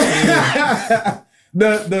ass.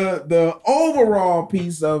 the overall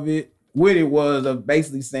piece of it with it was of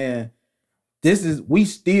basically saying we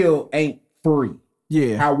still ain't free.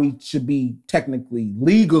 Yeah. How we should be technically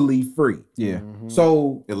legally free. Yeah. Mm-hmm.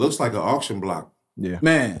 So it looks like an auction block. Yeah.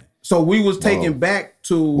 Man. So we was taken back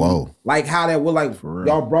to like how that was like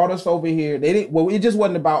y'all brought us over here. They didn't it just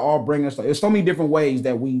wasn't about all bringing us. There's so many different ways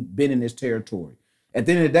that we've been in this territory. At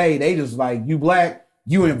the end of the day, they just like, you black,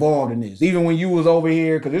 you involved in this. Even when you was over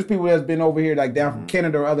here, because there's people that's been over here like down from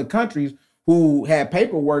Canada or other countries who had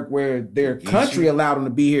paperwork where their country allowed them to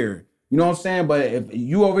be here. You know what I'm saying? But if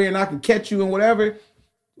you over here and I can catch you and whatever,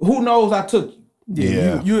 who knows I took you.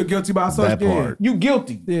 Yeah. You were guilty by such part. You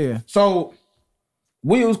guilty. Yeah. So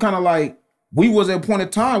we was kind of like, we was at a point in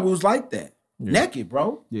time, we was like that. Yeah. Naked,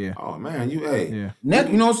 bro. Yeah. Oh man, naked,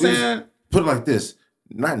 you know what I'm saying? Put it like this,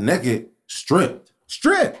 not naked, stripped.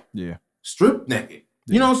 Yeah. Stripped naked.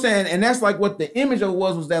 You know what I'm saying? And that's like what the image of it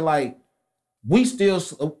was that like, we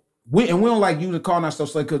don't like using calling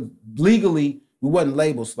ourselves slaves because legally we wasn't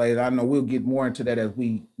labeled slaves. I know we'll get more into that as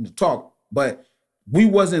we talk, but we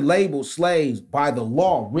wasn't labeled slaves by the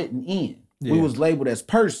law written in. Yeah. We was labeled as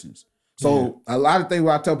persons. So a lot of things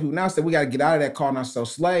where I tell people now say we got to get out of that calling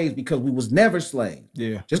ourselves slaves because we was never slaves.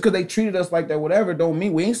 Yeah. Just because they treated us like that, whatever, don't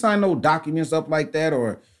mean we ain't signed no documents up like that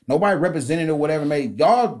or nobody represented or whatever. Made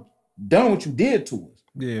y'all done what you did to us.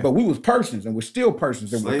 Yeah. But we was persons and we're still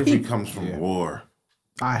persons. And slavery comes from war.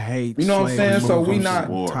 I hate you know slavery. what I'm saying? So we not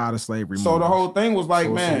tired of slavery. So the whole thing was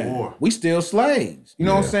like, man, we still slaves. You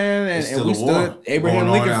know what I'm saying? And we stood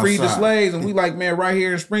Abraham Lincoln freed the slaves, and we like, man, right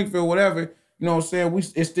here in Springfield, whatever. You know what I'm saying?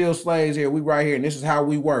 It's still slaves here. We right here, and this is how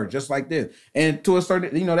we were, just like this. And to a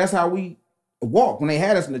certain, that's how we walk. When they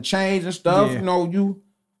had us in the chains and stuff,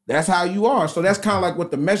 that's how you are. So that's kind of like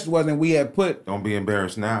what the message was, and we had put. Don't be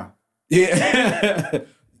embarrassed now. Yeah.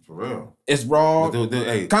 For real. It's raw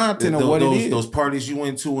content of what it is. Those parties you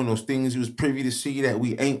went to and those things you was privy to see that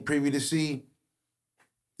we ain't privy to see.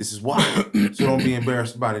 This is why. So don't be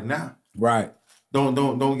embarrassed about it now. Right. Don't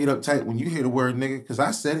get uptight when you hear the word nigga, because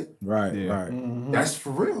I said it. Right, right. Mm-hmm. That's for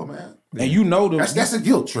real, man. And you know them. That's a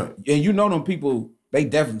guilt trip. And you know them people, they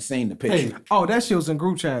definitely seen the picture. Hey, oh, that shit was in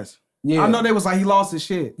group chats. Yeah. I know they was like, he lost his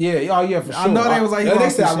shit. Yeah, oh yeah, for sure. I know they was like, they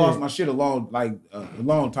said I lost my shit a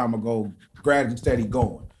long time ago, gradually steady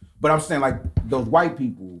going. But I'm saying like those white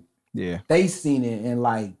people, they seen it and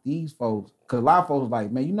like these folks, because a lot of folks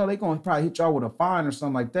like, man, they gonna probably hit y'all with a fine or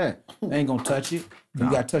something like that. They ain't gonna touch it. You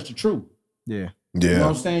gotta touch the truth. Yeah. You know what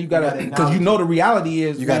I'm saying? You gotta, because the reality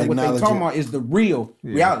is, what they talking about is the real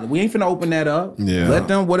reality. We ain't finna open that up. Yeah. Let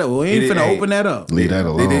them, whatever. We ain't finna open that up. Leave that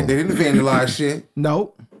alone. They didn't vandalize shit.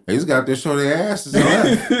 Nope. They just got there show their asses. And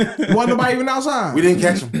left. Wasn't nobody even outside. We didn't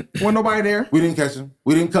catch them. Wasn't nobody there. We didn't catch them.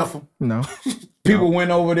 We didn't cuff them. No. People went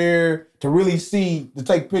over there to really see, to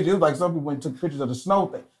take pictures. It was like some people went and took pictures of the snow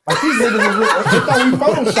thing. Like these niggas was they thought we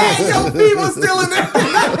photoshopped it. Yo, feet was still in there.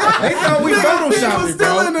 They thought we photoshopped it,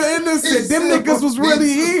 still bro. in the shit. Them niggas was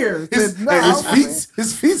really here. His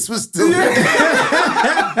feet was still there.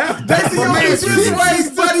 They see your feet this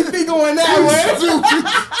way, buddy feet going that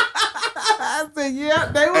way. I said, yeah,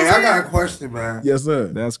 they was Hey, here. I got a question, man. Yes, sir.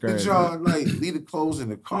 That's Did crazy. y'all like leave the clothes in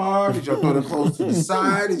the car? Did y'all throw the clothes to the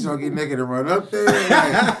side? Did y'all get naked and run up there?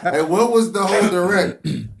 Like what was the whole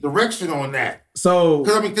direction on that? So,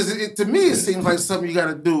 Because to me it seems like something you got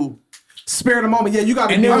to do. Spare the moment. Yeah, you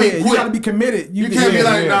gotta And be then we you gotta be committed. You can't be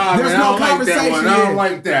like, nah, There's man, no I don't like that conversation one. I don't here.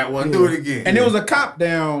 like that one. Do it again. and there was a cop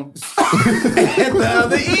down at the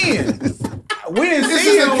other end. We didn't This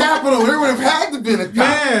see is the him. Capitol. There would have had to be a cop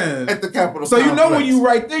Man. at the Capitol. So you know when complex. you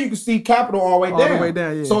right there, you can see Capitol all the way down. All the way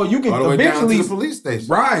down, yeah. So you can all the way down to eventually the police station.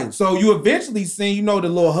 right. So you eventually see, you know, the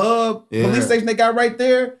little hub Yeah. police station they got right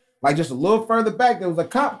there. Like just a little further back, there was a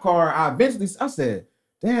cop car. I said,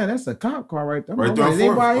 damn, that's a cop car right there. Right there on Is 4th,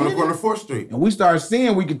 anybody on the in corner it? of 4th Street. And we started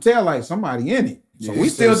seeing, we could tell like somebody in it. So Yeah, we you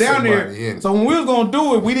still said down there. somebody in it. So when we was gonna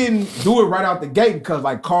do it, we didn't do it right out the gate because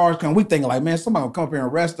like cars come. We thinking like, man, somebody will come up here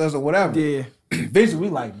and arrest us or whatever. Yeah. Eventually, we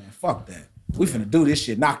like, man, fuck that. We finna do this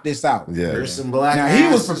shit, knock this out. Yeah. There's some black. Now he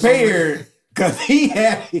was asses prepared because he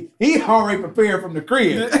already prepared from the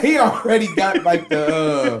crib. He already got like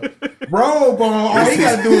the robe on. All he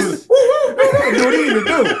gotta do is do what he need to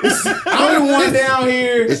do. I'm the one down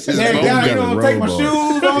here It's his that mode got, got a take my robe on.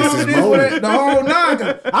 shoes on, It's his this, mode. that, the whole nine.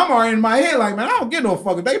 'Cause I'm already in my head like, man, I don't get no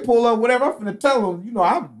fuck. If they pull up, whatever, I'm finna tell them, you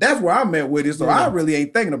know, that's where I'm at with it. So I really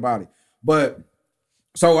ain't thinking about it. But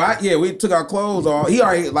so we took our clothes off. He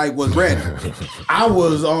already like was ready. I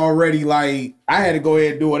was already like, I had to go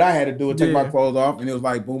ahead and do what I had to do and take my clothes off. And it was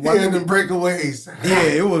like, boom. He had them breakaways. Yeah,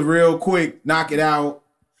 it was real quick. Knock it out.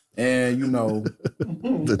 And you know,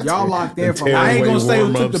 Y'all locked in from. I ain't gonna say who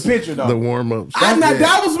took the warm-ups, picture though. The warm-ups.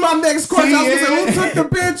 That was my next question. I was See, gonna say, who took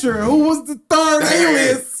the picture? Who was the third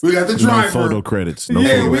alias? We got the No driver. photo credits. No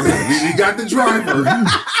Yeah, photo we- credits. We got the driver.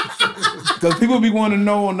 Because people be wanting to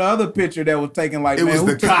know on the other picture that was taken, like, It man, was who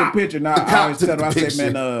the took cop. the picture? Now The I cop always took tell them, the I said,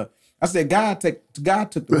 picture. man, I said, God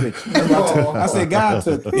took the picture. That's what I said, God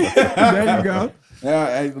took it. There you go. Yeah,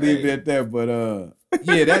 I leave it at that. But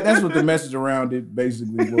yeah, that's what the message around it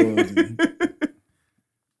basically was.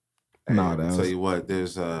 Nah, I'll that tell was. you what,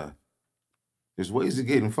 there's ways of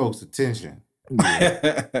getting folks' attention.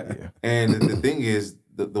 And the thing is,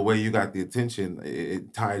 the way you got the attention,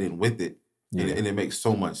 it tied in with it, and it makes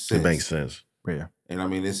so much sense. It makes sense. Yeah. And I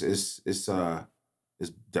mean, it's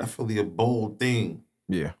definitely a bold thing,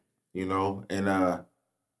 Yeah. you know. And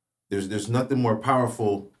there's nothing more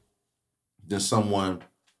powerful than someone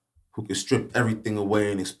who can strip everything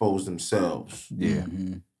away and expose themselves. Yeah.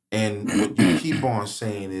 And what you keep on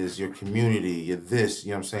saying is your community, you're this,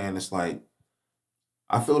 you know what I'm saying? It's like,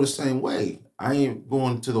 I feel the same way. I ain't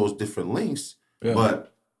going to those different links, but you know what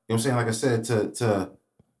I'm saying? Like I said, to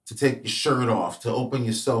take your shirt off, to open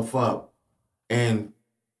yourself up, and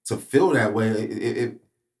to feel that way,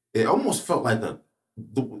 it almost felt like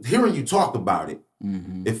hearing you talk about it,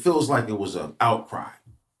 it feels like it was an outcry.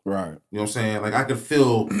 Right. You know what I'm saying? Like I could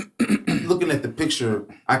feel, looking at the picture,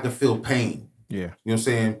 I could feel pain. Yeah. You know what I'm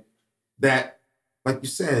saying? That, like you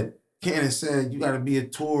said, Cannon said, you got to be a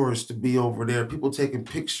tourist to be over there. People taking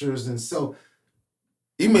pictures. And so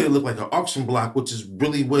he made it look like an auction block, which is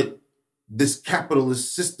really what this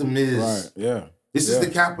capitalist system is. Right. Yeah. This is the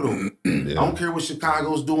capital. I don't care what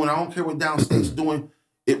Chicago's doing. I don't care what downstate's doing.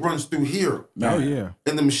 It runs through here. Oh yeah.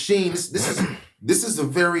 And the machine, this is a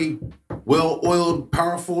very well-oiled,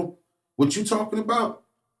 powerful, what you talking about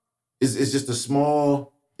is just a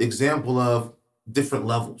small example of different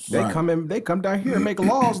levels. They come down here and make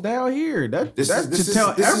laws down here. That This should is-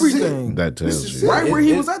 tell this is it. everything. That tells is you. it. Right where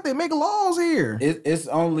he It- was at, they make laws here. It's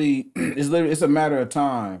literally it's a matter of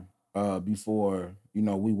time before, you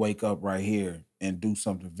know, we wake up right here and do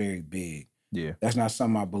something very big. Yeah. That's not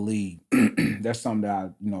something I believe. That's something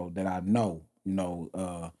that I know,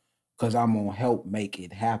 because I'm gonna help make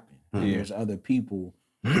it happen. Yeah. There's other people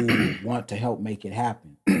who want to help make it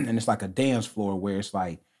happen. And it's like a dance floor where it's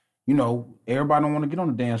like, you know, everybody don't want to get on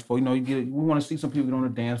the dance floor. You know, we want to see some people get on the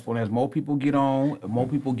dance floor. And as more people get on, you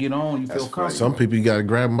feel comfortable. Some people you got to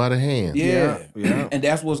grab them by the hand. Yeah. Yeah. And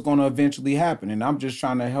that's what's going to eventually happen. And I'm just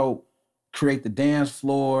trying to help create the dance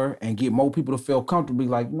floor and get more people to feel comfortable.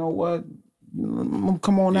 Like, you know what?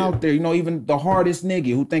 Come on out there. You know, even the hardest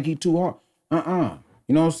nigga who think he too hard.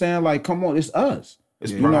 You know what I'm saying? Like, come on, it's us.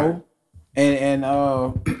 It's you pride. know? And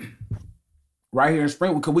right here in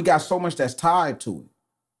Springfield, because we got so much that's tied to it.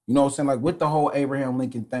 You know what I'm saying? Like with the whole Abraham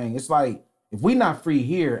Lincoln thing, it's like if we not free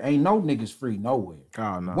here, ain't no niggas free nowhere.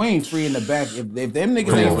 Oh, no. We ain't free in the back. If them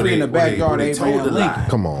niggas ain't free in the backyard, Abraham Lincoln.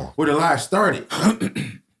 Come on. Where the lie started.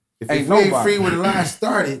 If Ain't we ain't nobody. free where the lie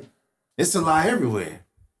started, it's a lie everywhere.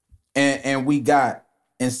 And we got,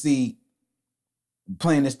 and see,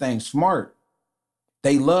 playing this thing smart,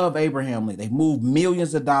 they love Abraham Lincoln. They move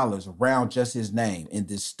millions of dollars around just his name in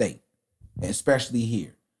this state, and especially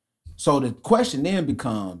here. So the question then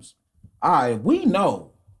becomes, all right, we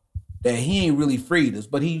know that he ain't really freed us,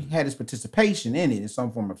 but he had his participation in it in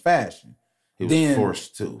some form or fashion. He was Then-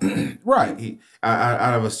 forced to. Right. He,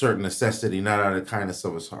 out of a certain necessity, not out of the kindness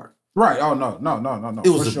of his heart. Right. Oh, no. It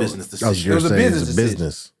was for a sure. business I was decision. gonna was a say business it's a decision.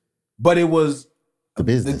 business. But it was The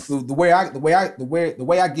business. the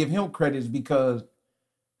way I give him credit is because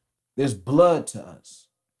there's blood to us.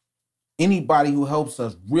 Anybody who helps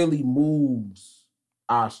us really moves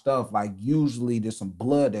our stuff. Like usually there's some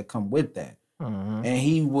blood that come with that. Mhm. And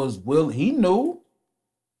he was willing. He knew.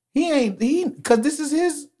 Because this is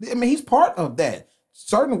his. I mean, he's part of that.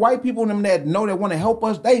 Certain white people in them that know that want to help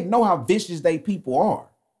us, they know how vicious they people are.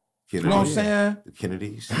 You know what I'm saying? The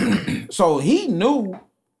Kennedys. So he knew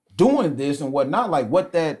doing this and whatnot, like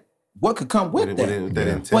what could come with that.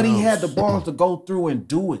 entails. But he had the balls to go through and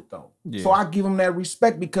do it though. Yeah. So I give him that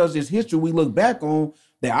respect because it's history we look back on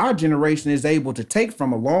that our generation is able to take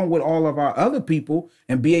from along with all of our other people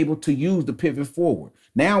and be able to use to pivot forward.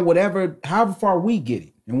 Now, however far we get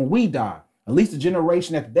it, and when we die, at least the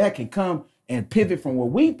generation after that can come and pivot from where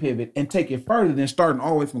we pivot and take it further than starting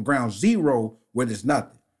all the way from ground zero where there's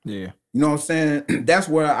nothing. Yeah. You know what I'm saying? That's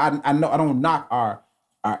where I know I don't knock our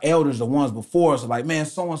elders, the ones before us, are like, man,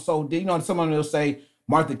 so and so did. You know, someone will say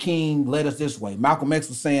Martin King led us this way. Malcolm X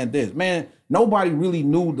was saying this. Man, nobody really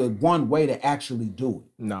knew the one way to actually do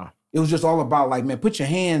it. No. It was just all about like, man, put your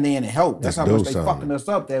hand in and help. That's Let's how do much they something. fucking us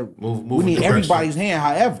up. That Move we in need direction. everybody's hand.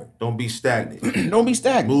 However, Don't be stagnant. don't be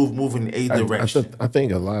stagnant. Move in a direction. I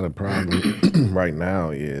think a lot of problem right now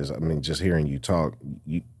is, I mean, just hearing you talk,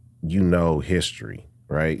 you know history,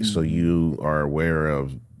 right? Mm-hmm. So you are aware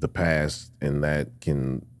of the past, and that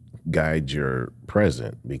can guide your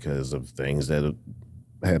present because of things that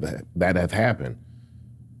have happened.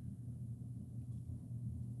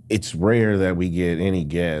 It's rare that we get any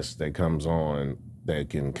guest that comes on that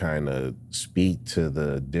can kind of speak to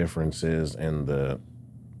the differences and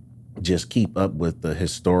just keep up with the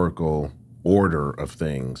historical order of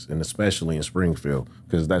things, and especially in Springfield,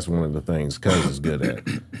 because that's one of the things Cuz is good at.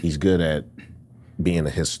 He's good at being a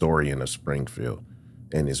historian of Springfield,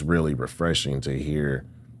 and it's really refreshing to hear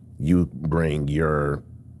you bring your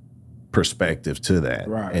perspective to that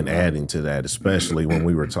and adding to that, especially when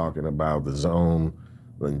we were talking about the zone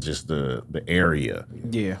and just the area,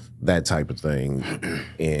 Yeah. that type of thing,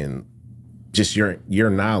 and just your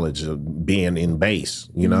knowledge of being in base.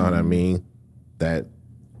 You know what I mean? That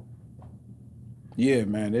Yeah,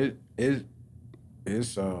 man.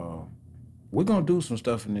 It's we're gonna do some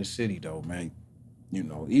stuff in this city though, man. You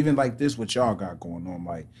know, even like this, what y'all got going on,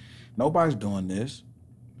 like nobody's doing this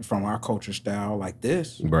from our culture style like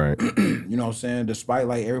this. right. You know what I'm saying? Despite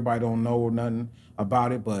like everybody don't know nothing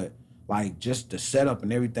about it, but like just the setup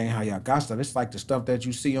and everything, how y'all got stuff. It's like the stuff that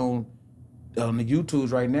you see on the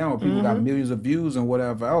YouTubes right now, where people got millions of views and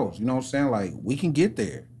whatever else. You know what I'm saying? Like we can get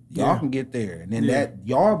there. Y'all can get there. And then that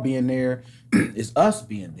y'all being there is us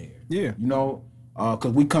being there. Yeah. You know,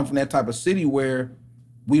 because we come from that type of city where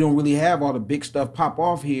we don't really have all the big stuff pop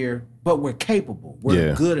off here, but we're capable.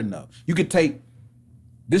 We're good enough. You could take,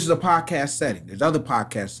 this is a podcast setting. There's other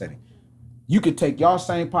podcast settings. You could take y'all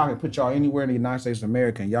same podcast, put y'all anywhere in the United States of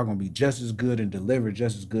America, and y'all gonna be just as good and deliver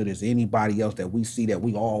just as good as anybody else that we see that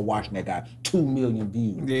we all watching that got 2 million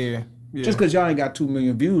views. Yeah. Yeah. Just because y'all ain't got 2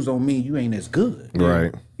 million views don't mean you ain't as good.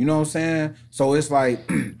 Right. You know what I'm saying? So it's like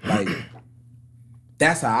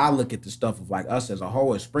that's how I look at the stuff of like us as a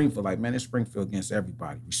whole at Springfield. Like, man, it's Springfield against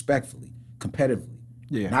everybody, respectfully, competitively.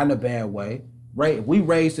 Yeah. Not in a bad way. Right? We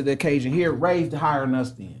raised to the occasion here, raised higher than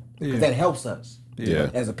us then. Because that helps us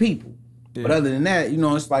as a people. Yeah. But other than that, you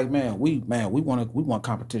know, it's like, man, we want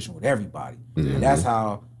competition with everybody. Mm-hmm. And that's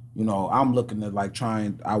how, you know, I'm looking at like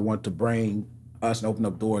I want to bring us and open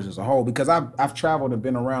up doors as a whole, because I've traveled and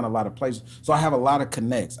been around a lot of places. So I have a lot of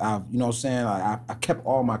connects. You know what I'm saying? I kept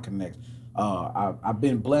all my connects. I've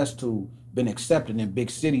been blessed to been accepted in big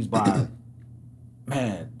cities by,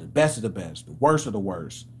 man, the best of the best, the worst of the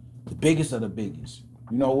worst, the biggest of the biggest.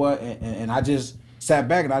 You know what? And I just sat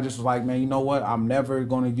back and I just was like, man, you know what? I'm never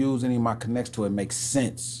going to use any of my connects till it makes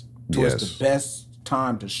sense. Till it's the best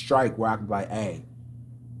time to strike where I can be like, hey,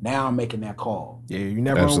 Now I'm making that call. Yeah, you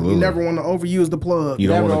never Absolutely. want to overuse the plug. You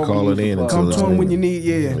don't Never want to call overuse it the in plug. until Come it's to him when needed. you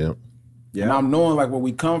need. Yeah. Yep. Yeah. And I'm knowing like where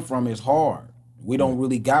we come from is hard. We don't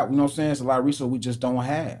really got, you know what I'm saying? It's a lot of resources we just don't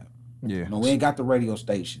have. Yeah. You know, we ain't got the radio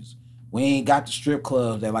stations. We ain't got the strip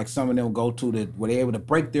clubs that like some of them go to where they're able to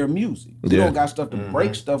break their music. We Yeah. don't got stuff to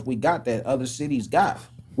break stuff we got that other cities got.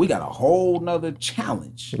 We got a whole nother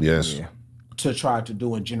challenge Yes. to try to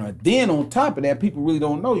do in general. Then on top of that, people really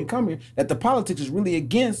don't know, you come here, that the politics is really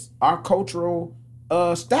against our cultural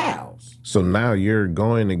styles. So now you're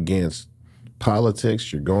going against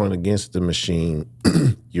politics, you're going against the machine,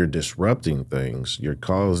 you're disrupting things, you're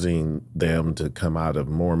causing them to come out of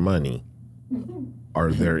more money.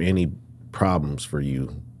 Are there any problems for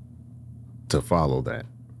you to follow that?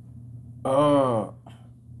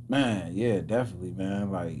 Man, yeah, definitely,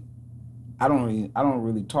 man. Like, I don't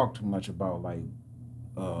really talk too much about like,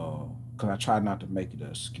 cause I try not to make it an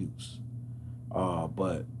excuse.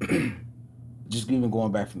 But just even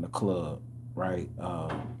going back from the club, right?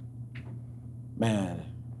 Man,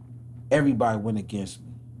 everybody went against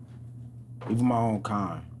me, even my own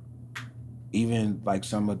kind. Even like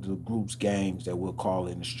some of the groups, gangs that we'll call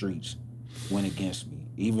in the streets went against me.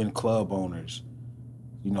 Even club owners,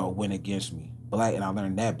 you know, went against me. Black, and I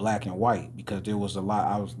learned that black and white because there was a lot.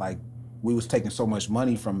 I was like, we was taking so much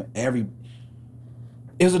money from it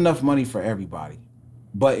was enough money for everybody.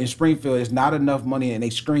 But in Springfield, it's not enough money, and they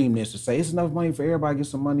scream this to say it's enough money for everybody to get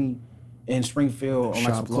some money in Springfield on like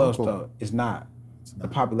some Shop club local. stuff. It's not. The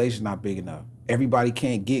population's not big enough. Everybody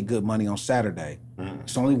can't get good money on Saturday.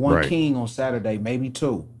 It's only one Right. king on Saturday, maybe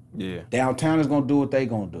two. Yeah. Downtown is gonna do what they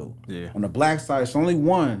gonna do. Yeah. On the black side, it's only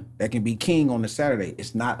one that can be king on the Saturday.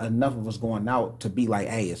 It's not enough of us going out to be like,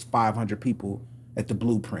 hey, it's 500 people at the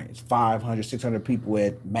Blueprint. It's 500, 600 people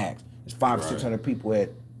at Max. It's 500, 600 people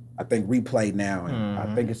at, I think, Replay now. And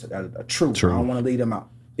I think it's a Truth. True. I don't want to leave them out.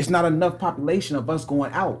 It's not enough population of us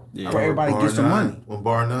going out for everybody to Bar get some None- money. When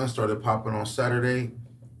Bar None started popping on Saturday,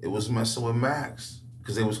 it was messing with Max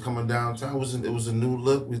because they was coming downtown. It was a new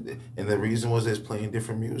look, and the reason was they was playing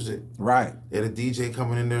different music. Right. They had a DJ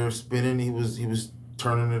coming in there spinning. He was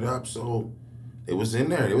turning it up, so it was in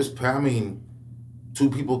there. It was. I mean, two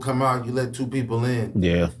people come out, you let two people in.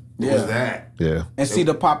 Yeah. It was that. Yeah. And see,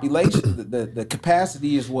 the population, the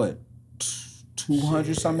capacity is what?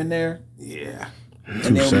 200 something in there? Yeah. And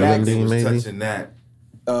then Max, 270 It was maybe. touching that.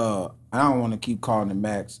 I don't want to keep calling it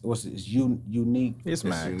Max. What's it? It's unique. It's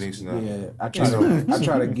Max. Unique now. Yeah, I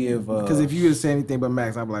try to give. Because if you would say anything but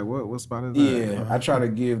Max, I'd be like, what spot is that? yeah, I try to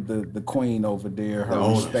give the queen over there her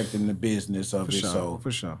owner. respect in the business of For it. sure. So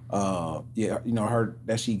For sure. yeah, you know her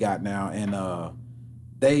that she got now, and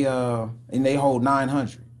they hold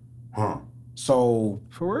 900. Huh. So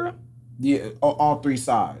For real? yeah, all three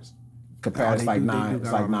sides. Capacity they like do- they nine. do It's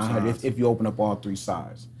got like all them 900 sides. if you open up all three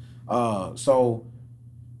sides. So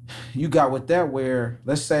you got with that where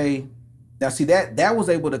let's say now see that was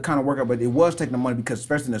able to kind of work out, but it was taking the money because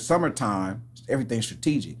especially in the summertime, everything's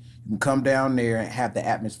strategic. You can come down there and have the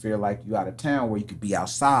atmosphere like you out of town where you could be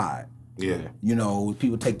outside. Yeah. You know,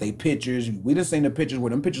 people take their pictures. We just seen the pictures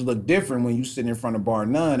where them pictures look different when you sitting in front of Bar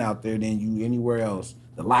None out there than you anywhere else.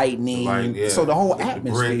 The lightning. Yeah. So the whole The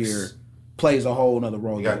atmosphere bricks. plays a whole nother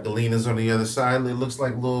role. You got Galena's on the other side. It looks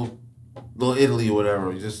like little Italy or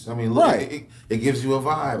whatever. Look, Right. it gives you a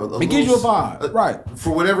vibe. It gives you a vibe, right.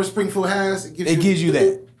 For whatever Springfield has, it gives you that.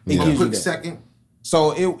 It a gives you quick that. second.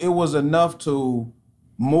 So it was enough to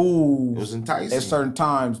move It was enticing. at certain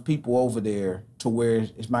times people over there to where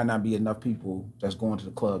it might not be enough people that's going to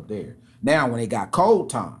the club there. Now when it got cold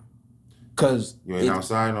time, because You ain't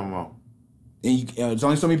outside no more. there's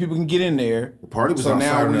only so many people can get in there. The party was So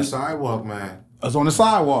now outside on we- the sidewalk, man. It was on the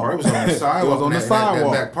sidewalk. Party was on the sidewalk. It was on the that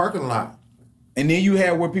sidewalk. back parking lot. And then you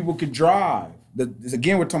had where people could drive.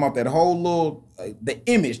 Again, we're talking about that whole little, the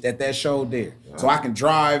image that showed there. So I can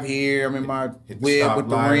drive here. I'm in my Hit the whip with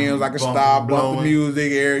the stoplight, rims. I can bump stop, bump the blowing.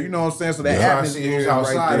 music here. You know what I'm saying? So that Try to atmosphere see who's is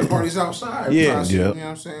outside. right The there. party's outside. Yeah. Try to see, Yep. You know what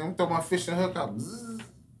I'm saying? Throw my fishing hook out. Zzz.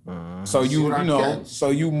 So See what I catch. so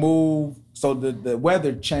you move. So the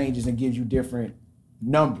weather changes and gives you different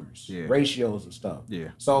numbers, Yeah. ratios and stuff. Yeah.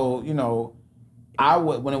 So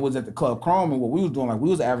when it was at the Club Chrome, and what we was doing, like we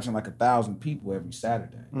was averaging like 1,000 people every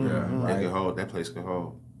Saturday. That could hold. That place could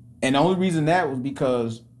hold. And the only reason that was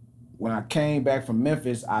because when I came back from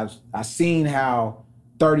Memphis, I seen how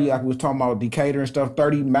 30, like we was talking about Decatur and stuff,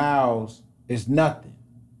 30 miles is nothing.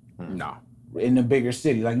 No. In the bigger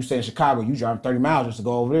city. Like you said in Chicago, you drive 30 miles just to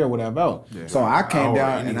go over there or whatever else. So I came Hour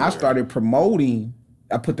down and I anywhere. started promoting,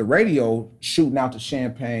 I put the radio shooting out to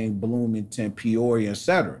Champaign, Bloomington, Peoria,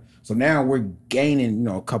 etc. So now we're gaining, you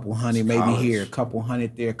know, a couple hundred, maybe college. here, a couple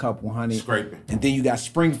hundred there, a couple hundred. Scraping. And then you got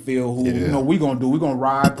Springfield, who, you know, we're going to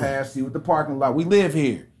ride past, see what the parking lot. We live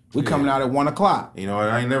here. We coming out at 1 o'clock. You know,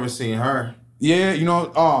 I ain't never seen her. Yeah, you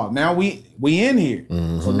know, now we in here.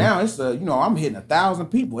 So now it's, you know, I'm hitting 1,000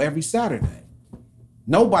 people every Saturday.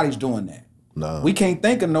 Nobody's doing that. No. We can't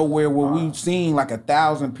think of nowhere where we've seen like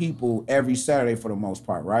 1,000 people every Saturday for the most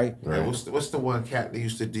part, right? Hey, what's the one cat that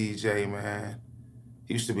used to DJ, man?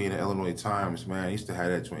 He used to be in the Illinois Times, man. He used to have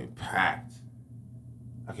that joint packed.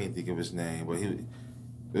 I can't think of his name, but it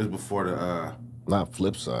was before the Not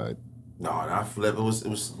Flip Side. no, not Flip. It was a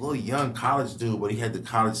little young college dude, but he had the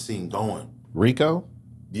college scene going. Rico?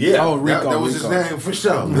 Yeah, Oh, Rico, that was Rico. his name for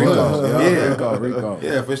sure. Rico.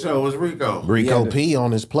 Yeah, for sure, it was Rico. Rico Yeah, P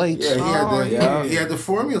on his plates. Yeah, he had the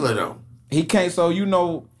formula though. He can't. So you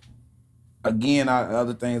know, again,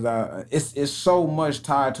 other things. It's so much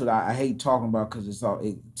tied to that. I hate talking about because it's all.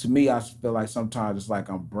 To me, I feel like sometimes it's like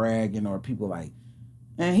I'm bragging or people like,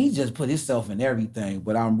 man, he just put himself in everything.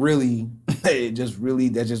 But I'm really, that's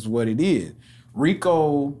just what it is.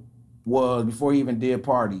 Rico was before he even did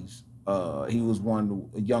parties. He was one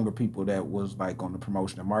of the younger people that was like on the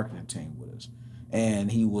promotion and marketing team with us.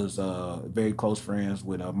 And he was very close friends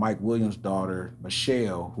with Mike Williams' daughter,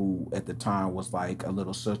 Michelle, who at the time was like a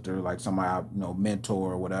little sister, like somebody I, you know,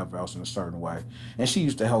 mentor or whatever else in a certain way. And she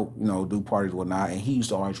used to help, you know, do parties and whatnot, and he used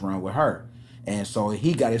to always run with her. And so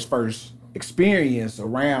he got his first experience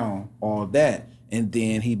around all that, and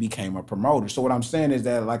then he became a promoter. So what I'm saying is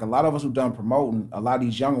that like a lot of us who done promoting, a lot of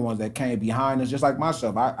these younger ones that came behind us, just like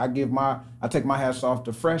myself, I take my hats off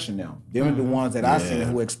to Fresh and them. Them are the ones that I seen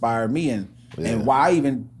who inspired me and why I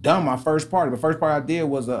even done my first party. The first party I did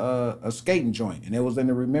was a skating joint, and it was in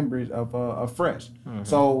the remembrance of Fresh.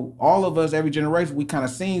 So all of us, every generation, we kind of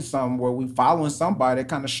seen something where we following somebody that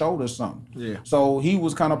kind of showed us something. Yeah. So he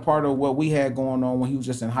was kind of part of what we had going on when he was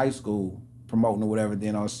just in high school promoting or whatever.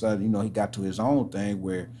 Then all of a sudden, you know, he got to his own thing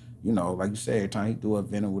where, you know, like you said, every time he do an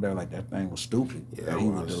event or whatever, like that thing was stupid that he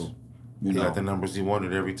would do. You He know, got the numbers he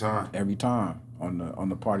wanted every time. every time on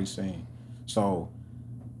the party scene. So,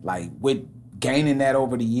 like with gaining that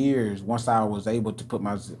over the years, once I was able to put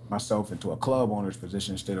myself into a club owner's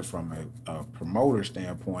position instead of from a promoter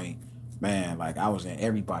standpoint, man, like I was in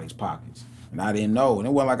everybody's pockets, and I didn't know, and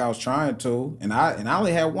it wasn't like I was trying to, and I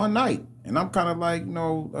only had one night, and I'm kind of like,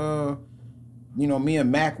 me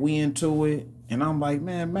and Mac, we into it, and I'm like,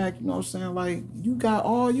 man, Mac, you know what I'm saying, like you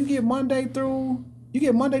get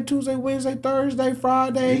Monday, Tuesday, Wednesday, Thursday,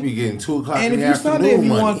 Friday. You be getting 2 o'clock And in if the you afternoon Sunday if you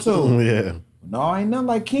money. want to. Yeah. No, ain't nothing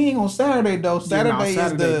like King on Saturday though.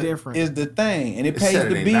 Saturday, different. is the thing, and it It's pays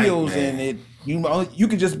Saturday the night, bills, man. and you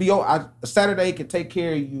can just be Saturday can take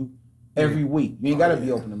care of you every week. You ain't got to be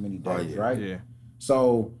open on many days, right? Yeah.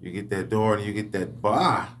 So You get that door and you get that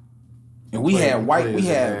bar. and we had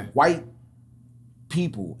man. white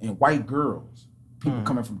people and white girls, people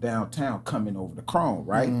coming from downtown coming over to Chrome,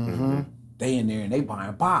 right? They in there and they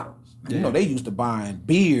buying bottles. You know, they used to buying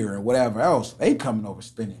beer and whatever else. They coming over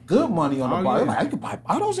spending good money on the bottle. Like, I can buy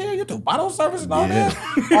bottles here. You do bottle service and all that.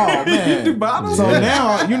 Oh man, You do bottles? So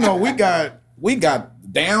now you know we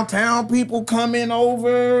got downtown people coming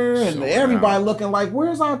over and everybody looking like,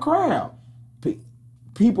 where's our crowd?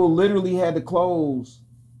 People literally had to close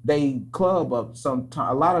they club up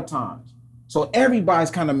a lot of times. So everybody's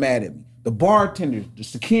kind of mad at me. The bartenders, the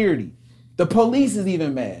security. The police is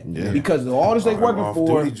even mad because all this they working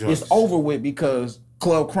for is over with because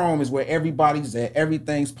Club Chrome is where everybody's at,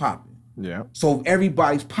 everything's popping. Yeah. So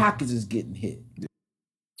everybody's pockets is getting hit.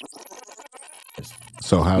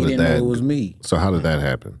 So how He did didn't know that? it was me. So how did that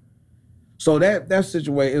happen? So that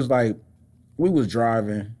situation is like we was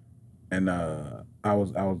driving and I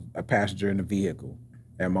was a passenger in the vehicle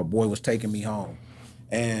and my boy was taking me home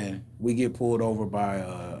and we get pulled over by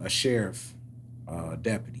a sheriff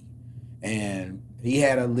deputy. And he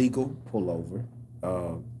had a legal pullover.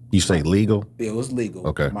 You say legal? It was legal.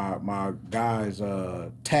 Okay. My guy's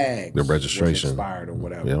tags, The registration. was expired or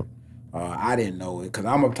whatever. Yep. I didn't know it because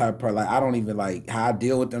I'm a type of person, like I don't even like how I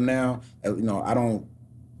deal with them now. You know, I don't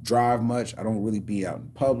drive much. I don't really be out in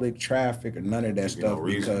public, traffic, or none of that stuff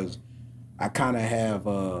because I kind of have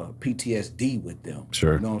PTSD with them.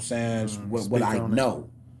 Sure. You know what I'm saying? What I know.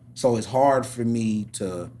 So it's hard for me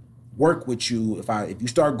to work with you if you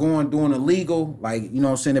start doing illegal, like, you know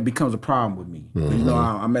what I'm saying, it becomes a problem with me. You know,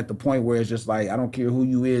 I'm at the point where it's just like I don't care who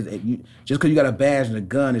you is, just because you got a badge and a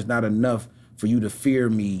gun is not enough for you to fear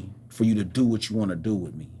me, for you to do what you want to do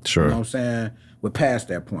with me. Sure. You know what I'm saying? We're past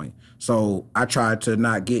that point. So I try to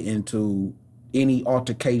not get into any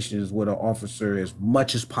altercations with an officer as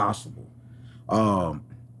much as possible.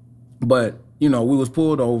 But we was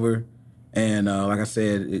pulled over, and like I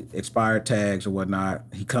said, expired tags or whatnot.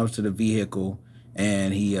 He comes to the vehicle,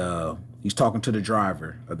 and he's talking to the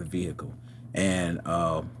driver of the vehicle, and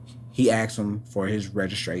he asks him for his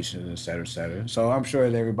registration, et cetera, et cetera. So I'm sure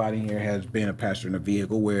that everybody here has been a passenger in a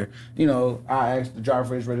vehicle where, I asked the driver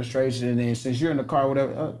for his registration, and then since you're in the car,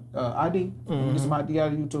 whatever, ID, get some ID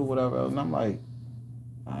out of you too, whatever. And I'm like,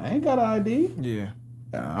 I ain't got an ID. Yeah.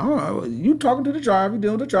 I don't know. You talking to the driver, you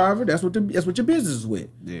dealing with the driver. That's what your business is with.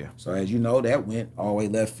 Yeah. So as you know, that went all the way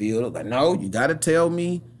left field. Like, no, you got to tell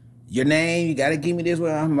me your name. You got to give me this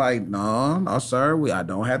one. I'm like, no, sir. I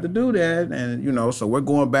don't have to do that. And so we're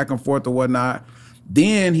going back and forth or whatnot.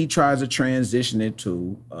 Then he tries to transition it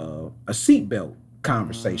to a seatbelt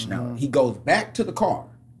conversation. Now he goes back to the car.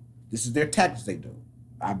 This is their tactics they do.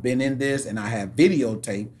 I've been in this, and I have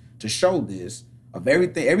videotape to show this. Of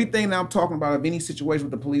everything that I'm talking about, of any situation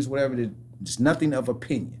with the police, whatever, there's nothing of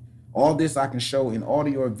opinion. All this I can show in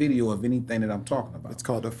audio or video of anything that I'm talking about. It's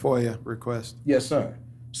called a FOIA request. Yes, sir.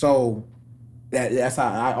 So that's how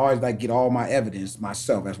I always get all my evidence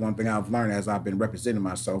myself. That's one thing I've learned as I've been representing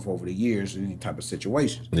myself over the years in any type of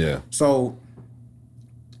situations. Yeah. So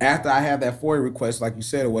after I have that FOIA request, like you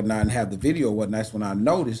said, or whatnot, and have the video or whatnot, that's when I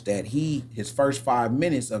noticed that his first 5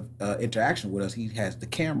 minutes of interaction with us, he has the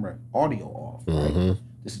camera audio off. Right?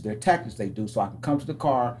 This is their tactics they do. So I can come to the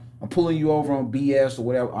car, I'm pulling you over on BS or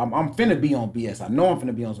whatever. I'm finna be on BS. I know I'm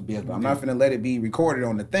finna be on some BS, but I'm not finna let it be recorded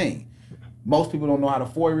on the thing. Most people don't know how to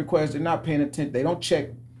FOIA request. They're not paying attention. They don't check.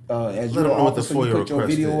 As you're an officer, you put your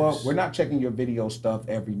video up. We're not checking your video stuff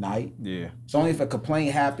every night. Yeah. It's only if a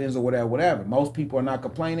complaint happens or whatever. Most people are not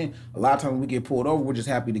complaining. A lot of times when we get pulled over, we're just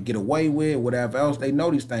happy to get away with whatever else. They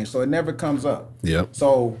know these things, so it never comes up. Yep.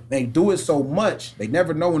 So they do it so much, they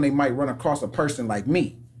never know when they might run across a person like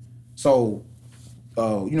me. So,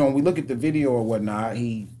 when we look at the video or whatnot,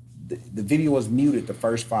 the video is muted the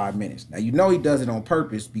first 5 minutes. Now, he does it on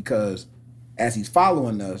purpose because as he's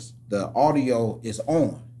following us, the audio is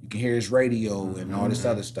on. You can hear his radio and all this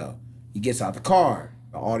other stuff. He gets out the car,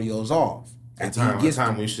 the audio's off. At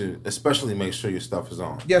time we should especially make sure your stuff is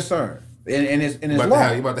on. Yes, sir. And it's You're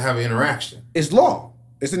law. you're about to have an interaction. It's law.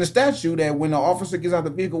 It's in the statute that when the officer gets out the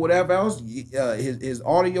vehicle, whatever else, his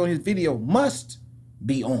audio and his video must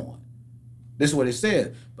be on. This is what it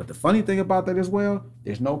says. But the funny thing about that as well,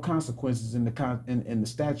 there's no consequences in the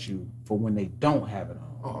statute for when they don't have it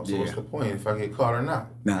on. Oh, so what's the point if I get caught or not?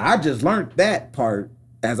 Now, I just learned that part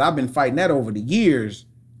as I've been fighting that over the years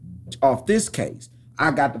off this case.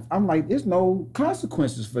 I'm like, there's no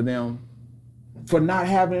consequences for them for not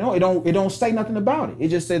having it on. It don't say nothing about it. It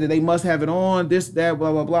just said that they must have it on, this, that,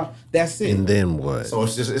 blah, blah, blah. That's it. And then what? So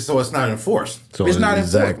it's not enforced. So it's not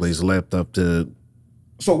exactly. enforced. It's left up to.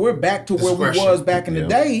 So we're back to where we was back in the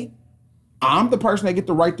day. I'm the person that get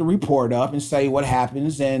the right to report up and say what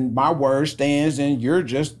happens, and my word stands, and you're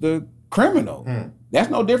just the criminal. That's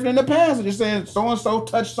no different than the past. Just saying so-and-so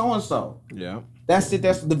touched so-and-so. Yeah. That's it.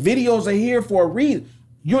 That's the videos are here for a reason.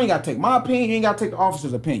 You ain't got to take my opinion. You ain't got to take the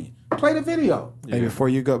officer's opinion. Play the video. Yeah. Hey, before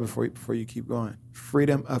you keep going,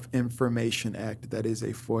 Freedom of Information Act, that is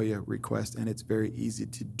a FOIA request, and it's very easy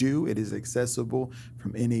to do. It is accessible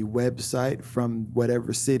from any website, from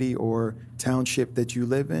whatever city or township that you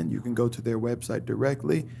live in. You can go to their website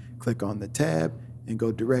directly, click on the tab, and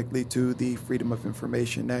go directly to the Freedom of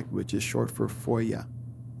Information Act, which is short for FOIA.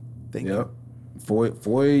 Thank you.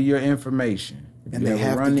 FOIA your information. If And you they ever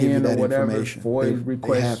have to run give you in or that whatever, information. FOIA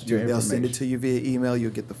request they have to. your information. They'll send it to you via email.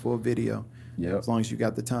 You'll get the full video. Yep. As long as you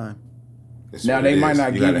got the time. Now they might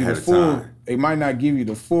not give you the full. They might not give you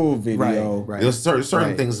the full video. Right. There's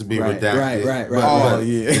certain things to be redacted. Right. Oh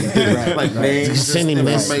yeah. Right. Like names, Send him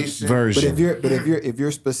this information. version. If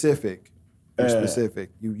you're specific,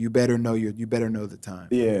 you better know the time.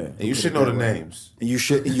 Yeah. And you should know the names. And you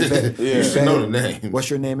should You should know the names. What's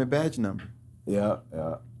your name and badge number? Yeah.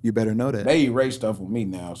 You better know that. They erase stuff with me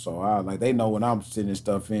now, so they know when I'm sending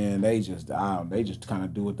stuff in. They just kind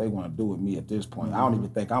of do what they want to do with me at this point. I don't even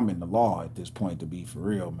think I'm in the law at this point, to be for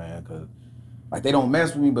real, man. Because they don't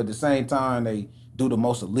mess with me, but at the same time they do the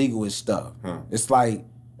most illegalist stuff. It's like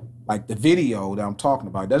the video that I'm talking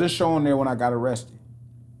about. It doesn't show on there when I got arrested.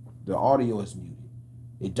 The audio is muted.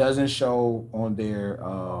 It doesn't show on there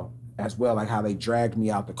as well, like how they dragged me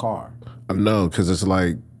out the car. No, because it's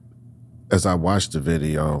like, as I watched the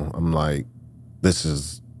video, I'm like, this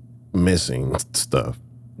is missing stuff.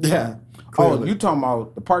 Yeah. Oh, you talking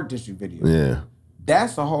about the Park District video? Yeah.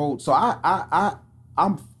 That's a whole. So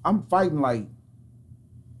I'm fighting like,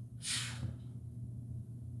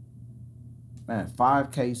 man,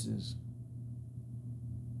 5 cases,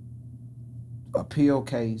 appeal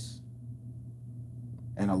case,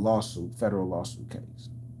 and a lawsuit, federal lawsuit case.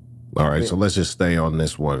 All right, so let's just stay on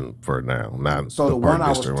this one for now. Not So the one I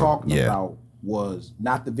was district talking about was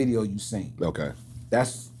not the video you seen. Okay.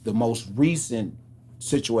 That's the most recent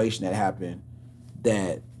situation that happened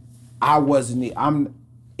that I wasn't.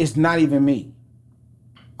 It's not even me.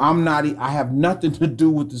 I have nothing to do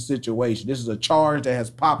with the situation. This is a charge that has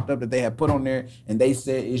popped up that they have put on there, and they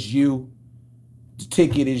said it's you. The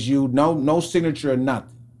ticket is you. No signature or nothing.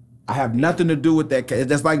 I have nothing to do with that case.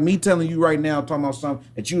 That's like me telling you right now, talking about something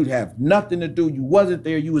that you have nothing to do. You wasn't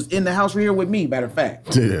there. You was in the house here with me, matter of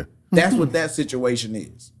fact. Yeah. That's what that situation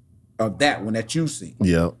is. Of that one that you see.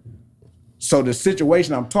 Yep. So the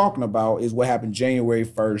situation I'm talking about is what happened January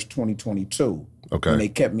 1st, 2022. Okay. When they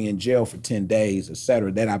kept me in jail for 10 days, et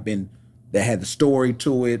cetera. That had the story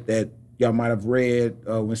to it that y'all might have read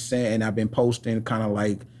when sent, and I've been posting kind of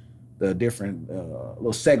like the different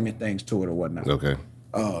little segment things to it or whatnot. Okay.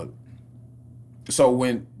 So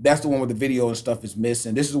when that's the one where the video and stuff is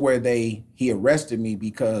missing, this is where he arrested me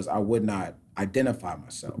because I would not identify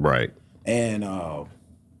myself. Right. And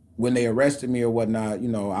when they arrested me or whatnot,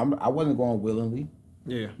 I wasn't going willingly.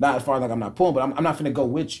 Yeah. Not as far as like I'm not pulling, but I'm not finna go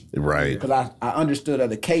with you. Right. Because I understood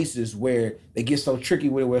other cases where they get so tricky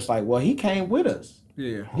with it where it's like, well, he came with us.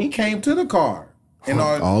 Yeah. He came to the car. And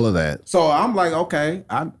all of that. So I'm like, okay,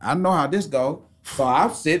 I know how this go. So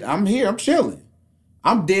I'm here, I'm chilling.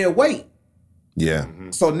 I'm dead weight. Yeah.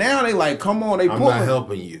 So now they like, come on, they I'm pull not me.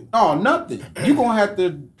 helping you. Oh, nothing. You gonna have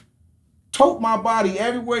to tote my body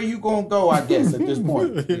everywhere you gonna go, I guess, at this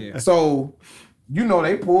point. Yeah. So,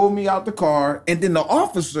 they pulled me out the car, and then the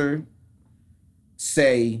officer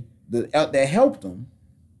say that helped him.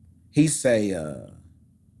 He say,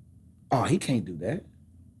 "Oh, he can't do that."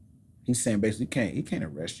 He's saying basically he can't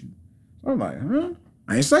arrest you. So I'm like, huh?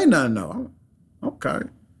 I ain't say nothing though. Okay.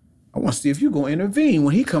 I want to see if you gonna intervene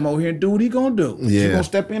when he come over here and do what he gonna do. Yeah. You gonna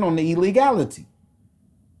step in on the illegality?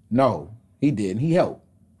 No, he didn't. He helped.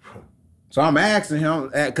 So I'm asking him,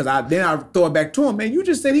 because I throw it back to him, man, you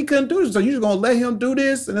just said he couldn't do this, so you just gonna let him do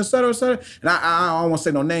this, and et cetera, et cetera. And I don't want to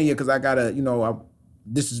say no name yet, because I gotta,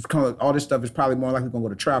 all this stuff is probably more likely gonna go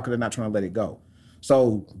to trial, because they're not trying to let it go.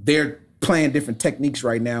 So they're playing different techniques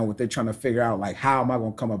right now, what they're trying to figure out, like, how am I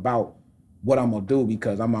gonna come about what I'm gonna do,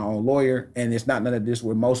 because I'm my own lawyer, and it's not none of this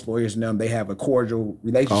where most lawyers and them, they have a cordial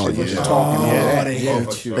relationship with you talking. They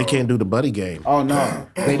hate you. They can't do the buddy game. Oh no,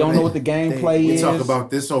 they don't know what the gameplay We is. talk about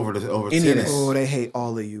this over tennis. Oh, they hate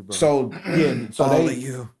all of you, bro. So all of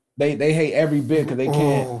you. They hate every bit because they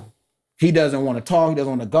can't. Oh. He doesn't want to talk. He doesn't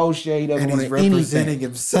want to negotiate. He doesn't And want he's to representing anything.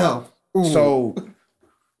 himself. Ooh. So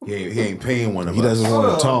He ain't paying one of He us. doesn't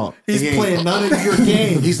want to talk. He's he ain't- playing none of your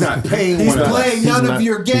games. He's not paying He's one of us. playing none of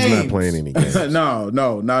your games. He's not playing any games.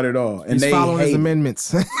 no, not at all. And He's they following his hate it.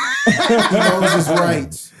 amendments. He knows his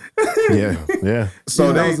rights. Yeah.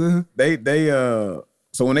 So Yeah, they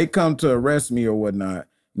so when they come to arrest me or whatnot,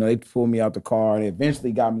 they pull me out the car and they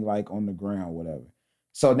eventually got me like on the ground, whatever.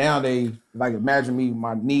 So now they like imagine me,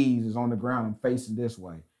 my knees is on the ground, I'm facing this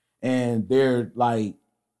way, and they're like,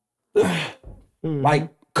 like,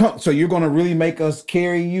 come, so you're gonna really make us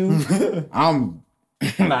carry you?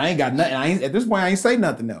 I ain't got nothing. At this point, I ain't say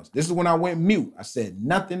nothing else. This is when I went mute. I said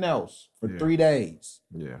nothing else for 3 days.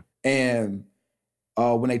 Yeah. And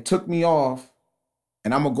when they took me off,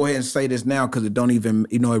 and I'm gonna go ahead and say this now because it don't even,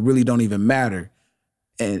 it really don't even matter.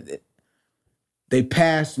 And they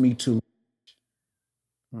passed me to.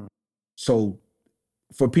 So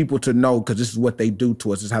for people to know, because this is what they do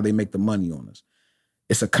to us, this is how they make the money on us.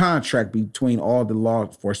 It's a contract between all the law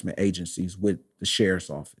enforcement agencies with the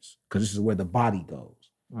sheriff's office, because this is where the body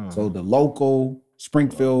goes. So the local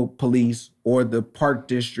Springfield police or the Park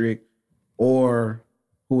District or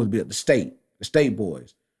who would be the state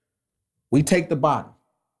boys. We take the body.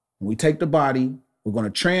 When we take the body, we're going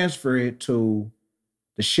to transfer it to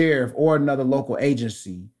the sheriff or another local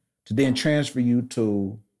agency to then transfer you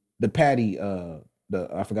to the patty,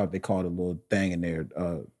 I forgot what they call the little thing in there,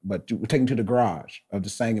 but we're taking to the garage of the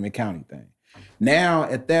Sangamon County thing. Now,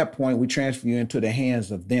 at that point, we transfer you into the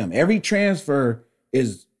hands of them. Every transfer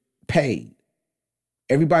is paid.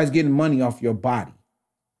 Everybody's getting money off your body.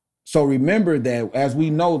 So remember that, as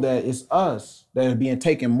we know, that it's us that are being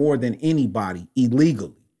taken more than anybody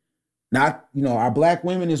illegally. Not, our black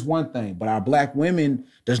women is one thing, but our black women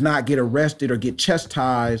does not get arrested or get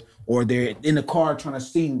chastised, or they're in the car trying to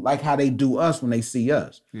see like how they do us when they see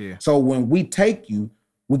us. Yeah. So when we take you,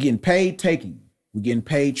 we're getting paid taking you. We're getting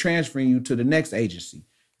paid transferring you to the next agency.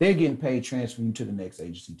 They're getting paid transferring you to the next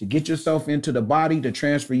agency. To get yourself into the body, to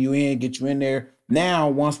transfer you in, get you in there. Now,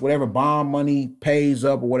 once whatever bond money pays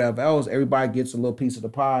up or whatever else, everybody gets a little piece of the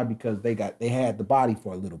pie because they had the body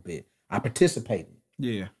for a little bit. I participated.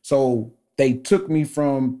 Yeah. So they took me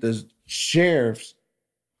from the sheriff's,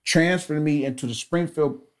 transferred me into the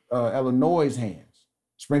Springfield, Illinois' hands.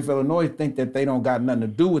 Springfield, Illinois think that they don't got nothing to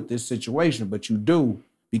do with this situation, but you do,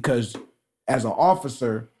 because as an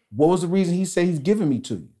officer, what was the reason he said he's giving me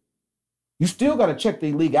to you? You still got to check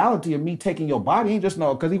the legality of me taking your body. Ain't just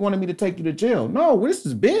no, because he wanted me to take you to jail. No, this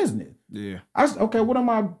is business. Yeah. I said, okay, what am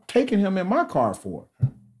I taking him in my car for?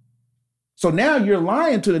 So now you're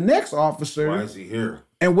lying to the next officer. Why is he here?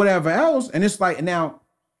 And whatever else. And it's like, now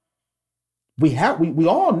we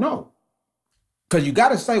all know. Because you got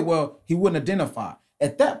to say, well, he wouldn't identify.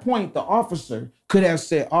 At that point, the officer could have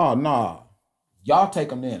said, oh, nah, y'all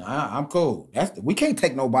take him in. I'm cool. We can't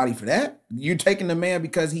take nobody for that. You're taking the man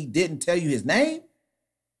because he didn't tell you his name?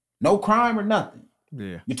 No crime or nothing.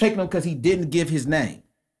 Yeah. You're taking him because he didn't give his name.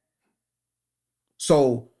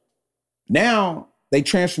 So now they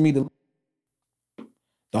transfer me to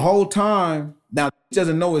the whole time. Now, he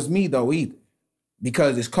doesn't know it's me though either,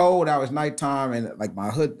 because it's cold out, it's nighttime, and like my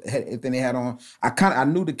hood, everything they had on, I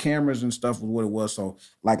knew the cameras and stuff was what it was. So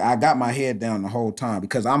like I got my head down the whole time,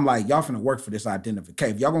 because I'm like, y'all finna work for this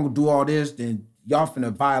identification. If y'all gonna do all this, then y'all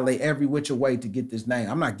finna violate every which way to get this name.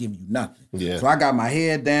 I'm not giving you nothing. Yeah. So I got my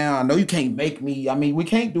head down. I know you can't make me. I mean, we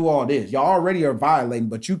can't do all this. Y'all already are violating,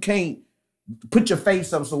 but you can't put your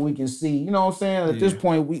face up so we can see. You know what I'm saying? At this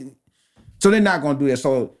point, so they're not gonna do that.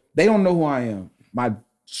 So they don't know who I am. My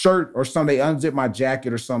shirt or something, they unzip my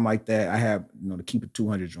jacket or something like that. I have, the Keep It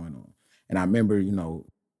 200 joint on. And I remember,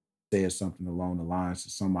 said something along the lines to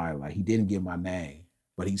somebody, like, he didn't give my name,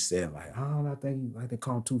 but he said, like, I think like they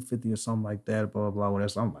call him 250 or something like that, blah, blah, whatever.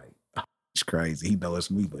 So I'm like, oh, it's crazy. He knows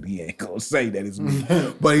it's me, but he ain't gonna say that it's me.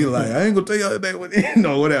 But he like, I ain't gonna tell y'all that,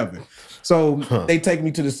 whatever. So they take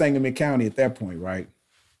me to the Sangamon County at that point, right?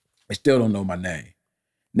 They still don't know my name.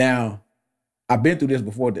 Now, I've been through this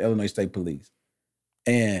before with the Illinois State Police.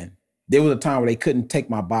 And there was a time where they couldn't take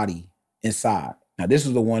my body inside. Now, this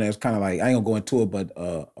is the one that's kind of like, I ain't gonna go into it, but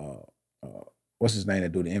what's his name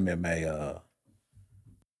that do the MMA?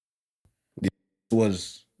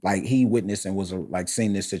 Was like, he witnessed and was like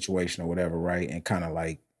seeing this situation or whatever, right? And kind of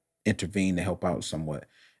like intervened to help out somewhat.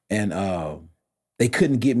 And they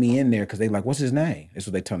couldn't get me in there because they like, what's his name? That's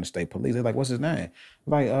what they tell the state police. They're like, what's his name?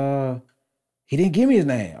 Like, he didn't give me his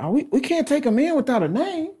name. We can't take him in without a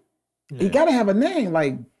name. Yeah. He got to have a name,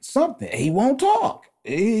 like something. He won't talk.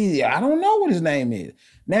 I don't know what his name is.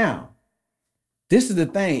 Now, this is the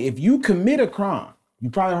thing. If you commit a crime, you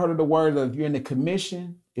probably heard of the words of if you're in the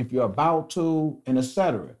commission, if you're about to, and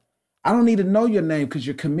etc. I don't need to know your name because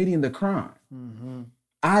you're committing the crime. Mm-hmm.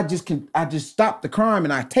 I just stop the crime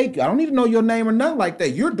and I take you. I don't need to know your name or nothing like that.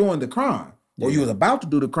 You're doing the crime. Yeah. Or you was about to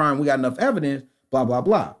do the crime. We got enough evidence, blah, blah,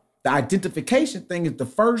 blah. The identification thing is the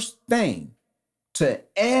first thing to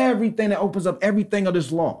everything that opens up everything of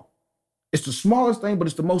this law. It's the smallest thing, but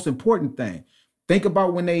it's the most important thing. Think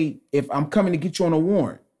about if I'm coming to get you on a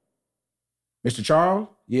warrant. Mr. Charles,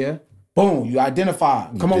 yeah. Boom, you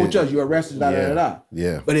identify. Come on with us, you're arrested, da.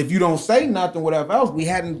 Yeah. But if you don't say nothing, whatever else, we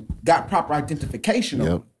hadn't got proper identification of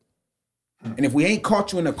you. And if we ain't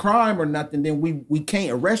caught you in a crime or nothing, then we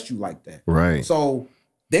can't arrest you like that. Right. So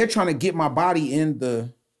they're trying to get my body in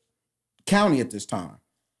the county at this time.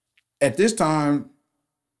 At this time,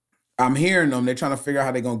 I'm hearing them. They're trying to figure out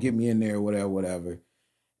how they're going to get me in there, whatever.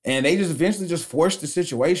 And they just eventually just forced the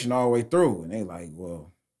situation all the way through. And they like,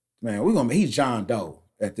 well, man, he's John Doe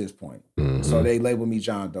at this point. Mm-hmm. So they label me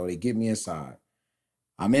John Doe. They get me inside.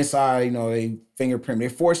 I'm inside, they fingerprint me.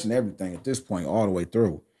 They're forcing everything at this point all the way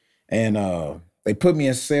through. And they put me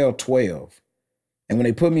in cell 12. And when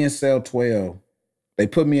they put me in cell 12, they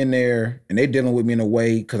put me in there and they're dealing with me in a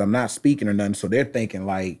way because I'm not speaking or nothing. So they're thinking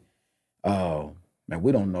like, oh, man,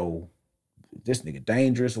 we don't know this nigga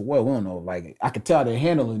dangerous or what. We don't know. Like, I could tell they're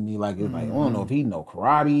handling me like, it's like, I don't know if he know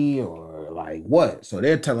karate or like what. So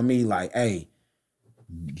they're telling me like, hey,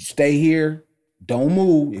 stay here. Don't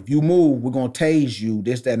move. If you move, we're going to tase you,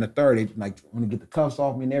 this, that, and the third. They like want to get the cuffs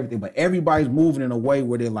off me and everything. But everybody's moving in a way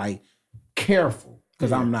where they're like, careful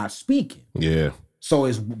because I'm not speaking. Yeah.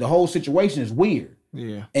 So the whole situation is weird.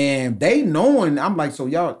 Yeah. And they knowing, I'm like, so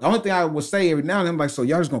y'all, the only thing I would say every now and then, I'm like, so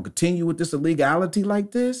y'all just gonna continue with this illegality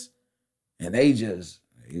like this? And they just,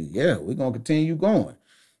 yeah, we're gonna continue going.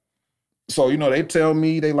 So, they tell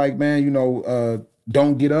me, they like, man,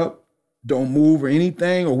 don't get up, don't move or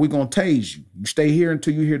anything, or we're gonna tase you. You stay here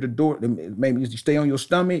until you hear the door, maybe you stay on your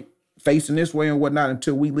stomach, facing this way and whatnot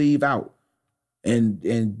until we leave out. And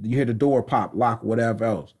you hear the door pop, lock, whatever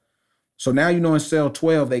else. So now in cell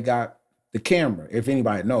 12, they got the camera. If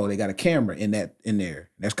anybody know, they got a camera in there.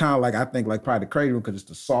 That's kind of like, I think, like probably the crazy room because it's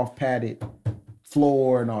the soft padded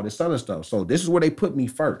floor and all this other stuff. So this is where they put me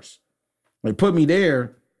first. They put me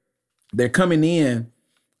there. They're coming in,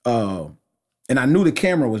 and I knew the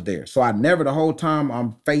camera was there. So I never, the whole time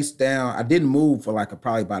I'm face down, I didn't move for like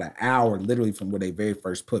probably about an hour, literally from where they very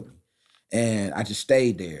first put me. And I just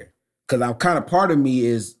stayed there. Cause I'm kind of, part of me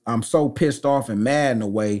is, I'm so pissed off and mad in a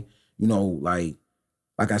way, you know, like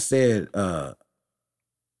I said, I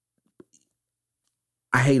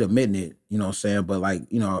hate admitting it, you know what I'm saying? But like,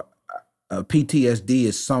 you know, PTSD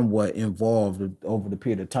is somewhat involved over the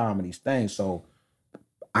period of time of these things. So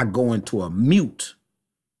I go into a mute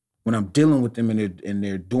when I'm dealing with them and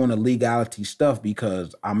they're doing the legality stuff,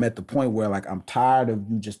 because I'm at the point where like, I'm tired of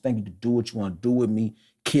you just thinking to do what you want to do with me,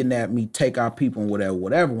 kidnap me, take our people and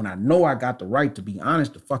whatever, when I know I got the right, to be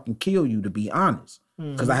honest, to fucking kill you, to be honest.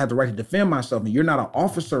 Because I have the right to defend myself, and you're not an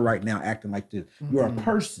officer right now acting like this. You're a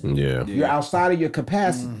person. Yeah. You're outside of your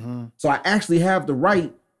capacity. So I actually have the right,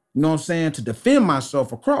 you know what I'm saying, to defend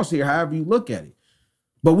myself across here, however you look at it.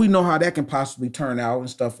 But we know how that can possibly turn out and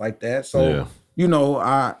stuff like that. So, you know,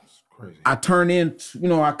 I turn in, you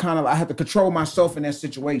know, I have to control myself in that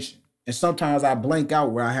situation. And sometimes I blank out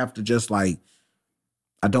where I have to just like,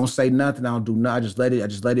 I don't say nothing, I don't do nothing. I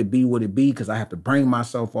just let it be what it be, because I have to bring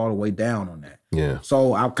myself all the way down on that. Yeah.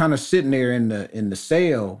 So I'm kind of sitting there in the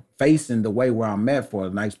cell, facing the way where I'm at for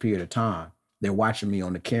a nice period of time. They're watching me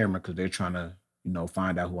on the camera because they're trying to, you know,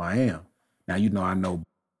 find out who I am. Now, you know, I know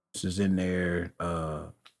is in there.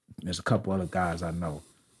 There's a couple other guys I know.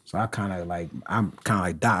 So I'm kind of like I'm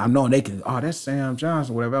knowing they can, that's Sam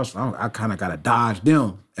Johnson, whatever else. So I kind of got to dodge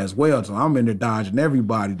them as well. So I'm in there dodging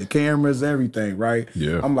everybody, the cameras, everything, right?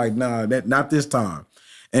 Yeah. I'm like, nah, not this time.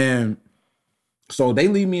 And so they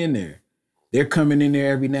leave me in there. They're coming in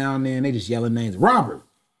there every now and then. They just yelling names. Robert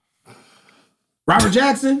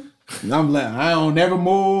Jackson. And I'm like, I don't never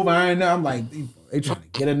move. I ain't know. I'm like, they trying to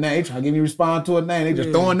get a name. They trying to get me to respond to a name. They just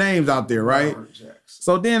throwing names out there, right?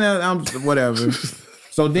 So then I'm whatever.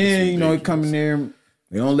 So then, you know, they come in there,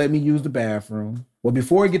 they don't let me use the bathroom. Well,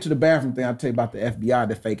 before I get to the bathroom thing, I'll tell you about the FBI,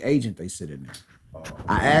 the fake agent they sit in there.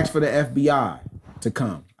 I asked for the FBI to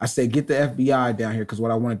come. I said, get the FBI down here, because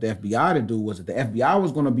what I wanted the FBI to do was that the FBI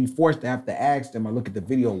was going to be forced to have to ask them, I look at the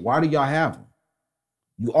video, why do y'all have them?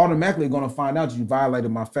 You automatically going to find out you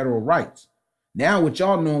violated my federal rights. Now what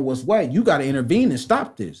y'all knowing what's what, you got to intervene and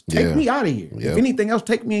stop this. Take me out of here. If anything else,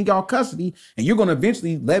 take me in y'all custody, and you're going to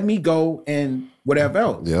eventually let me go and whatever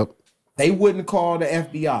else. They wouldn't call the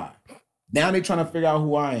FBI. Now they're trying to figure out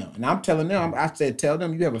who I am. And I'm telling them, I said, tell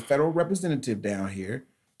them you have a federal representative down here,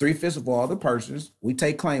 3/5 of all the persons. We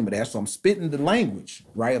take claim of that. So I'm spitting the language,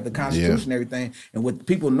 right, of the Constitution and everything. And with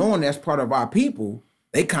people knowing that's part of our people,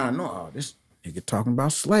 they kind of know, oh, this nigga talking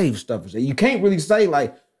about slave stuff. You can't really say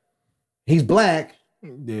like, he's black,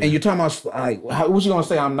 and you're talking about like, what you gonna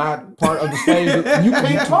say? I'm not part of the slave. You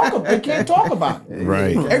can't talk. They can't talk about it.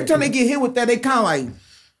 Right. Every time they get hit with that, they kind of like,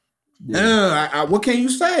 what can you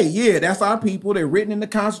say? Yeah, that's our people. They're written in the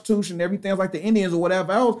Constitution. Everything's like the Indians or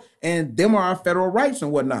whatever else, and them are our federal rights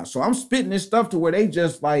and whatnot. So I'm spitting this stuff to where they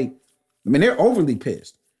just like, I mean, they're overly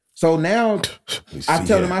pissed. So now I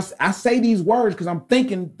tell them, I say these words because I'm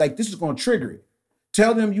thinking like this is gonna trigger it.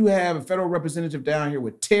 Tell them you have a federal representative down here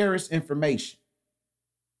with terrorist information.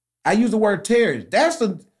 I use the word terrorist. That's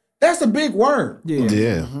a big word.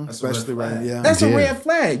 Yeah. Especially right. Yeah. That's a red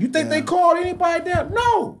flag. You think they called anybody down?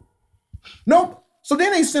 No. Nope. So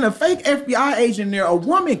then they send a fake FBI agent in there. A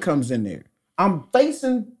woman comes in there. I'm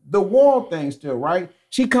facing the wall thing still, right?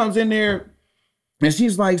 She comes in there and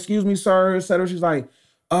she's like, excuse me, sir, etc. She's like,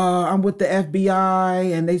 I'm with the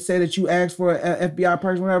FBI, and they say that you asked for an FBI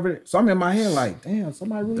person, whatever. So I'm in my head like, damn,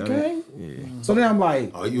 somebody really came? Yeah. So then I'm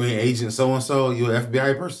like, oh, you ain't agent so-and-so, you an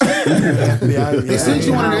FBI person? FBI, they said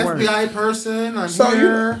you want an FBI person. I'm so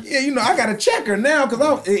here. You know, I got to check her now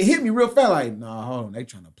because it hit me real fast. Like, nah, hold on, they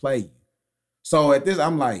trying to play you. So at this,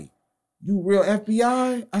 I'm like, you real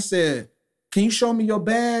FBI? I said, can you show me your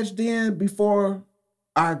badge then before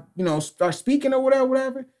I, you know, start speaking or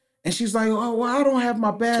whatever? And she's like, oh, well, I don't have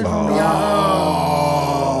my badge on me.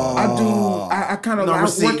 I kind of like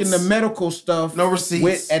work in the medical stuff. No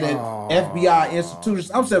receipts. At an FBI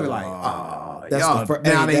institution. I'm saying like,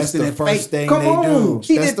 that's the first thing Come they on.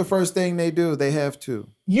 do. That's the first thing they do. They have to.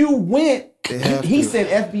 You went, he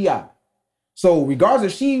said FBI. So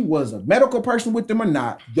regardless if she was a medical person with them or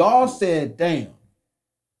not, y'all said, damn,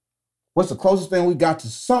 what's the closest thing we got to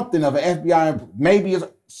something of an FBI? Maybe it's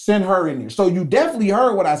send her in there. So you definitely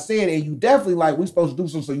heard what I said, and you definitely like, we supposed to do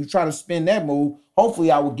something. So you try to spin that move. Hopefully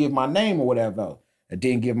I would give my name or whatever. I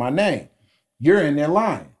didn't give my name. You're in there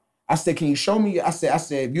lying. I said, can you show me? I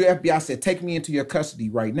said, if you're FBI, I said, take me into your custody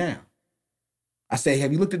right now. I said,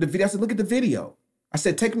 have you looked at the video? I said, look at the video. I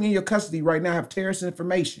said, take me in your custody right now. I have terrorist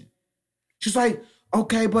information. She's like,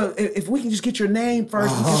 okay, but if we can just get your name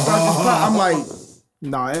first, we can start this plot. I'm like,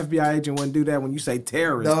 no, FBI agent wouldn't do that when you say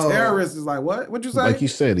terrorist. No. Terrorist is like, what? What'd you say? Like you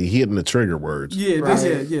said, he hitting the trigger words. Yeah, Right.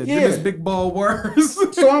 This big bold words.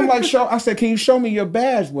 so I'm like, I said, can you show me your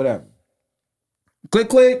badge, whatever? Click,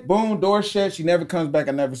 click, boom, door shut. She never comes back.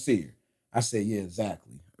 I never see her. I said, yeah,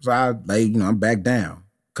 exactly. So I'm back down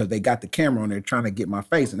because they got the camera on there trying to get my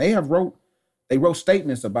face. And they wrote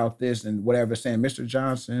statements about this and whatever, saying Mr.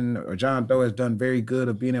 Johnson or John Doe has done very good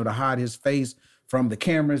of being able to hide his face from the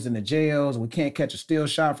cameras in the jails. We can't catch a still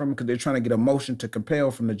shot from him because they're trying to get a motion to compel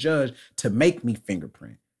from the judge to make me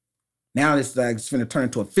fingerprint. Now it's like it's going to turn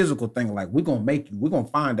into a physical thing. Like, we're going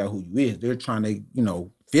to find out who you is. They're trying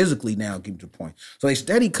to, physically now get to the point. So they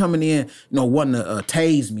steady coming in, wanting to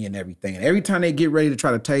tase me and everything. And every time they get ready to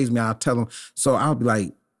try to tase me, I'll tell them. So I'll be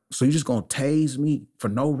like, so you just going to tase me for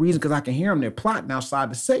no reason? Because I can hear them. They're plotting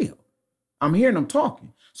outside the cell. I'm hearing them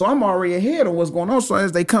talking. So I'm already ahead of what's going on. So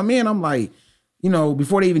as they come in, I'm like,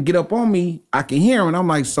 before they even get up on me, I can hear them. And I'm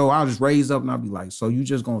like, so I'll just raise up and I'll be like, so you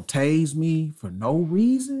just going to tase me for no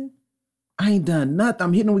reason? I ain't done nothing.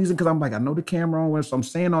 I'm hitting no reason because I'm like, I know the camera on, so I'm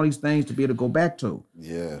saying all these things to be able to go back to.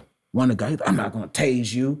 Yeah. One of the guys, I'm not going to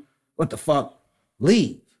tase you. What the fuck?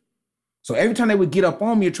 Leave. So every time they would get up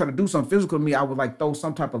on me and try to do something physical to me, I would like throw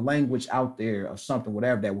some type of language out there or something,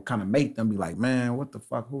 whatever, that would kind of make them be like, man, what the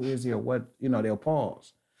fuck? Who is he? Or what? They'll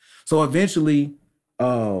pause. So eventually,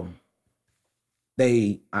 I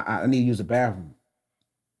need to use the bathroom.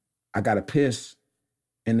 I got to piss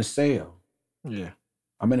in the cell. Yeah.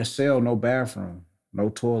 I'm in a cell, no bathroom, no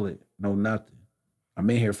toilet, no nothing. I'm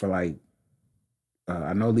in here for like,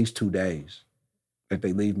 I know at least 2 days that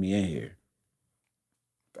they leave me in here.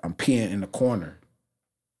 I'm peeing in the corner,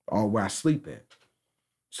 all where I sleep at.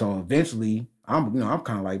 So eventually, I'm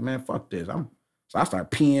kind of like, man, fuck this. So I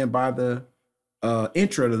start peeing by the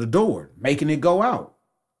entry to the door, making it go out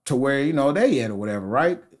to where they at or whatever,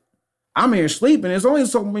 right? I'm here sleeping. There's only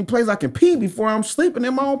so many places I can pee before I'm sleeping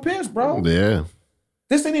in my own piss, bro. Yeah.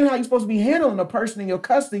 This ain't even how you're supposed to be handling a person in your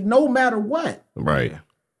custody, no matter what. Right.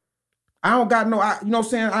 I don't got I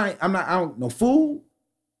don't no food.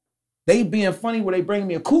 They being funny where they bring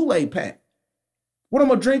me a Kool-Aid pack. What I'm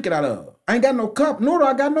gonna drink it out of? I ain't got no cup, nor do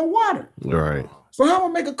I got no water. Right. So how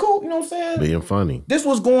am I make a cool, you know what I'm saying? Being funny. This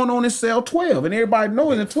was going on in cell 12, and everybody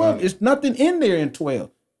knows in 12, it's nothing in there in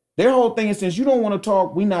 12. Their whole thing is, since you don't want to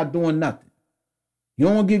talk, we not doing nothing. You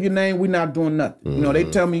don't want to give your name, we not doing nothing. Mm-hmm. They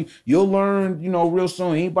tell me, you'll learn, real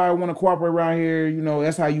soon. Anybody want to cooperate around here,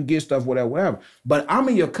 that's how you get stuff, whatever. But I'm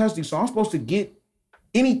in your custody, so I'm supposed to get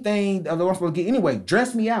anything that I'm supposed to get anyway.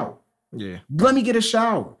 Dress me out. Yeah. Let me get a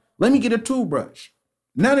shower. Let me get a toothbrush.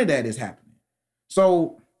 None of that is happening.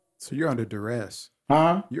 So you're under duress.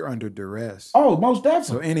 Huh? You're under duress. Oh, most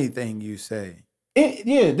definitely. So anything you say.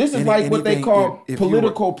 This is like what they call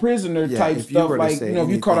political prisoner type stuff. Like, if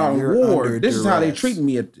you caught out in war, this is how they treating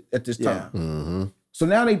me at this time. Mm-hmm. So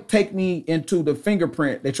now they take me into the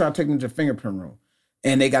fingerprint. They try to take me to the fingerprint room.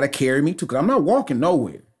 And they got to carry me too, because I'm not walking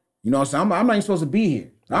nowhere. You know what I'm saying? I'm not even supposed to be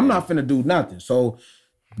here. I'm not finna do nothing. So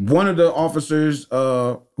one of the officers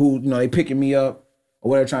who, they picking me up or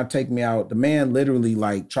whatever, trying to take me out, the man literally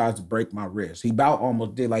like tries to break my wrist. He about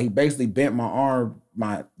almost did. Like, he basically bent my arm,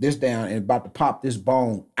 this down, and about to pop this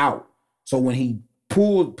bone out. So when he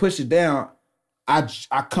push it down, I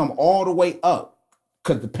come all the way up,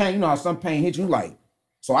 because the pain, how some pain hits you, like,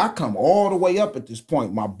 so I come all the way up at this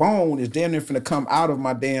point. My bone is damn near finna come out of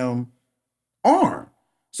my damn arm.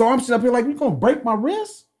 So I'm sitting up here like, you gonna break my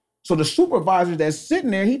wrist? So the supervisor that's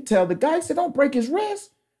sitting there, he tell the guy, he said, don't break his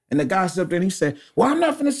wrist. And the guy sit up there and he said, well, I'm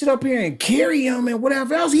not finna sit up here and carry him and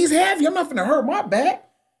whatever else. He's heavy. I'm not finna hurt my back.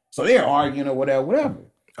 So they're arguing or whatever.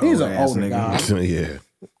 He's an older guy. Yeah.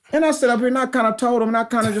 And I sit up here and I kind of told him, and I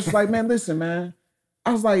kind of just like, man, listen, man.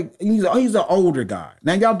 I was like, he's an older guy.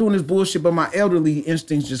 Now y'all doing this bullshit, but my elderly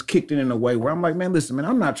instincts just kicked in a way where I'm like, man, listen, man,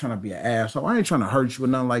 I'm not trying to be an asshole. I ain't trying to hurt you or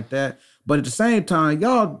nothing like that. But at the same time,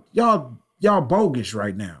 y'all bogus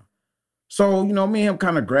right now. So, me and him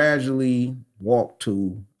kind of gradually walked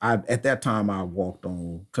at that time I walked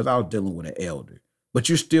on, because I was dealing with an elder. But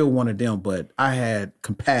you're still one of them, but I had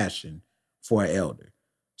compassion for an elder.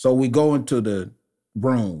 So we go into the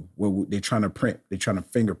room where they're trying to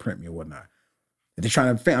fingerprint me or whatnot.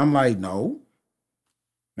 I'm like, no.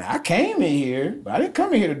 Now, I came in here, but I didn't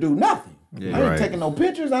come in here to do nothing. Yeah, I ain't taking no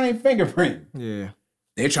pictures, I ain't fingerprinting. Yeah.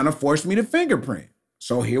 They're trying to force me to fingerprint.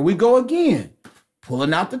 So here we go again.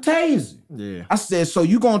 Pulling out the taser. Yeah. I said, so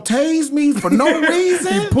you gonna tase me for no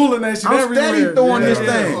reason? He pulling that shit I'm everywhere. steady throwing this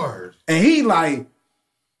thing. Hard. And he like,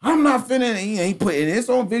 I'm not finna. He put in his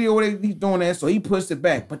own video where he's doing that, so he puts it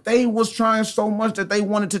back. But they was trying so much that they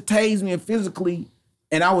wanted to tase me and physically,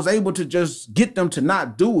 and I was able to just get them to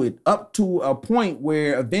not do it up to a point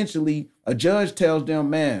where eventually a judge tells them,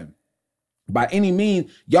 man, by any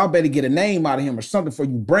means, y'all better get a name out of him or something before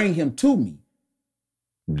you bring him to me.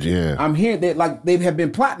 Yeah. I'm hearing that like they have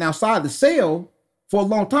been plotting outside the cell for a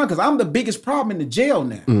long time because I'm the biggest problem in the jail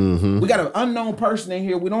now. Mm-hmm. We got an unknown person in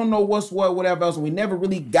here. We don't know what's what, whatever else. And we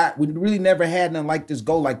really never had nothing like this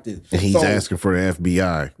go like this. And he's asking for the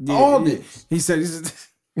FBI. All this. He said, he's,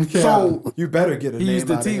 So you better get a name. he used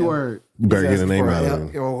the out of T him. word. You better He's get a name asking out for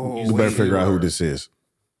of him. Oh, You better figure out who this is.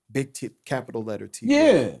 Big T, capital letter T.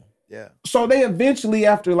 Yeah. Yeah. So they eventually,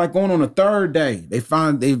 after like going on the third day, they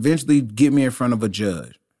eventually get me in front of a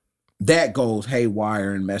judge. That goes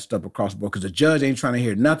haywire and messed up across the board because the judge ain't trying to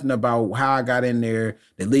hear nothing about how I got in there,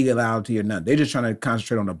 the legality or nothing. They're just trying to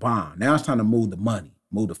concentrate on the bond. Now it's time to move the money,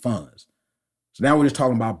 move the funds. So now we're just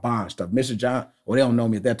talking about bond stuff. Mr. John, well, they don't know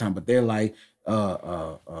me at that time, but they're like, they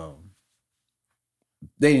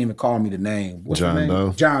didn't even call me the name. What's John the name?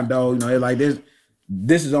 Doe. John Doe. You know, they're like,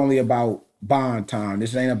 this is only about bond time.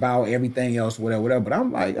 This ain't about everything else, whatever. But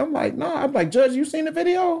I'm like, no. I'm like, Judge, you seen the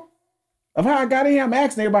video of how I got in here? I'm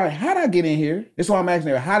asking everybody, how did I get in here? That's why I'm asking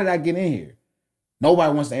everybody, how did I get in here?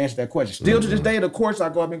 Nobody wants to answer that question. Still to this day, the courts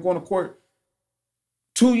I've been going to court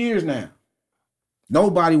 2 years now.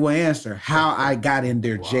 Nobody will answer how I got in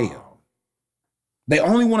their jail. They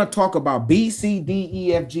only want to talk about B, C, D,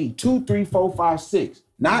 E, F, G, 2, 3, 4, 5, 6.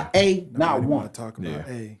 Not A, not Nobody 1. want to talk about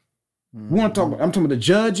A. We want to talk about, I'm talking about the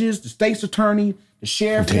judges, the state's attorney, the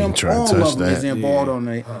sheriff, They ain't them, trying to all touch of them is that. involved on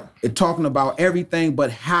it. It's talking about everything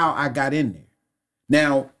but how I got in there.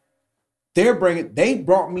 Now, they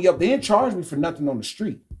brought me up. They didn't charge me for nothing on the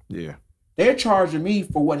street. Yeah. They're charging me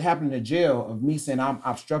for what happened in the jail of me saying I'm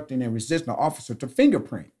obstructing and resisting an officer to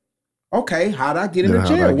fingerprint. Okay, how'd I get in Then the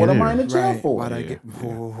how'd I jail? get What am here? I in the jail Right. for? Why'd I get?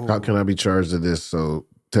 Whoa. How can I be charged of this? So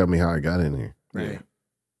tell me how I got in here. Yeah.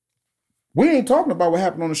 We ain't talking about what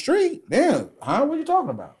happened on the street. Damn, huh? What are you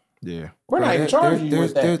talking about? Yeah. We're not even charging you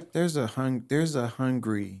with that. There's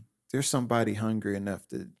somebody hungry enough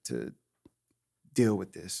to deal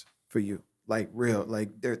with this for you. Like real,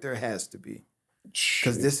 like there has to be.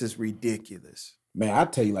 Because this is ridiculous. Man, I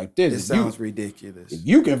tell you like this. This sounds ridiculous. If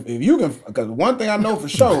you can, because one thing I know for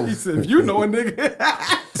sure, He said, if you know a nigga,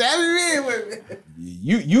 tell me in with me.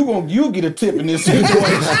 you get a tip in this situation.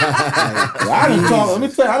 Let me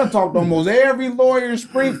tell you, I done talked to almost every lawyer in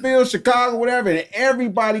Springfield, Chicago, whatever, and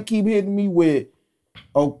everybody keep hitting me with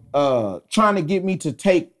trying to get me to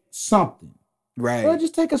take something. Right. Well,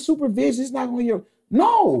 just take a supervision. It's not going to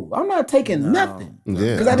No, I'm not taking nothing.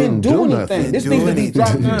 Yeah. Because I didn't do anything. This needs to be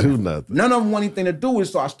dropped. Didn't do nothing. None of them want anything to do with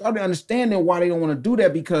it. So I started understanding why they don't want to do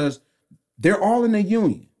that because they're all in the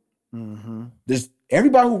union. Mm-hmm.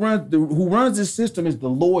 Everybody who runs this system is the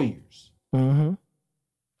lawyers. Mm-hmm.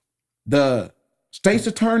 The state's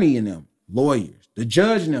attorney in them, lawyers. The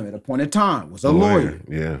judge in them at a point in time was a lawyer.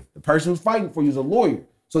 Yeah. The person who's fighting for you is a lawyer.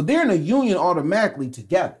 So they're in a union automatically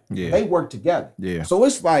together. Yeah. They work together. Yeah. So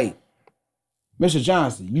it's like, Mr.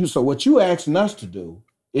 Johnson, so what you asking us to do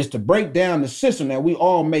is to break down the system that we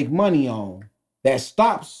all make money on that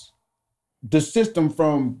stops the system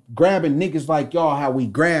from grabbing niggas like y'all how we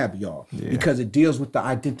grab y'all because it deals with the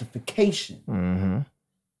identification. Mm-hmm.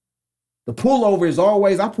 The pullover is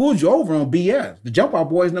always, I pulled you over on BS. The jump out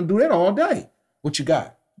boys and them do that all day. What you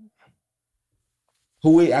got?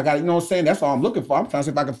 I got, you know what I'm saying? That's all I'm looking for. I'm trying to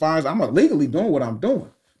see if I can find, I'm illegally doing what I'm doing.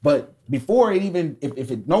 But before it even, if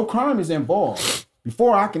no crime is involved,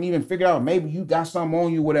 before I can even figure out maybe you got something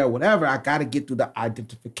on you, whatever, I got to get through the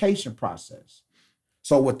identification process.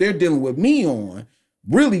 So what they're dealing with me on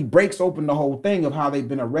really breaks open the whole thing of how they've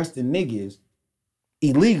been arresting niggas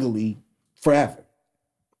illegally forever.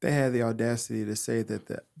 They had the audacity to say that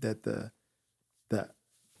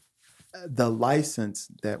the license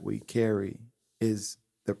that we carry is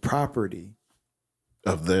the property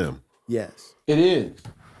Of them. Yes. It is.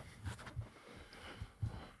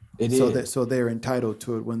 It is. So they're entitled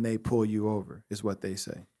to it when they pull you over, is what they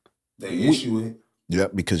say. They issue it.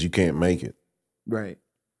 Yep, because you can't make it. Right.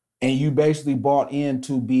 And you basically bought in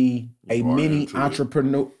to be a Bought mini into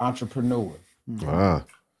it. entrepreneur. Ah.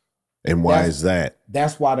 And why is that?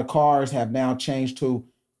 That's why the cars have now changed to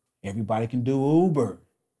everybody can do Uber.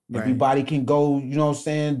 Right. Everybody can go, you know what I'm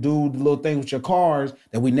saying, do the little thing with your cars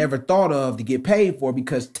that we never thought of to get paid for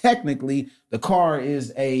because technically the car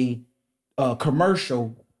is a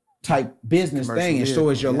commercial type business Commercial thing and so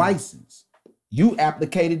is your vehicle, yeah. license. You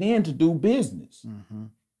applicated in to do business. Mm-hmm.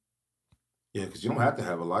 Yeah, because you don't have to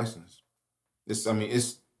have a license. It's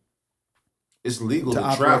it's legal to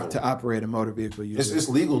operate travel. to operate a motor vehicle. It's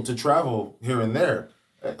legal to travel here and there.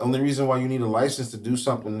 Only reason why you need a license to do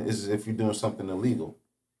something is if you're doing something illegal.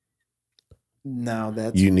 Now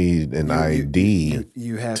that's You need an ID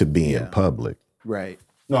you have to be in public. right.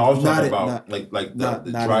 No, I was talking Not- about not-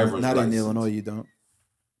 the not driver's not license. in Illinois. You don't.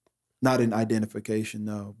 Not in identification,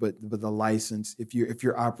 no. But the license. If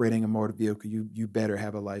you're operating a motor vehicle, you better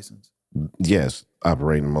have a license. Yes,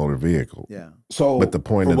 operating a motor vehicle. Yeah. So, But the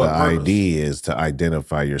point For of the what purpose? ID is to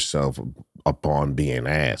identify yourself upon being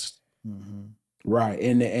asked. Mm-hmm. right,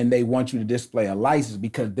 and they want you to display a license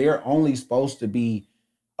because they're only supposed to be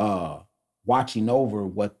watching over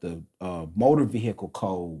what the motor vehicle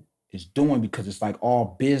code is doing because it's like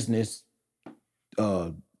all business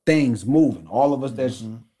things moving. All of us that's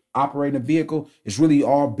operating a vehicle, it's really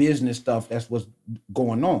all business stuff. That's what's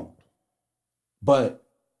going on. But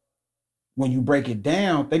when you break it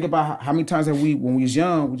down, think about how many times have we, when we was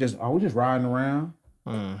young, we just riding around.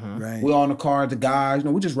 Right. We all in the car, the guys,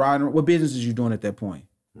 we just riding around. What business is you doing at that point?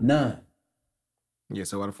 None. Yeah,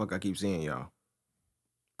 so why the fuck I keep seeing y'all?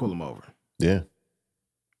 Pull them over. Yeah.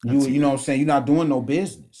 You know what I'm saying? You're not doing no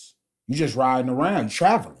business. You just riding around, you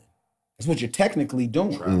traveling. That's what you're technically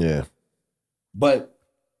doing. Yeah. But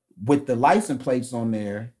with the license plates on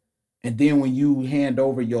there, and then when you hand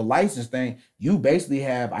over your license thing, you basically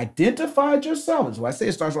have identified yourself. So I say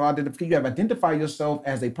it starts with identification. You have identified yourself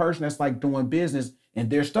as a person that's like doing business in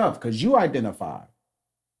their stuff because you identify.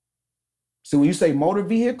 So when you say motor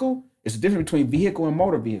vehicle, it's the difference between vehicle and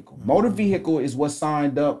motor vehicle. Motor vehicle is what's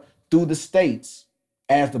signed up through the states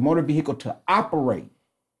as the motor vehicle to operate.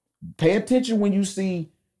 Pay attention when you see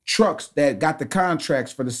trucks that got the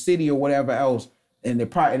contracts for the city or whatever else, and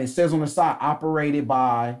it says on the side operated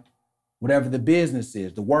by whatever the business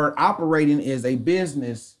is. The word operating is a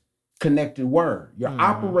business connected word. You're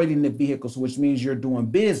operating the vehicle, so which means you're doing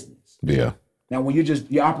business. Yeah. Now, when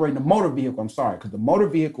you're operating a motor vehicle, I'm sorry, because the motor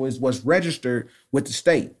vehicle is what's registered with the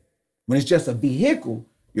state. When it's just a vehicle,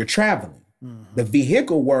 you're traveling. The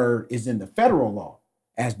vehicle word is in the federal law,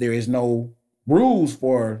 as there is no rules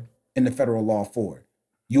in the federal law for it.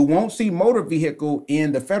 You won't see motor vehicle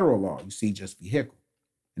in the federal law. You see just vehicle.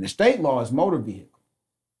 And the state law is motor vehicle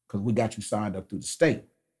because we got you signed up through the state.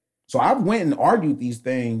 So I went and argued these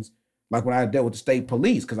things like when I dealt with the state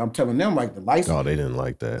police because I'm telling them like the license. Oh, they didn't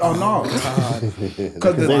like that. Oh no,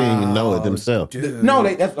 Because they didn't even know it themselves. no,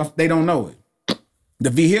 they don't know it. The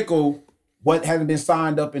vehicle, what hasn't been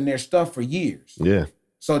signed up in their stuff for years. Yeah.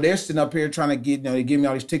 So they're sitting up here trying to get, they give me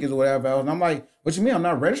all these tickets or whatever else. And I'm like, what you mean? I'm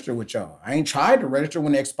not registered with y'all. I ain't tried to register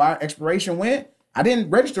when the expiration went. I didn't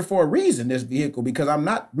register for a reason, this vehicle, because I'm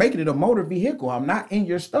not making it a motor vehicle. I'm not in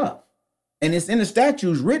your stuff. And it's in the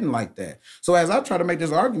statutes written like that. So as I try to make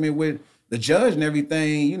this argument with the judge and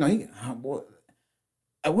everything,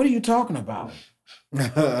 what are you talking about?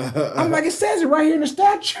 I'm like, it says it right here in the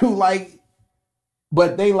statute.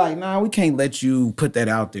 But they like, nah, we can't let you put that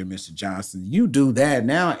out there, Mr. Johnson. You do that,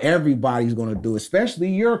 now everybody's going to do it, especially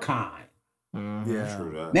your kind. Yeah.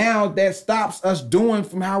 True that. Now that stops us doing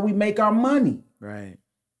from how we make our money. Right.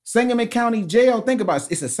 Sangamon County Jail, think about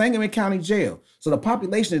it. It's a Sangamon County Jail. So the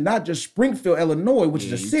population is not just Springfield, Illinois, which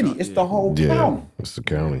is a city. It's the whole Yeah. county. It's the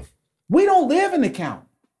county. We don't live in the county.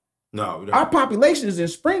 No, we don't. Our population is in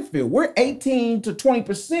Springfield. We're 18 to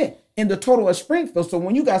 20% in the total of Springfield. So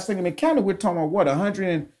when you got Sangamon County, we're talking about what,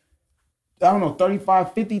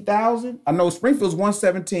 35, 50,000? I know Springfield's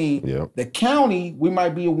 117. Yep. The county, we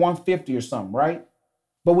might be a 150 or something, right?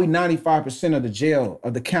 But we 95% of the jail,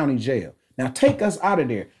 of the county jail. Now take us out of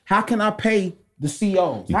there. How can I pay the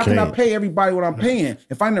COs? You How can I can't. pay everybody what I'm paying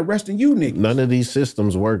if I'm arresting you niggas? None of these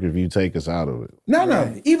systems work if you take us out of it.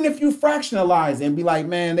 No. Even if you fractionalize it and be like,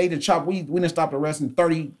 man, they done chop, we done stopped arresting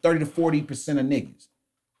 30 to 40% of niggas.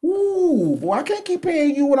 Ooh, boy, I can't keep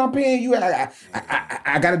paying you what I'm paying you.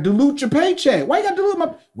 I gotta dilute your paycheck. Why you gotta dilute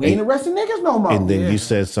my? We ain't arresting niggas no more. And then you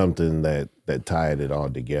said something that tied it all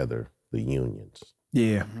together, the unions.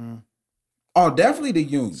 Yeah. Oh, definitely the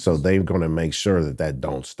union. So they're going to make sure that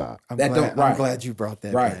don't stop. I'm That glad, I'm glad you brought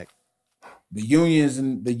that Right. back. The unions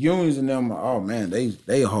and them. Oh man, they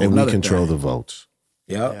a whole. And we nother control thing. the votes.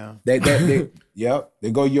 Yep. Yeah.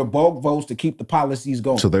 They go your bulk votes to keep the policies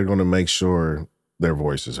going. So they're going to make sure their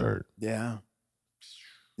voice is heard. Yeah.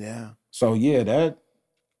 Yeah. So yeah, that.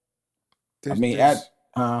 There's, I mean, there's,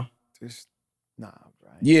 right? Yeah.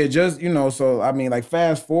 Yeah, just so I mean, like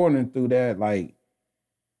fast forwarding through that, like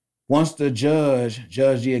once the Judge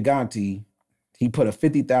Giganti, he put a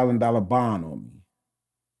 $50,000 bond on me,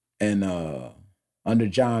 and under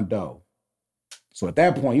John Doe. So at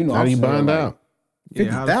that point, How do you bond out?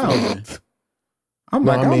 $50,000. I'm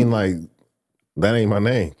No, like, I mean, like, that ain't my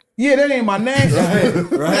name. Yeah, that ain't my name.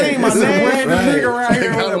 That ain't my It's a name. random Nigga around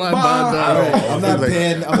here with a Like, bond. I'm not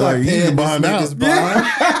paying. I'm not like, you paying can this bond out. nigga's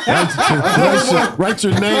bond. Write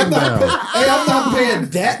your name down. Hey, I'm not paying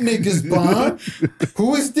that nigga's bond.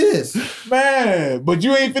 Who is this? Man, but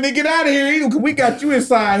you ain't finna get out of here either because we got you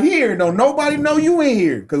inside here. No, nobody know you in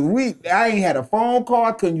here because I ain't had a phone call.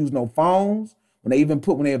 I couldn't use no phones. When they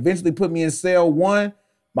eventually put me in cell 1,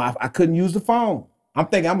 I couldn't use the phone. I'm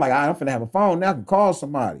like, I'm finna have a phone now. I can call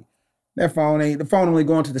somebody. The phone only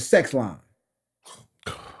going to the sex line.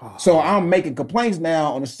 So I'm making complaints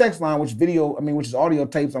now on the sex line, which is audio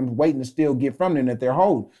tapes I'm waiting to still get from them that they're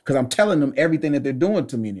holding. Because I'm telling them everything that they're doing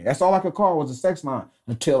to me in there. That's all I could call was a sex line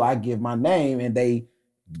until I give my name and they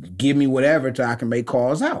give me whatever till I can make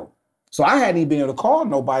calls out. So I hadn't even been able to call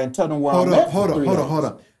nobody and tell them where I'm at. Hold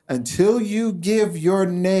on. Until you give your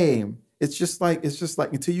name, it's just like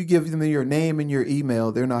until you give them your name and your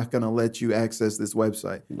email, they're not gonna let you access this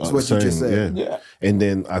website. That's what you just said. Yeah. And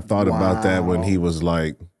then I thought about that when he was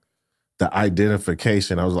like the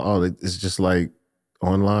identification. I was like, oh, it's just like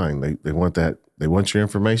online. They want that. They want your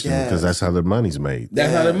information because that's how their money's made.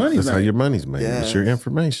 That's how their money's made. That's how your money's made. Yes. It's your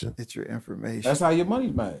information. It's your information. That's how your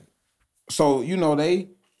money's made. So,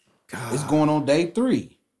 it's going on day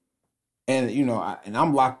 3. And, and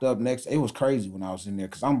I'm locked up next. It was crazy when I was in there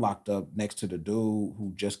because I'm locked up next to the dude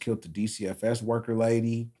who just killed the DCFS worker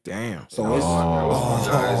lady. Damn. So it's... That was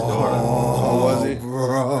my guy's daughter. Oh, was it?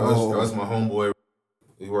 That was my homeboy.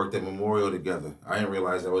 We worked at Memorial together. I didn't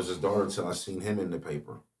realize that was his daughter until I seen him in the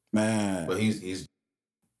paper. Man. But he's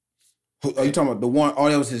Are you talking about the one? Oh,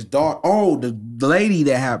 that was his daughter. Oh, the lady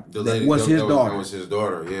that happened. That was his daughter. That was his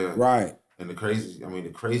daughter, yeah. Right. And the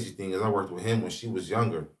crazy thing is I worked with him when she was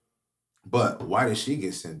younger. But why did she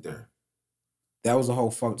get sent there? That was a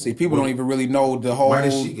whole fuck. See, people don't even really know the whole. Why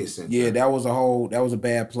did she get sent there? That was a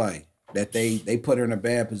bad play. That they put her in a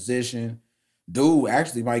bad position. Dude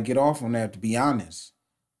actually might get off on that, to be honest.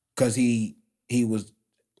 Cause he was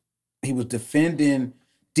defending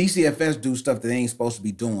DCFS do stuff that they ain't supposed to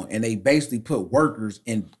be doing. And they basically put workers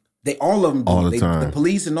in all of them do All the time. The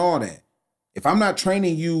police and all that. If I'm not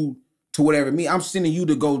training you to whatever it means, I'm sending you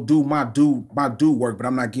to go do my work, but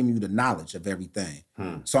I'm not giving you the knowledge of everything.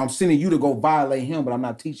 So I'm sending you to go violate him, but I'm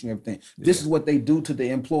not teaching you everything. This is what they do to the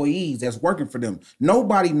employees that's working for them.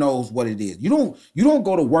 Nobody knows what it is. You don't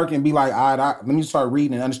go to work and be like, all right, let me start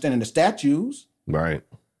reading and understanding the statutes. Right.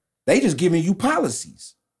 They just giving you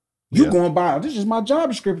policies. You going by, this is my job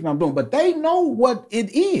description I'm doing, but they know what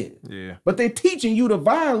it is. Yeah. But they're teaching you to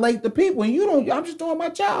violate the people, and you don't. I'm just doing my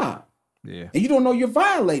job. Yeah. And you don't know you're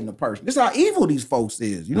violating the person. This is how evil these folks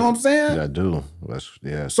is. You know what I'm saying? Yeah, I do.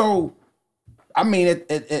 So, I mean,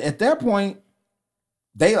 at that point,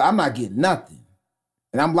 I'm not getting nothing.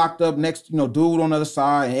 And I'm locked up next, dude on the other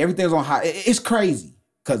side, and everything's on high. It's crazy.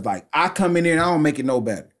 Cause like I come in there and I don't make it no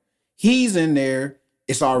better. He's in there,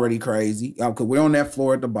 it's already crazy. Cause we're on that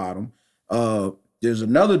floor at the bottom. There's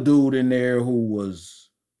another dude in there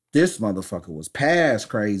this motherfucker was past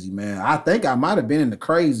crazy, man. I think I might have been in the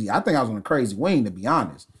crazy. I think I was on the crazy wing, to be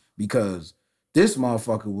honest, because this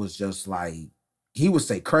motherfucker was just like, he would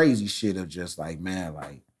say crazy shit of just like, man,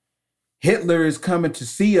 like, Hitler is coming to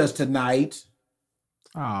see us tonight.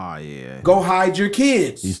 Oh, yeah. Go hide your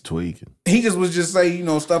kids. He's tweaking. He just was just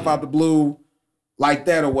saying, stuff out the blue like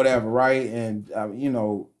that or whatever, right? And,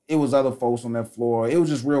 it was other folks on that floor. It was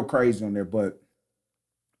just real crazy on there, but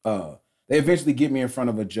they eventually get me in front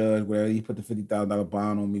of a judge where he put the $50,000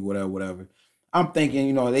 bond on me, whatever. I'm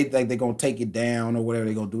thinking, they think they're going to take it down or whatever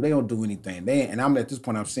they're going to do. They don't do anything. And I'm at this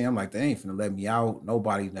point, I'm like, they ain't finna let me out.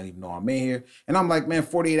 Nobody doesn't even know I'm in here. And I'm like, man,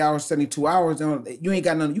 48 hours, 72 hours, you ain't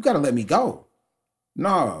got nothing. You got to let me go.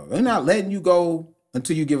 No, they're not letting you go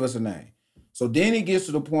until you give us a name. So then it gets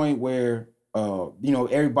to the point where,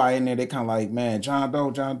 everybody in there, they kind of like, man, John Doe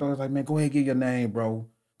is like, man, go ahead, give your name, bro.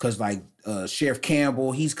 Cause like Sheriff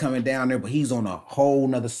Campbell, he's coming down there, but he's on a whole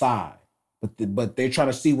nother side. But they're trying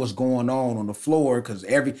to see what's going on the floor because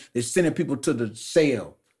they're sending people to the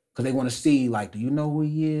cell because they want to see, like, do you know who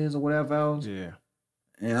he is or whatever else? Yeah.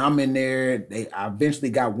 And I'm in there. I eventually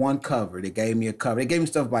got one cover. They gave me a cover. They gave me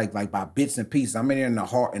stuff like by bits and pieces. I'm in there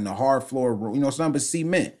in the hard floor room, something but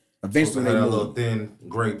cement. Eventually they had a move. little thin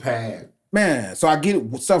gray pad. Man, so I get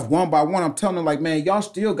stuff one by one. I'm telling them, like, man, y'all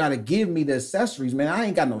still got to give me the accessories, man. I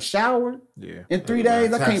ain't got no shower. Yeah. In 3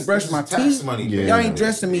 days, I can't brush my teeth. Money, Y'all ain't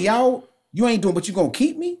dressing me out. You ain't doing, but you gonna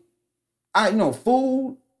keep me?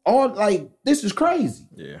 Food, all, like, this is crazy.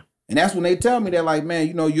 Yeah. And that's when they tell me that, like, man,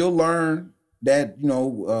 you'll learn that,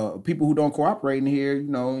 people who don't cooperate in here,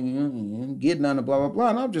 you get none of blah, blah, blah.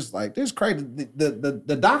 And I'm just like, this is crazy.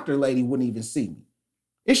 The doctor lady wouldn't even see me.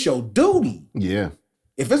 It's your duty. Yeah.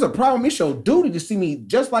 If it's a problem, it's your duty to see me.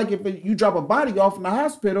 Just like if you drop a body off in the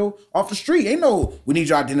hospital, off the street, ain't no, we need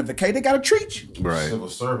your identification. They got to treat you. Right. Civil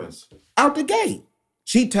servants. Out the gate.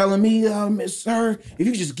 She telling me, sir, if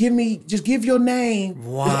you just give your name,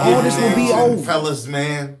 all this will be over. Fellas,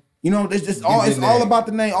 man. You know, it's all about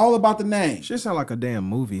the name, all about the name. Shit sound like a damn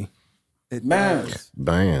movie. It Man. does.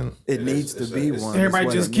 Man. It needs to be one. Everybody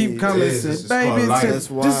That's just what it keep needs. coming. It is. Said, It's baby, called life. said, That's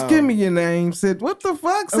just wild. give me your name. Said, what the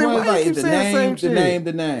fuck? Said, why you keep the saying the same name, shit?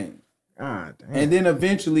 the name. God damn. And then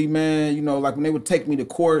eventually, man, you know, like when they would take me to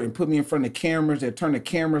court and put me in front of the cameras, they'd turn the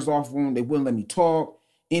cameras off when they wouldn't let me talk,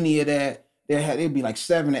 any of that. There'd be like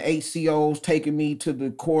 7 or 8 COs taking me to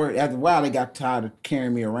the court. After a while, they got tired of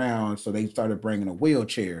carrying me around, so they started bringing a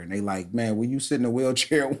wheelchair. And they like, man, will you sit in a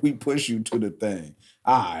wheelchair when we push you to the thing?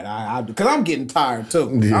 All right, because I'm getting tired too.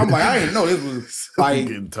 I'm like, I didn't know this was like.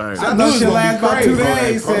 Getting tired. I knew it was gonna be about crazy. 2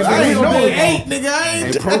 days. Said, I didn't know it. 8, nigga. I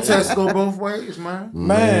ain't. Hey, protests go both ways, man.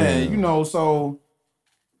 Man, you know, so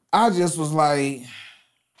I just was like,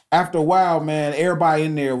 after a while, man, everybody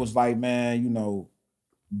in there was like, man, you know,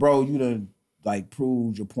 bro, you done like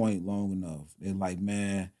proved your point long enough. They're like,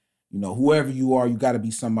 man, you know, whoever you are, you got to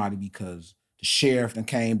be somebody because the sheriff done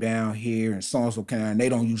came down here and so-and-so came, and they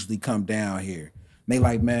don't usually come down here. And they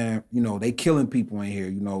like, man, you know, they killing people in here.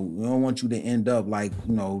 You know, we don't want you to end up like,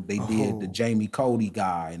 you know, they did the Jamie Cody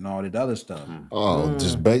guy and all that other stuff. Oh,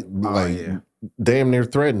 just like damn near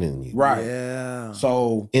threatening you. Right. Yeah.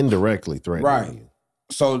 So Indirectly threatening Right. you.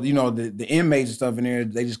 So, you know, the inmates and stuff in there,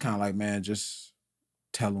 they just kind of like, man, just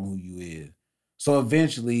tell them who you is. So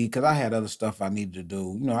eventually, because I had other stuff I needed to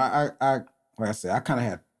do, you know, I like I said, I kind of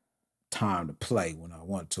had time to play when I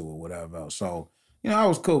want to or whatever else. So, you know, I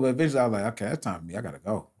was cool, but eventually I was like, okay, that's time for me. I got to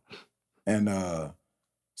go. And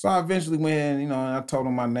so I eventually went, you know, and I told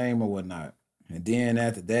them my name or whatnot. And then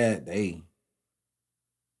after that,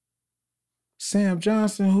 Sam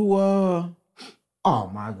Johnson, who, oh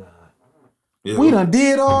my God. Yeah, We done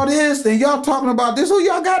did all this, and y'all talking about this. Who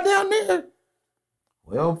y'all got down there?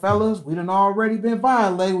 Well, fellas, we done already been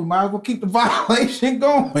violated. We might as well keep the violation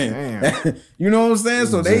going. Damn. You know what I'm saying?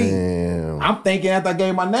 So Damn. I'm thinking after I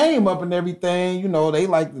gave my name up and everything, you know, they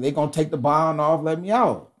gonna take the bond off, let me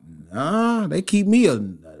out. Nah, they keep me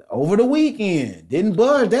over the weekend. Didn't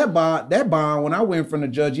budge that bond when I went from the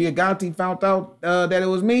judge. Iagati found out that it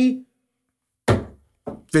was me.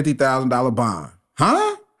 $50,000 bond.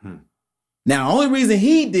 Huh? Now, the only reason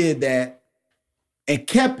he did that and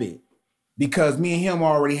kept it because me and him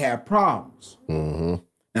already had problems. Mm-hmm.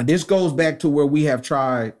 Now, this goes back to where we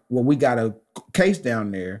got a case down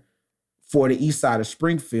there for the east side of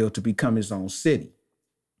Springfield to become its own city.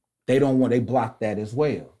 They blocked that as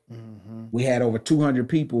well. Mm-hmm. We had over 200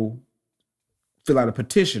 people fill out a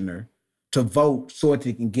petitioner to vote so that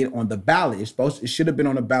they can get on the ballot. It should have been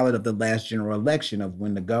on the ballot of the last general election of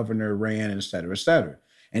when the governor ran, et cetera, et cetera.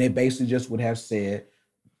 And it basically just would have said,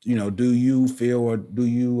 you know, do you feel or do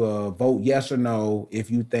you vote yes or no if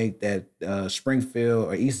you think that Springfield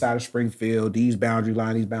or east side of Springfield, these boundary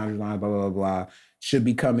lines, blah, blah, blah, blah, should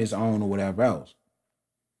become its own or whatever else.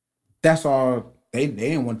 That's all. They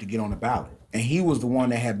didn't want to get on the ballot. And he was the one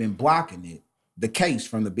that had been blocking it, the case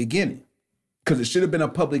from the beginning. Because it should have been a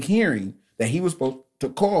public hearing that he was supposed to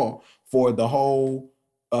call for the whole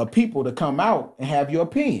people to come out and have your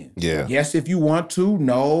opinion. Yeah. Yes, if you want to,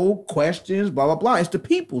 no questions, blah, blah, blah. It's the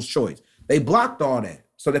people's choice. They blocked all that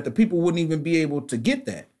so that the people wouldn't even be able to get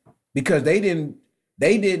that because they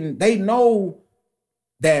know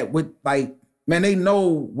that with like, man, they know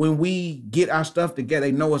when we get our stuff together,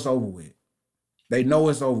 they know it's over with. They know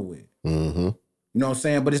it's over with. Mm-hmm. You know what I'm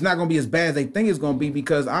saying? But it's not going to be as bad as they think it's going to be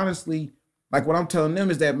because honestly, like what I'm telling them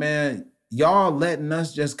is that, man, y'all letting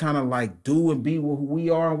us just kind of like do and be who we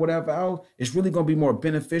are and whatever else, it's really going to be more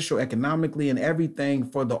beneficial economically and everything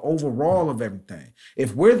for the overall of everything.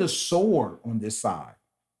 If we're the sword on this side,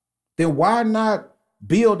 then why not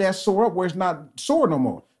build that sword up where it's not sword no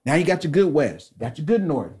more? Now you got your good west, got your good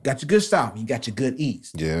north, got your good south, you got your good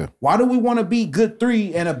east. Yeah. Why do we want to be good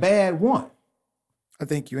 3 and a bad 1? I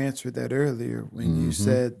think you answered that earlier when you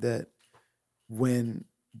said that when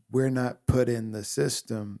we're not put in the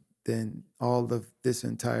system, then all of this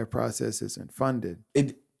entire process isn't funded.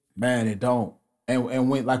 It don't. And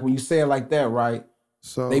when you say it like that, right?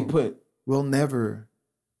 So They will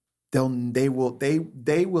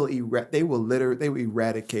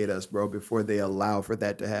eradicate us, bro, before they allow for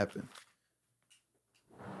that to happen.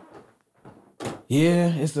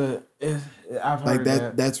 Yeah, I've heard Like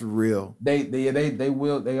that. that's real. They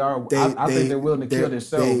will. They are. I think they're willing to kill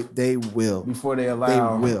themselves. They will. Before they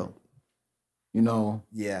allow. They will. You know.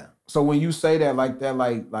 Yeah. So when you say that like that,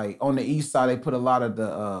 like on the east side, they put a lot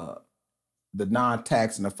of the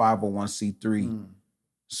non-tax and the 501c3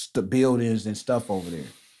 buildings and stuff over there.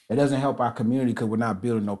 It doesn't help our community because we're not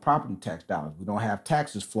building no property tax dollars. We don't have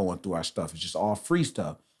taxes flowing through our stuff. It's just all free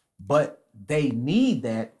stuff. But they need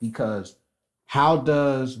that because how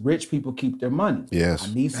does rich people keep their money? Yes.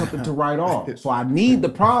 I need something to write off. So I need the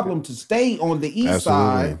problem to stay on the east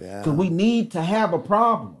side because we need to have a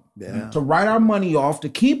problem to write our money off, to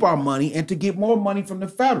keep our money, and to get more money from the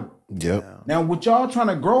federal. Yep. Now, with y'all trying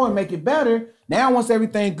to grow and make it better, now once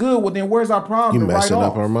everything good, well, then where's our problem You to write messing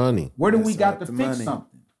off? up our money. Where do we Messing got up to the fix money. something?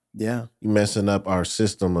 Yeah. You messing up our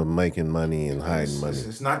system of making money and hiding money.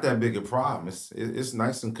 It's not that big a problem. It's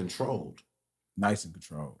nice and controlled. Nice and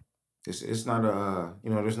controlled. It's not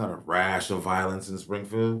there's not a rash of violence in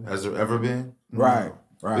Springfield. Has there ever been? Right,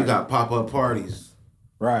 right. We got pop-up parties.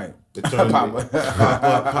 Right. That turn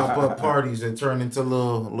pop-up parties that turn into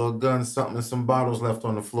little guns, something, and some bottles left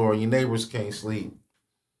on the floor. Your neighbors can't sleep.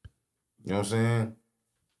 You know what I'm saying?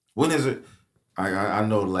 When is it? I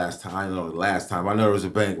know the last time. I know there was a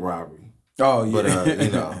bank robbery. Oh yeah. But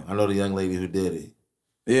I know the young lady who did it.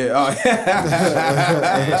 Yeah. Oh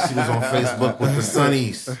yeah. And she was on Facebook with the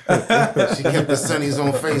Sunnies. She kept the Sunnies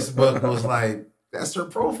on Facebook. Was like, that's her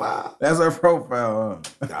profile. That's her profile.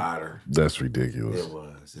 Got her. That's ridiculous.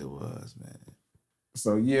 It was, man.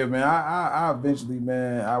 So yeah, man. I eventually,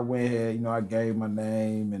 man, I went ahead. I gave my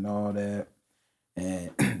name and all that,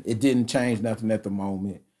 and it didn't change nothing at the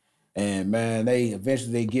moment. And man, they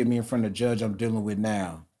eventually get me in front of the judge I'm dealing with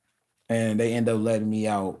now, and they end up letting me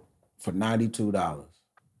out for $92.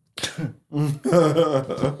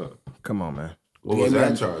 Come on, man. What was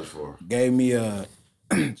that charge for? Gave me a.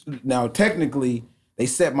 Now technically, they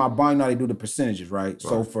set my bond. Now they do the percentages, right?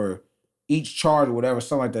 So for each charge or whatever,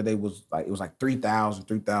 something like that, it was like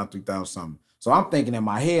 3,000 something. So I'm thinking in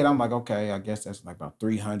my head, I'm like, okay, I guess that's like about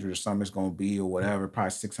 300 or something it's gonna be or whatever,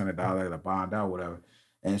 probably $600 to bond out, whatever.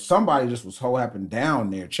 And somebody just was happened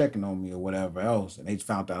down there checking on me or whatever else, and they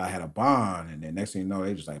found out I had a bond, and then next thing you know,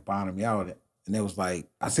 they just like bonded me out, and it was like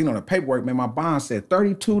I seen on the paperwork, man, my bond said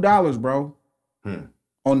 $32, bro,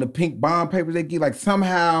 on the pink bond papers they give. Like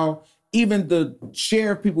somehow, even the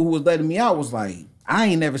sheriff people who was letting me out was like, I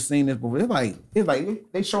ain't never seen this before. It's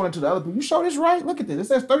like they showing it to the other people. You show this right? Look at this. It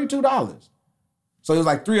says $32. So it was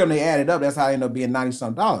like three of them, they added up. That's how it ended up being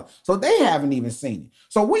 $90-something. So they haven't even seen it.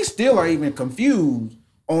 So we still are even confused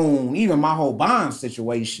on even my whole bond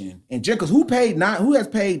situation. And just because who has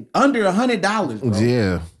paid under $100, bro?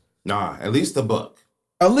 Yeah. Nah, at least $1.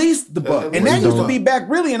 At least the buck. And that used to be back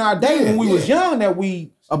really in our day when we was young, that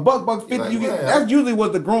we $1.50, Like, you get, man, that's usually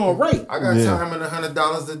was the growing rate. I got time and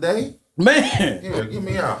 $100 a day. Man. Here, give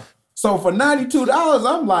me out. So for $92,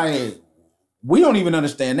 I'm like, we don't even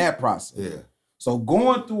understand that process. Yeah. So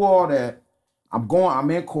going through all that,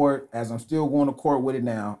 I'm in court as I'm still going to court with it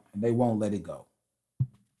now, and they won't let it go.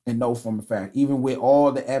 And know from a fact, even with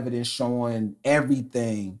all the evidence showing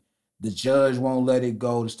everything, the judge won't let it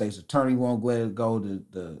go, the state's attorney won't let it go,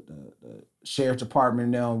 the sheriff's department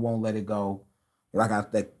now won't let it go.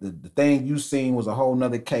 Like the thing you seen was a whole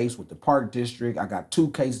nother case with the Park District. I got 2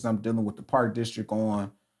 cases I'm dealing with the Park District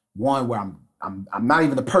on. One where I'm not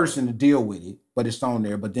even the person to deal with it, but it's on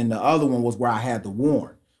there. But then the other one was where I had the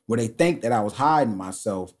warrant, where they think that I was hiding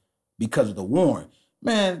myself because of the warrant.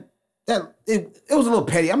 Man, that it was a little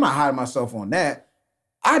petty. I'm not hiding myself on that.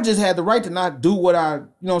 I just had the right to not do what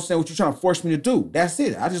what you're trying to force me to do. That's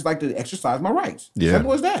it. I just like to exercise my rights. Yeah.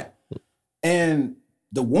 Simple as that. And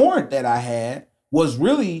the warrant that I had was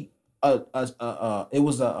really it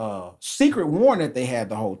was a secret warrant that they had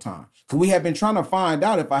the whole time. Because we had been trying to find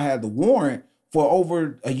out if I had the warrant for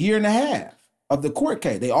over a year and a half of the court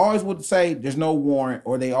case. They always would say there's no warrant,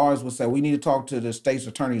 or they always would say we need to talk to the state's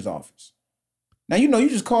attorney's office. Now, you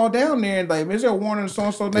just call down there and like, is there a warrant in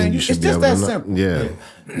so-and-so name? It's just that simple. Yeah.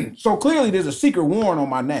 So clearly there's a secret warrant on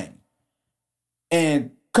my name.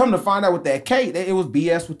 And come to find out with that case, it was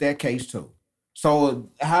BS with that case too. So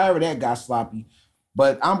however that got sloppy.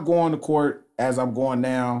 But I'm going to court as I'm going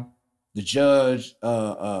now. The judge,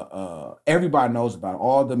 everybody knows about it.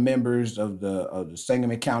 All the members of the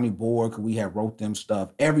Sangamon County Board, because we have wrote them stuff.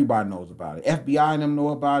 Everybody knows about it. FBI and them know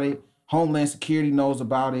about it. Homeland Security knows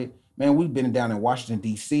about it. Man, we've been down in Washington,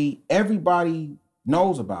 D.C. Everybody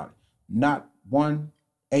knows about it. Not one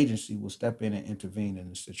agency will step in and intervene in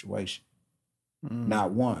the situation.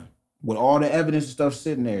 Not one. With all the evidence and stuff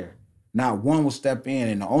sitting there, not one will step in.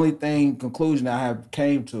 And the only conclusion I have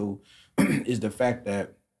came to is the fact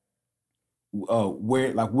that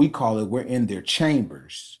we're, like we call it, we're in their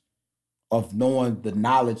chambers of knowing the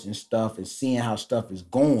knowledge and stuff and seeing how stuff is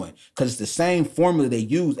going. Because it's the same formula they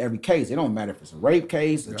use every case. It don't matter if it's a rape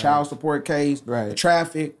case, a child support case, a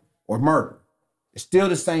traffic, or murder. It's still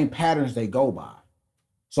the same patterns they go by.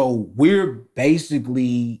 So we're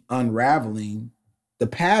basically unraveling the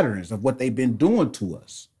patterns of what they've been doing to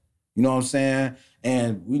us. You know what I'm saying?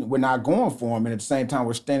 And we're not going for them. And at the same time,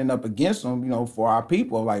 we're standing up against them, you know, for our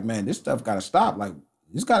people. Like, man, this stuff got to stop. Like,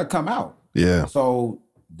 it's got to come out. Yeah. So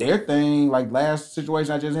their thing, like last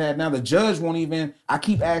situation I just had now, the judge won't even, I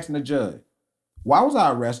keep asking the judge, why was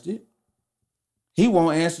I arrested? He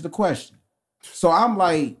won't answer the question. So I'm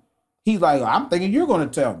like, he's like, I'm thinking you're going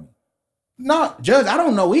to tell me. No, Judge, I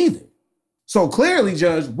don't know either. So clearly,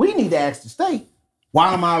 Judge, we need to ask the state,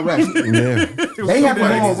 why am I arrested? Yeah. They have to Somebody go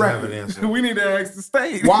on needs to have record. an answer. We need to ask the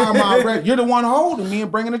state. Why am I arrested? You're the one holding me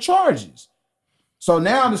and bringing the charges. So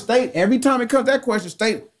now the state, every time it comes to that question,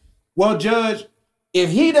 state, well, Judge, if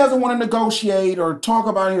he doesn't want to negotiate or talk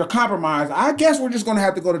about it or compromise, I guess we're just going to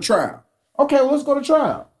have to go to trial. Okay, well, let's go to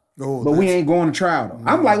trial. Oh, But we ain't going to trial, though.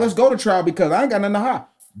 I'm like, let's go to trial because I ain't got nothing to hide.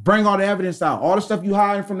 Bring all the evidence out. All the stuff you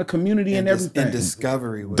hiding from the community and everything. And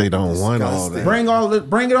discovery. They don't want all that. Bring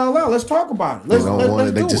it all out. Let's talk about it. They Let's, don't want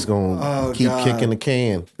it. They do just it. gonna keep God. kicking the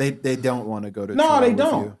can. They don't want to go to No, trial they with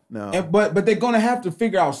don't. you. No. But they're gonna have to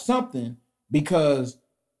figure out something because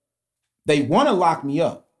they want to lock me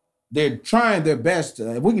up. They're trying their best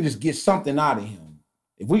to, if we can just get something out of him,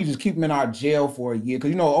 if we can just keep him in our jail for a year,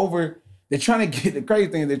 because you know, they're trying to get the crazy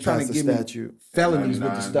thing. They're trying Pass to the give statute. me felonies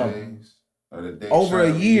with the 99 stuff. days, or the day Over shot a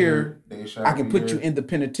of the year, day shot I of can the put you year. in the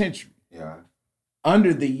penitentiary. Yeah.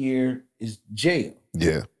 Under the year is jail.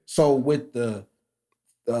 Yeah. So with the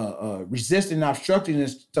resisting, obstructing and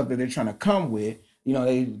stuff that they're trying to come with, you know,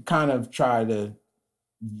 they kind of try to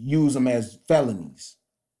use them as felonies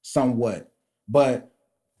somewhat. But,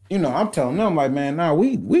 you know, I'm telling them like, man, nah,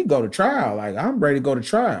 we go to trial. Like, I'm ready to go to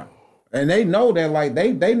trial. And they know that, like,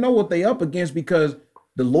 they know what they up against because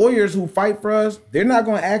the lawyers who fight for us, they're not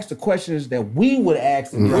going to ask the questions that we would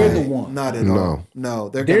ask if we're the one. Not at No. all. No,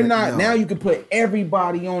 They're not. Now you can put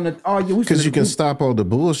everybody on the. Oh, yeah, Because you can stop all the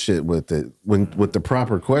bullshit with it with the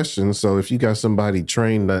proper questions. So if you got somebody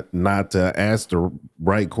trained not to ask the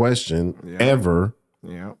right question ever,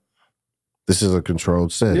 Yeah. this is a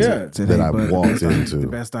controlled setting Yeah. that I've walked The into.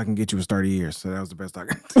 best I can get you is 30 years. So that was the best I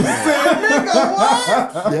could.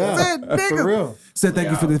 Yeah, for real. Said thank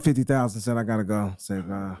you for the 50,000. Said I gotta go. Said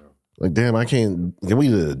Like, damn, I can't. Can we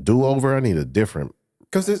do a do over? I need a different.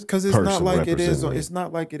 Because it's person not like it is. representing me. It's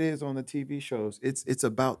not like it is on the TV shows. It's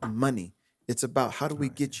about the money. It's about how do we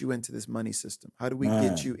get you into this money system? How do we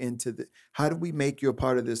get you into the? How do we make you a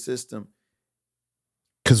part of this system?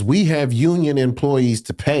 Because we have union employees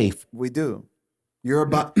to pay. We do. You're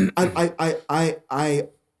about.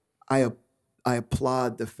 I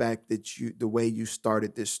applaud the fact that the way you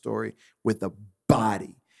started this story with a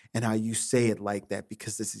body and how you say it like that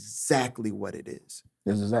because this is exactly what it is.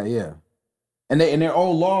 This is that, yeah. And their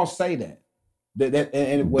old laws say that.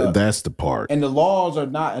 That's the part. And the laws are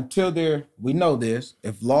not until we know this.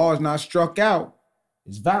 If law is not struck out,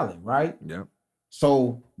 it's valid, right? Yep.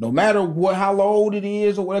 So no matter how old it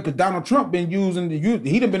is or whatever, because Donald Trump been using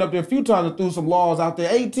he done been up there a few times and threw some laws out there,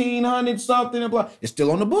 1800 something and blah. It's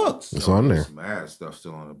still on the books. It's on there. Some mad stuff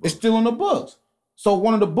still on the book. It's still on the books. So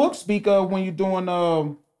one of the books speak of when you're doing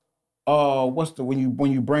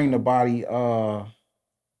when you bring the body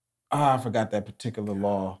I forgot that particular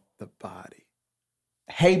law. The body.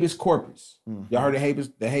 Habeas corpus. Y'all heard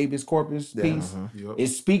of the habeas corpus piece? Yep. It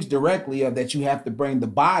speaks directly of that you have to bring the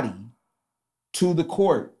body to the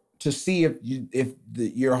court to see if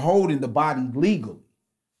you're holding the body legally.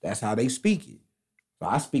 That's how they speak it. So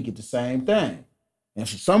I speak it the same thing. And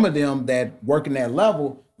for some of them that work in that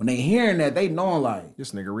level, when they hearing that, they knowing like,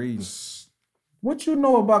 This nigga reading. what you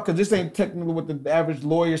know about? Because this ain't technically what the average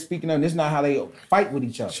lawyer speaking of. And this is not how they fight with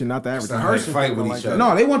each other. Shit, not the average. not how they person fight with like each that. other.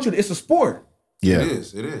 No, they want you to, it's a sport. Yeah. It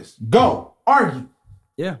is. Go, argue.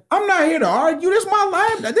 Yeah. I'm not here to argue. This is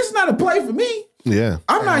my life. This is not a play for me. Yeah.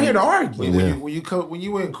 I'm not here to argue. When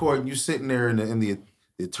you in court and you sitting there and the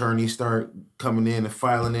attorneys start coming in and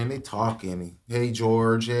filing in, they talking. Hey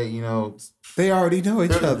George, hey, you know, They already know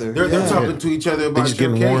each other. they're talking to each other They about just your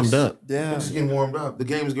getting case. warmed up. Yeah. They're just getting warmed up. The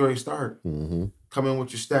game's going to start. Mm-hmm. Come in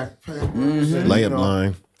with your stacked papers. and, Layup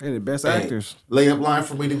line. Hey, the best Hey, actors. layup line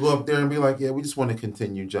for me to go up there and be like, yeah, we just want to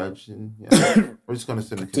continue, Judge. And we're just going to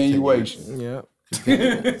send a Continuation. Yeah.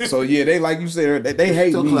 So yeah, they like you said, they hate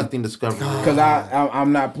Still me collecting discovery. because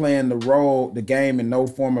I'm not playing the game in no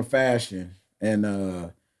form or fashion, and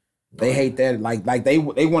they hate that. Like they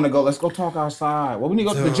want to go. Let's go talk outside. Well, we need to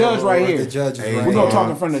go to the judge right here. The judge is Hey, right We're gonna here. talk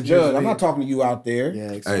in front of the judge. I'm Excuse not me. talking to you out there. Yeah,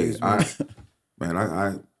 Hey, excuse me.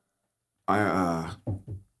 I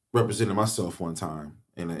represented myself one time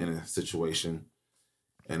in a situation,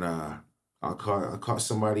 and I caught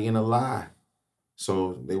somebody in a lie.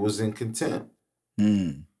 So they was in contempt.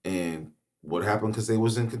 And what happened because they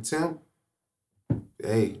was in contempt?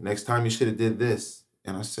 Hey, next time you should have did this.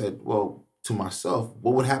 And I said, well, to myself,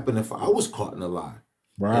 what would happen if I was caught in a lie?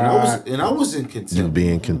 Right. And I was in contempt. You'd be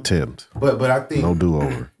in contempt. But I think No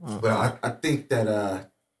do-over. But I think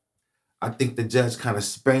that I think the judge kind of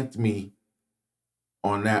spanked me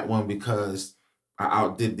on that one because I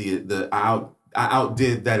outdid I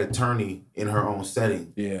outdid that attorney in her own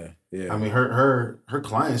setting. Yeah. I mean, her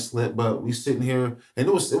client slipped, but we sitting here, and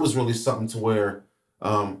it was really something to where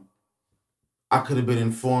I could have been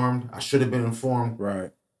informed. I should have been informed.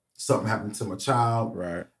 Right. Something happened to my child.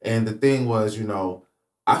 Right. And the thing was,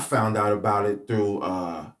 I found out about it through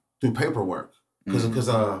paperwork because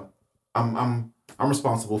I'm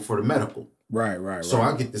responsible for the medical. Right. So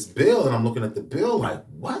I get this bill, and I'm looking at the bill like,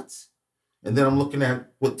 what? And then I'm looking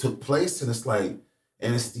at what took place, and it's like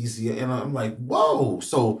anesthesia, and I'm like, whoa.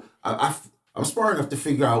 So I'm smart enough to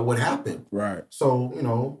figure out what happened. Right.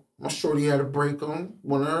 So, my shorty had a break on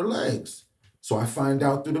one of her legs. So I find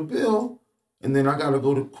out through the bill, and then I got to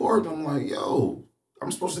go to court. And I'm like, yo,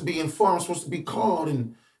 I'm supposed to be informed. I'm supposed to be called.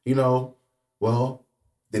 And, well,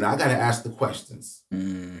 then I got to ask the questions.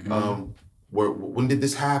 When did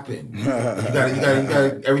this happen? You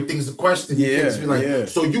got everything's a question. You can't just be like,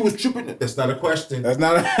 so you was tripping? That's not a question. That's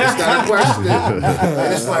not a question.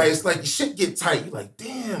 And it's like your shit get tight. You're like,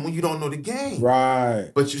 damn, when you don't know the game.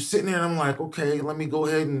 Right. But you're sitting there, and I'm like, okay, let me go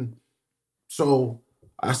ahead. And so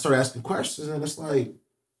I started asking questions, and it's like,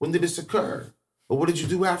 when did this occur? Or what did you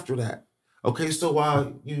do after that? Okay, so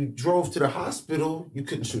while you drove to the hospital, you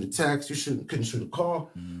couldn't shoot a text, couldn't shoot a call.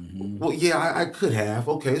 Well, yeah, I could have.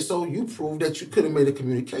 Okay, so you proved that you could have made a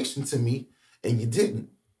communication to me, and you didn't.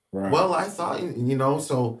 Right. Well, I thought,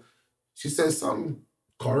 so she said something,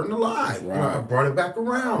 caught her in a lie. Right. I brought it back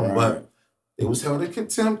around, but it was held in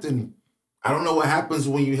contempt, and I don't know what happens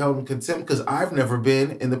when you held in contempt, because I've never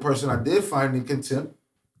been, and the person I did find in contempt,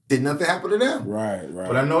 did nothing happen to them. Right.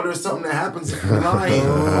 But I know there's something that happens if you're lying.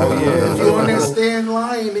 If you're on that stand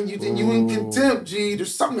lying and you in contempt,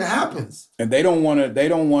 there's something that happens. And they don't want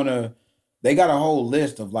to, they got a whole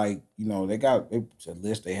list of it's a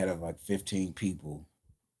list they had of like 15 people,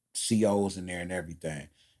 COs in there and everything.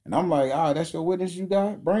 And I'm like, all right, that's your witness you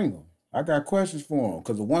got? Bring them. I got questions for them.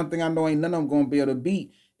 Because the one thing I know ain't none of them going to be able to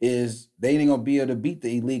beat is they ain't going to be able to beat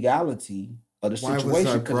the illegality of the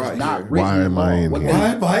situation because it's not written. Why am I in here? Why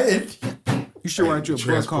am I in? You should write you a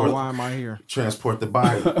book called "Why Am I Here?" Transport the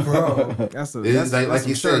body, bro. That's like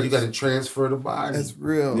you said. You got to transfer the body. That's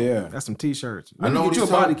real. Yeah, that's some T-shirts. I know get you a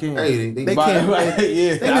body cam. Hey, they can't.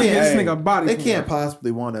 This nigga a body. They can't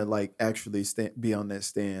possibly want to actually be on that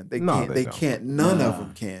stand. They can't. They can't. None of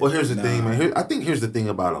them can. Well, here's the thing, man. I think here's the thing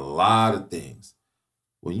about a lot of things.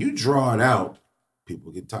 When you draw it out,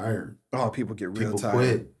 people get tired. Oh, people get real tired.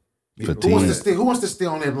 Quit. Who wants to stay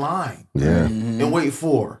on that line? Yeah. And wait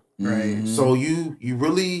for? Right. So you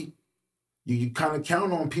really you kind of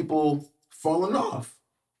count on people falling off.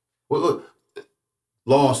 Well, look,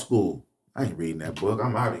 law school. I ain't reading that book.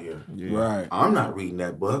 I'm out of here. Yeah. Right. I'm not reading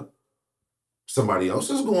that book. Somebody else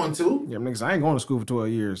is going to. Yeah, niggas, I ain't going to school for 12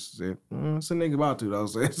 years. It's a nigga about to, though.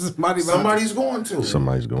 Somebody's going to.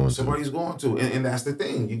 Somebody's going to. And that's the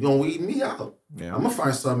thing. You're going to weed me out. Yeah. I'm going to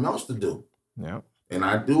find something else to do. Yeah. And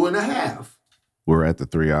I do and a half. We're at the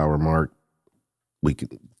 3-hour mark. We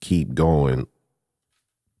could keep going.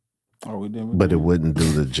 But it wouldn't do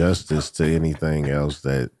the justice to anything else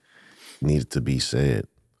that needed to be said.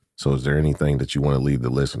 So is there anything that you want to leave the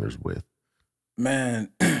listeners with? Man,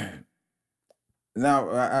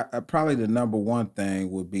 now I probably the number one thing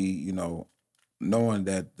would be, knowing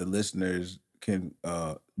that the listeners can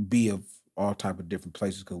be of all type of different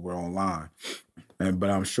places because we're online. But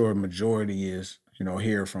I'm sure majority is,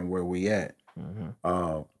 here from where we at.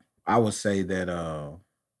 Mm-hmm. I would say that,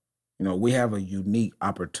 we have a unique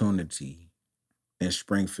opportunity in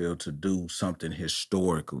Springfield to do something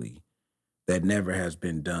historically that never has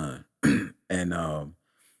been done. And,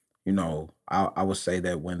 I would say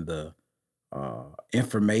that when the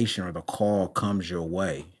information or the call comes your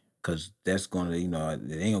way, because that's going to, it ain't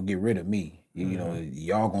going to get rid of me.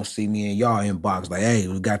 Y'all going to see me in y'all inbox like, hey,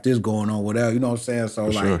 we got this going on, whatever. You know what I'm saying?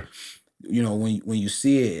 So, sure. When you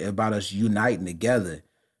see it about us uniting together,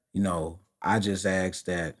 I just ask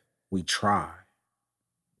that we try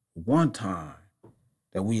one time,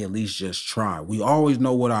 that we at least just try. We always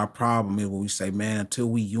know what our problem is when we say, man, until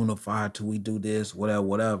we unify, until we do this,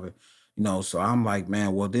 whatever. So I'm like,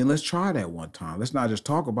 man, well, then let's try that one time. Let's not just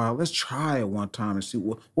talk about it. Let's try it one time and see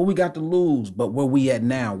what we got to lose, but where we at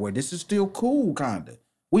now, where this is still cool, kind of.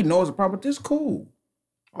 We know it's a problem, but this cool.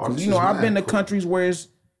 I've been to countries where it's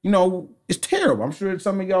it's terrible. I'm sure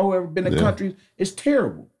some of y'all who ever been to countries, it's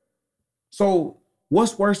terrible. So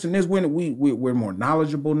what's worse than this? When we're more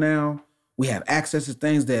knowledgeable now. We have access to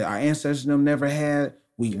things that our ancestors them never had.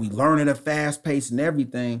 We learn at a fast pace and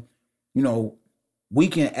everything. We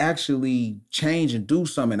can actually change and do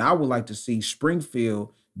something. I would like to see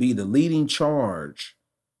Springfield be the leading charge.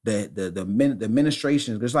 The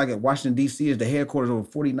administration, just like at Washington, D.C. is the headquarters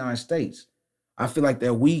of 49 states. I feel like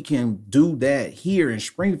that we can do that here in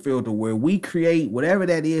Springfield to where we create whatever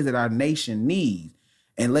that is that our nation needs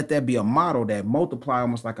and let that be a model that multiply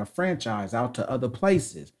almost like a franchise out to other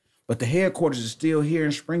places. But the headquarters is still here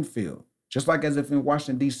in Springfield, just like as if in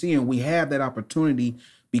Washington, D.C. And we have that opportunity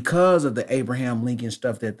because of the Abraham Lincoln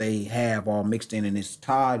stuff that they have all mixed in and it's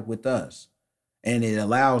tied with us. And it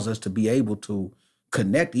allows us to be able to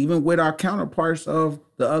connect even with our counterparts of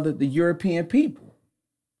the European people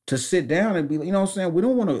to sit down and be, you know what I'm saying? We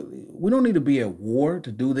don't need to be at war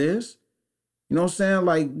to do this. You know what I'm saying?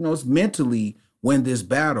 Like, it's mentally win this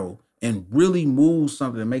battle and really move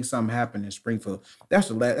something and make something happen in Springfield. That's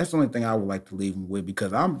the only thing I would like to leave them with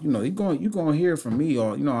because I'm, you're going to hear from me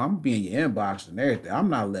or, I'm being your inbox and everything. I'm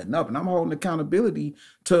not letting up and I'm holding accountability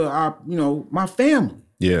to our, my family.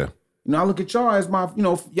 Yeah. I look at y'all as my,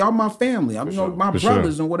 y'all my family. I'm, my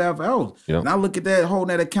brothers and whatever else. Yep. And I look at that,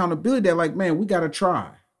 holding that accountability that like, man, we got to try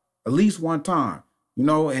at least one time,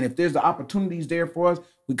 and if there's the opportunities there for us,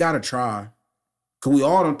 we got to try. Cause we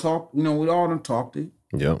all done talk, we all done talked it.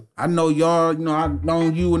 Yep. I know y'all, I've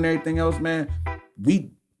known you and everything else, man.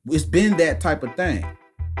 It's been that type of thing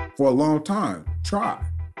for a long time. Try.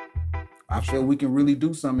 I feel we can really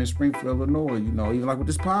do something in Springfield, Illinois, even like with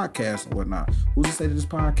this podcast and whatnot. Who's to say that this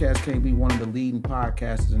podcast can't be one of the leading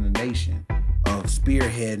podcasters in the nation of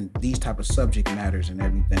spearheading these type of subject matters and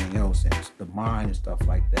everything else and the mind and stuff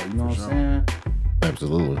like that. You know what I'm saying?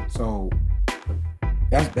 Absolutely. So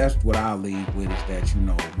that's what I leave with is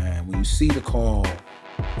that, man, when you see the call,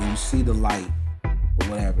 when you see the light, or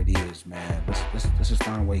whatever it is, man, let's just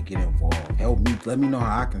find a way to get involved. Help me, let me know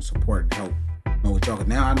how I can support and help. What y'all,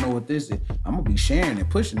 now I know what this is. I'm gonna be sharing and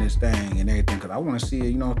pushing this thing and everything because I want to see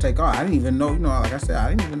it, take off. I didn't even know, like I said, I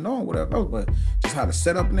didn't even know whatever else, but just how to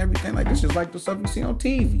set up and everything. Like this is like the stuff you see on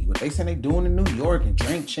TV. What they say they doing in New York and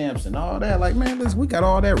drink champs and all that. Like, man, listen, we got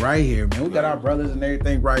all that right here, man. We got our brothers and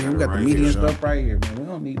everything right here. We got the media and stuff right here, man. We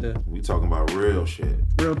don't need to. We talking about real shit.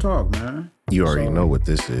 Real talk, man. You already know what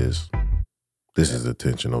this is. This is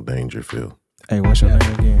Attentional Dangerfield. Hey, what's your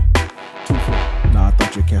name again? 2-4. Nah, I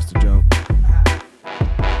thought you cast a joke.